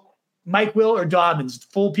 Mike Will or Dobbins,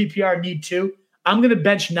 full PPR need 2. I'm going to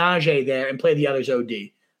bench Najee there and play the others OD.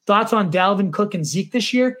 Thoughts on Dalvin Cook and Zeke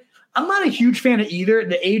this year? I'm not a huge fan of either.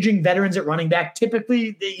 The aging veterans at running back,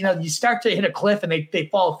 typically, you start to hit a cliff and they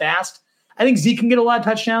fall fast. I think Zeke can get a lot of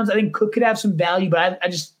touchdowns. I think Cook could have some value, but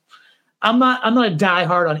I'm not a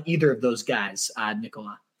diehard on either of those guys,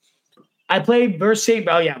 Nicola. I play versus St.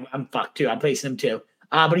 Oh yeah, I'm fucked too. I'm placing him too.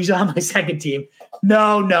 But he's on my second team.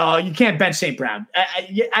 No, you can't bench St. Brown.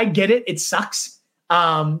 I get it. It sucks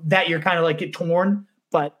that you're kind of like get torn,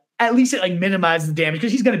 but at least it like minimizes the damage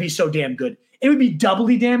because he's going to be so damn good. It would be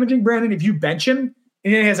doubly damaging, Brandon, if you bench him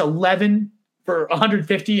and then he has 11 for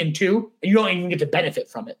 150 and 2, and you don't even get to benefit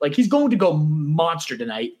from it. Like, he's going to go monster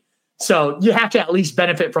tonight. So you have to at least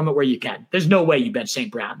benefit from it where you can. There's no way you bench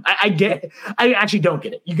St. Brown. I get it. I actually don't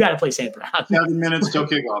get it. You got to play St. Brown. 7 minutes till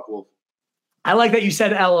kickoff, Wolf. I like that you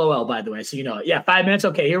said LOL, by the way, so you know it. Yeah, 5 minutes.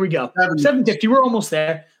 Okay, here we go. 7:50. We're almost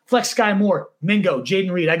there. Flex Skyy Moore, Mingo,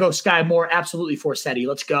 Jaden Reed. I go Skyy Moore, absolutely Forseti.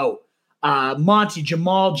 Let's go. Monty,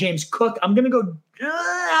 Jamal, James Cook. I'm going to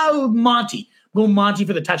go Monty. Go Monty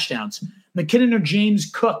for the touchdowns. McKinnon or James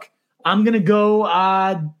Cook. I'm gonna go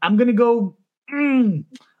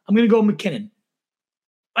McKinnon.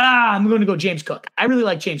 I'm going to go James Cook. I really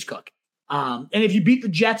like James Cook. And if you beat the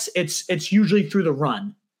Jets, it's usually through the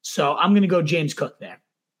run. So I'm going to go James Cook there.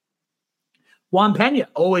 Juan Pena,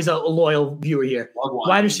 always a loyal viewer here.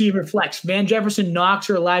 Wide receiver flex. Van Jefferson, Knox,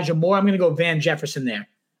 or Elijah Moore. I'm going to go Van Jefferson there.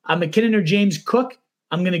 McKinnon or James Cook.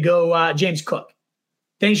 I'm going to go James Cook.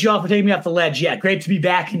 Thanks, y'all, for taking me off the ledge. Yeah, great to be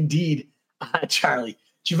back indeed, Charlie.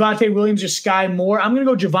 Javonte Williams or Skyy Moore. I'm going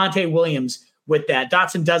to go Javonte Williams with that.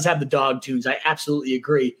 Dotson does have the dog tunes. I absolutely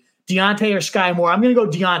agree. Deontay or Skyy Moore. I'm going to go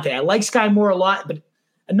Deontay. I like Skyy Moore a lot, but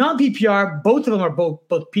a non-PPR, both of them are both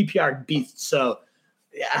PPR beasts. So,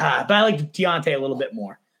 but I like Deontay a little bit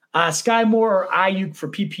more. Skyy Moore or Ayuk for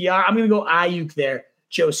PPR. I'm going to go Ayuk there,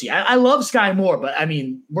 Josie. I love Skyy Moore, but I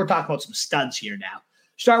mean, we're talking about some studs here now.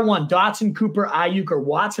 Start one, Dotson, Cooper, Ayuk, or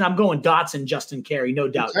Watson. I'm going Dotson, Justin Carey, no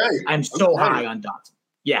doubt. Okay. I'm so high on Dotson.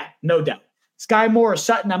 Yeah, no doubt. Skyy Moore or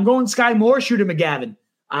Sutton. I'm going Skyy Moore, Shooter McGavin.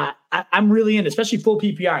 I'm really in, especially full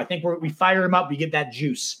PPR. I think we fire him up, we get that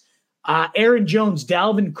juice. Aaron Jones,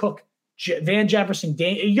 Dalvin Cook, Van Jefferson.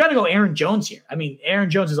 You got to go Aaron Jones here. I mean,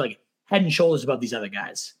 Aaron Jones is like head and shoulders above these other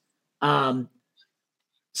guys.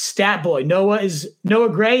 Stat boy, Noah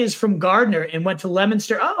Gray is from Gardner and went to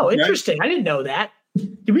Leominster. Oh, interesting. I didn't know that.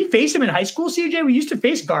 Did we face him in high school, CJ? We used to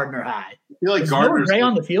face Gardner High. I feel like Gardner's Gray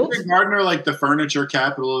on the field. Gardner like the furniture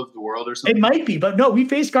capital of the world or something. It might be, but no, we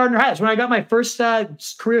faced Gardner High. That's when I got my first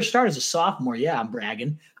career start as a sophomore. Yeah, I'm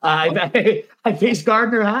bragging. I faced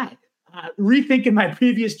Gardner High. Rethinking my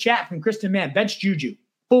previous chat from Kristen Mann. Bench Juju.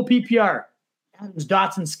 Full PPR. Adams,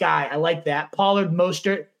 Dotson, Sky. I like that. Pollard,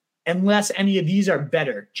 Mostert. Unless any of these are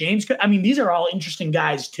better. James Cook. I mean, these are all interesting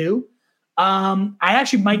guys too. I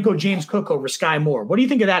actually might go James Cook over Skyy Moore. What do you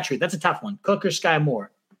think of that, Truth? That's a tough one. Cook or Skyy Moore?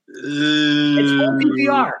 It's full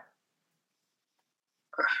PPR.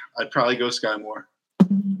 I'd probably go Skyy Moore.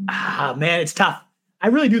 Man, it's tough. I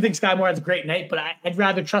really do think Skyy Moore has a great night, but I'd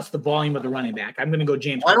rather trust the volume of the running back. I'm going to go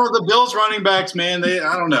James Cook. I don't know, the Bills running backs, man.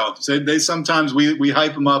 I don't know. They sometimes we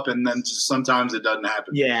hype them up, and then just sometimes it doesn't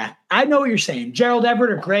happen. Yeah, I know what you're saying. Gerald Everett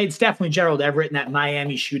or Gray? It's definitely Gerald Everett in that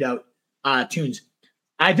Miami shootout tunes.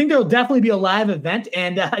 I think there will definitely be a live event,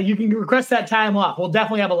 and you can request that time off. We'll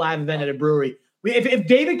definitely have a live event at a brewery. If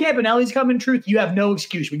David Campanelli's coming, Truth, you have no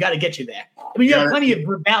excuse. We got to get you there. I mean, you have plenty of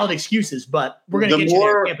valid excuses, but we're going to get you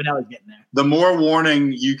there. Campanelli's getting there. The more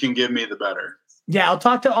warning you can give me, the better. Yeah, I'll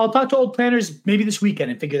talk to old planners maybe this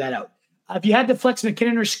weekend and figure that out. If you had to flex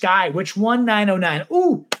McKinnon or Sky, which one? 909.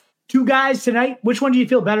 Ooh, two guys tonight. Which one do you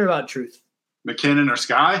feel better about, Truth? McKinnon or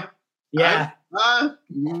Sky? Yeah.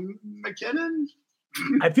 McKinnon.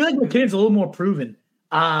 I feel like McKinnon's a little more proven.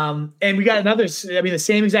 And we got another, the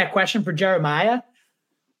same exact question for Jeremiah.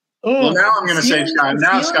 Oh, well, now I'm going to say Sky.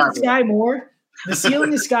 Now Skyy Moore. The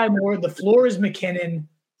ceiling is Skyy Moore. The floor is McKinnon.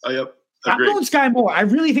 Oh, yep. Agreed. I'm going Skyy Moore. I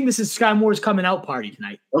really think this is Skyy Moore's coming out party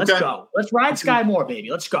tonight. Let's go. Let's ride Skyy Moore,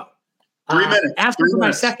 baby. Let's go. 3 minutes. After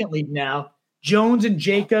my second league now, Jones and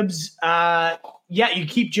Jacobs. You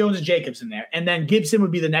keep Jones and Jacobs in there. And then Gibson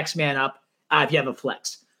would be the next man up if you have a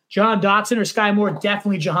flex. Jahan Dotson or Skyy Moore?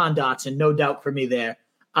 Definitely Jahan Dotson. No doubt for me there.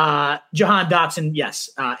 Jahan Dotson,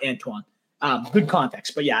 yes, Antoine. Good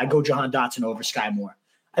context. But, yeah, I go Jahan Dotson over Skyy Moore.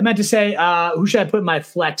 I meant to say, who should I put in my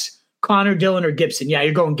flex? Connor, Dillon, or Gibson? Yeah,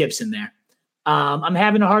 you're going Gibson there. I'm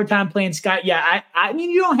having a hard time playing Sky. Yeah, I mean,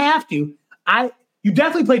 you don't have to. You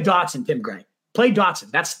definitely play Dotson, Tim Gray. Play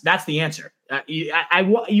Dotson. That's the answer.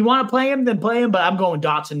 You want to play him, then play him, but I'm going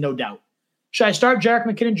Dotson, no doubt. Should I start Jerick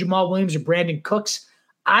McKinnon, Jamal Williams, or Brandon Cooks?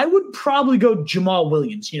 I would probably go Jamal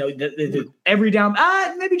Williams. The every down.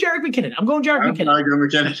 Maybe Jerick McKinnon. I'm going Jerick McKinnon. I go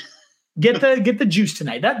McKinnon. Get the juice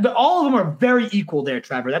tonight. All of them are very equal there,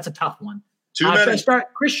 Trevor. That's a tough one. Should I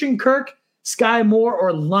start Christian Kirk, Skyy Moore,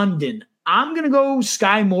 or London? I'm going to go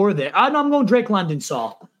Skyy Moore there. No, I'm going Drake London,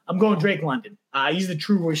 Saul. I'm going Drake London. He's the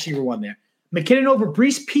true receiver one there. McKinnon over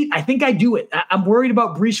Breece. Pete, I think I do it. I'm worried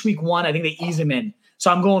about Breece week 1. I think they ease him in.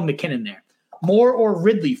 So I'm going McKinnon there. Moore or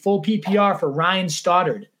Ridley, full PPR for Ryan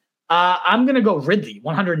Stoddard. I'm going to go Ridley,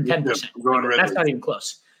 110%. That's not even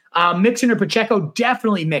close. Mixon or Pacheco,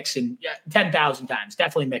 definitely Mixon. 10,000 times,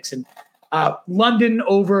 definitely Mixon. London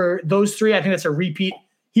over those three, I think that's a repeat.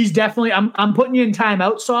 He's definitely, I'm putting you in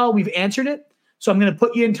timeout, Saul. We've answered it. So I'm going to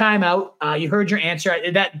put you in timeout. You heard your answer.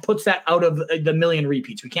 That puts that out of the million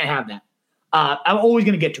repeats. We can't have that. I'm always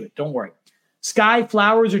going to get to it. Don't worry. Sky,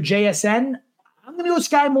 Flowers, or JSN. I'm going to go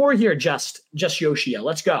Skyy Moore here, just Yoshio.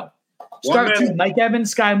 Let's go. Start 2, Mike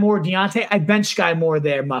Evans, Skyy Moore, Deontay. I bench Skyy Moore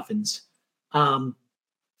there, Muffins. Pat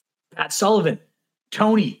Sullivan,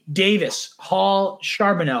 Tony, Davis, Hall,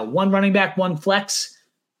 Charbonneau. 1 running back, 1 flex.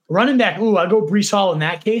 Running back, I'll go Breece Hall in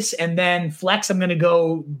that case. And then flex, I'm going to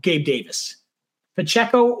go Gabe Davis.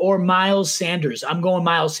 Pacheco or Miles Sanders? I'm going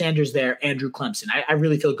Miles Sanders there, Andrew Clemson. I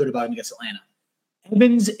really feel good about him against Atlanta.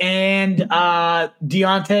 Evans and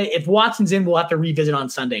Deontay. If Watson's in, we'll have to revisit on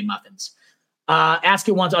Sunday, Muffins. Ask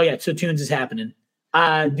it once. Oh, yeah, so Tunes is happening.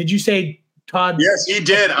 Did you say Todd? Yes, he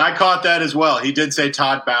did. I caught that as well. He did say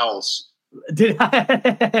Todd Bowles. Did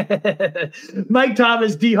I? Mike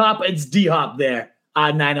Thomas, D-Hop. It's D-Hop there.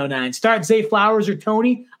 909. Start Zay Flowers or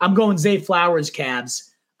Tony. I'm going Zay Flowers,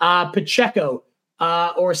 Cavs. Pacheco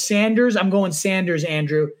or Sanders. I'm going Sanders,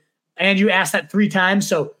 Andrew. And you asked that 3 times,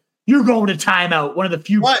 so you're going to timeout. One of the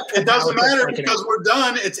few. What? It doesn't matter because we're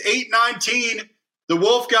done. It's 8:19. The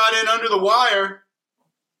Wolf got in under the wire.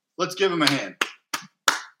 Let's give him a hand.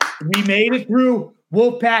 We made it through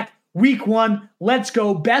Wolfpack week 1. Let's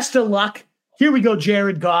go. Best of luck. Here we go,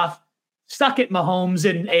 Jared Goff. Stuck at Mahomes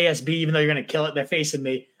and ASB, even though you're going to kill it. They're facing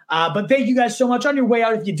me. But thank you guys so much. On your way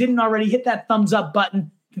out, if you didn't already, hit that thumbs up button.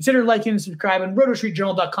 Consider liking and subscribing.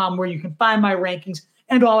 RotoStreetJournal.com, where you can find my rankings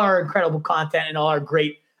and all our incredible content and all our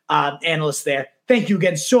great analysts there. Thank you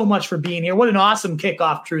again so much for being here. What an awesome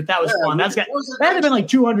kickoff, Truth. That was fun. That had been like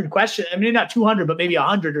 200 questions. I mean, not 200, but maybe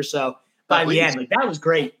 100 or so by the end. Like, that was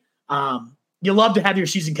great. You love to have your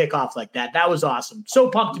season kickoff like that. That was awesome. So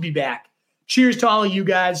pumped to be back. Cheers to all of you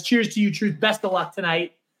guys. Cheers to you, Truth. Best of luck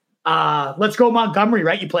tonight. Let's go Montgomery,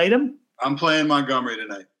 right? You played him? I'm playing Montgomery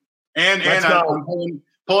tonight. And I'm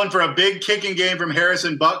pulling for a big kicking game from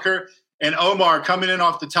Harrison Butker and Omar coming in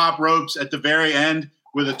off the top ropes at the very end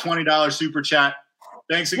with a $20 super chat.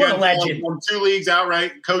 Thanks again. From 2 leagues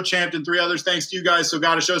outright, co-champed and 3 others. Thanks to you guys. So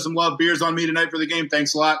got to show some love. Beers on me tonight for the game.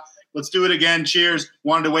 Thanks a lot. Let's do it again. Cheers.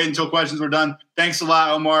 Wanted to wait until questions were done. Thanks a lot,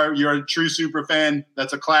 Omar. You're a true super fan.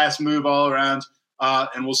 That's a class move all around.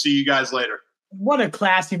 And we'll see you guys later. What a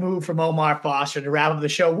classy move from Omar Foster to wrap up the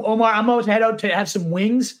show. Omar, I'm about to head out to have some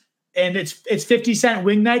wings, and it's 50-cent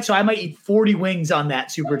wing night, so I might eat 40 wings on that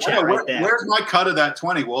super chat right there. Where's my cut of that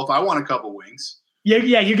 20, Wolf? I want a couple wings. Yeah,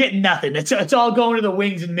 you're getting nothing. It's all going to the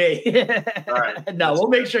wings and me. All right. No, we'll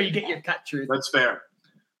make sure you get your cut, Truth. That's fair.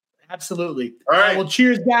 Absolutely. All right. Well,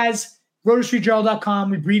 cheers, guys. RotoStreetJournal.com.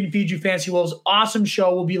 We breed and feed you Fantasy Wolves. Awesome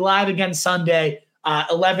show. We'll be live again Sunday,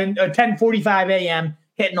 10:45 a.m.,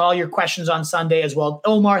 hitting all your questions on Sunday as well.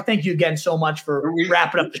 Omar, thank you again so much for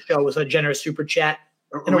wrapping up the show with a generous super chat.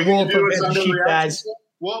 And a world of Sunday sheep, guys.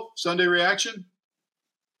 Wolf, Sunday reaction?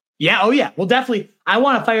 Yeah, oh yeah. Well, definitely. I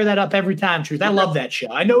want to fire that up every time, Truth. I love that show.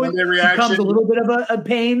 I know it becomes a little bit of a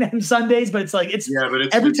pain on Sundays, but it's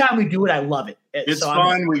every time we do it, I love it. It's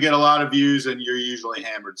fun. We get a lot of views, and you're usually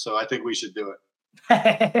hammered, so I think we should do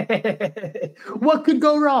it. What could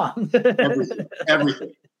go wrong?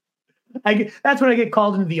 Everything. That's when I get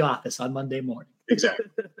called into the office on Monday morning. Exactly.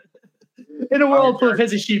 In a world full of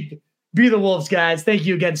his sheep, be the Wolves, guys. Thank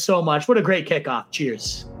you again so much. What a great kickoff.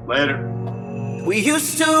 Cheers. Later. We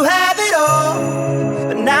used to have it all,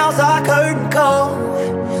 but now's our curtain call.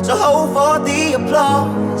 So hold for the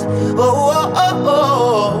applause. Oh, oh, oh,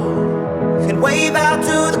 oh. And wave out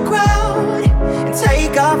to the crowd and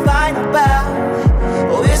take our final bow.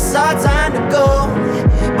 Oh, it's our time to go,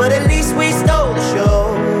 but at least we stole the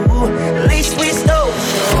show. At least we stole the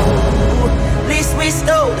show. At least we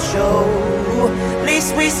stole the show. At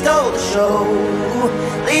least we stole the show.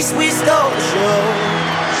 At least we stole the show.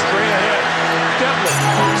 Straight ahead.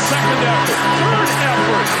 Second effort, third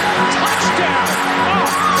effort, touchdown!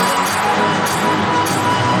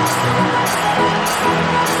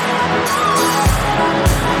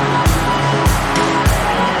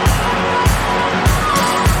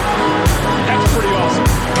 That's pretty awesome.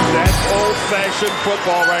 That's old-fashioned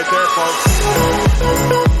football right there,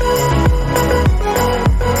 folks.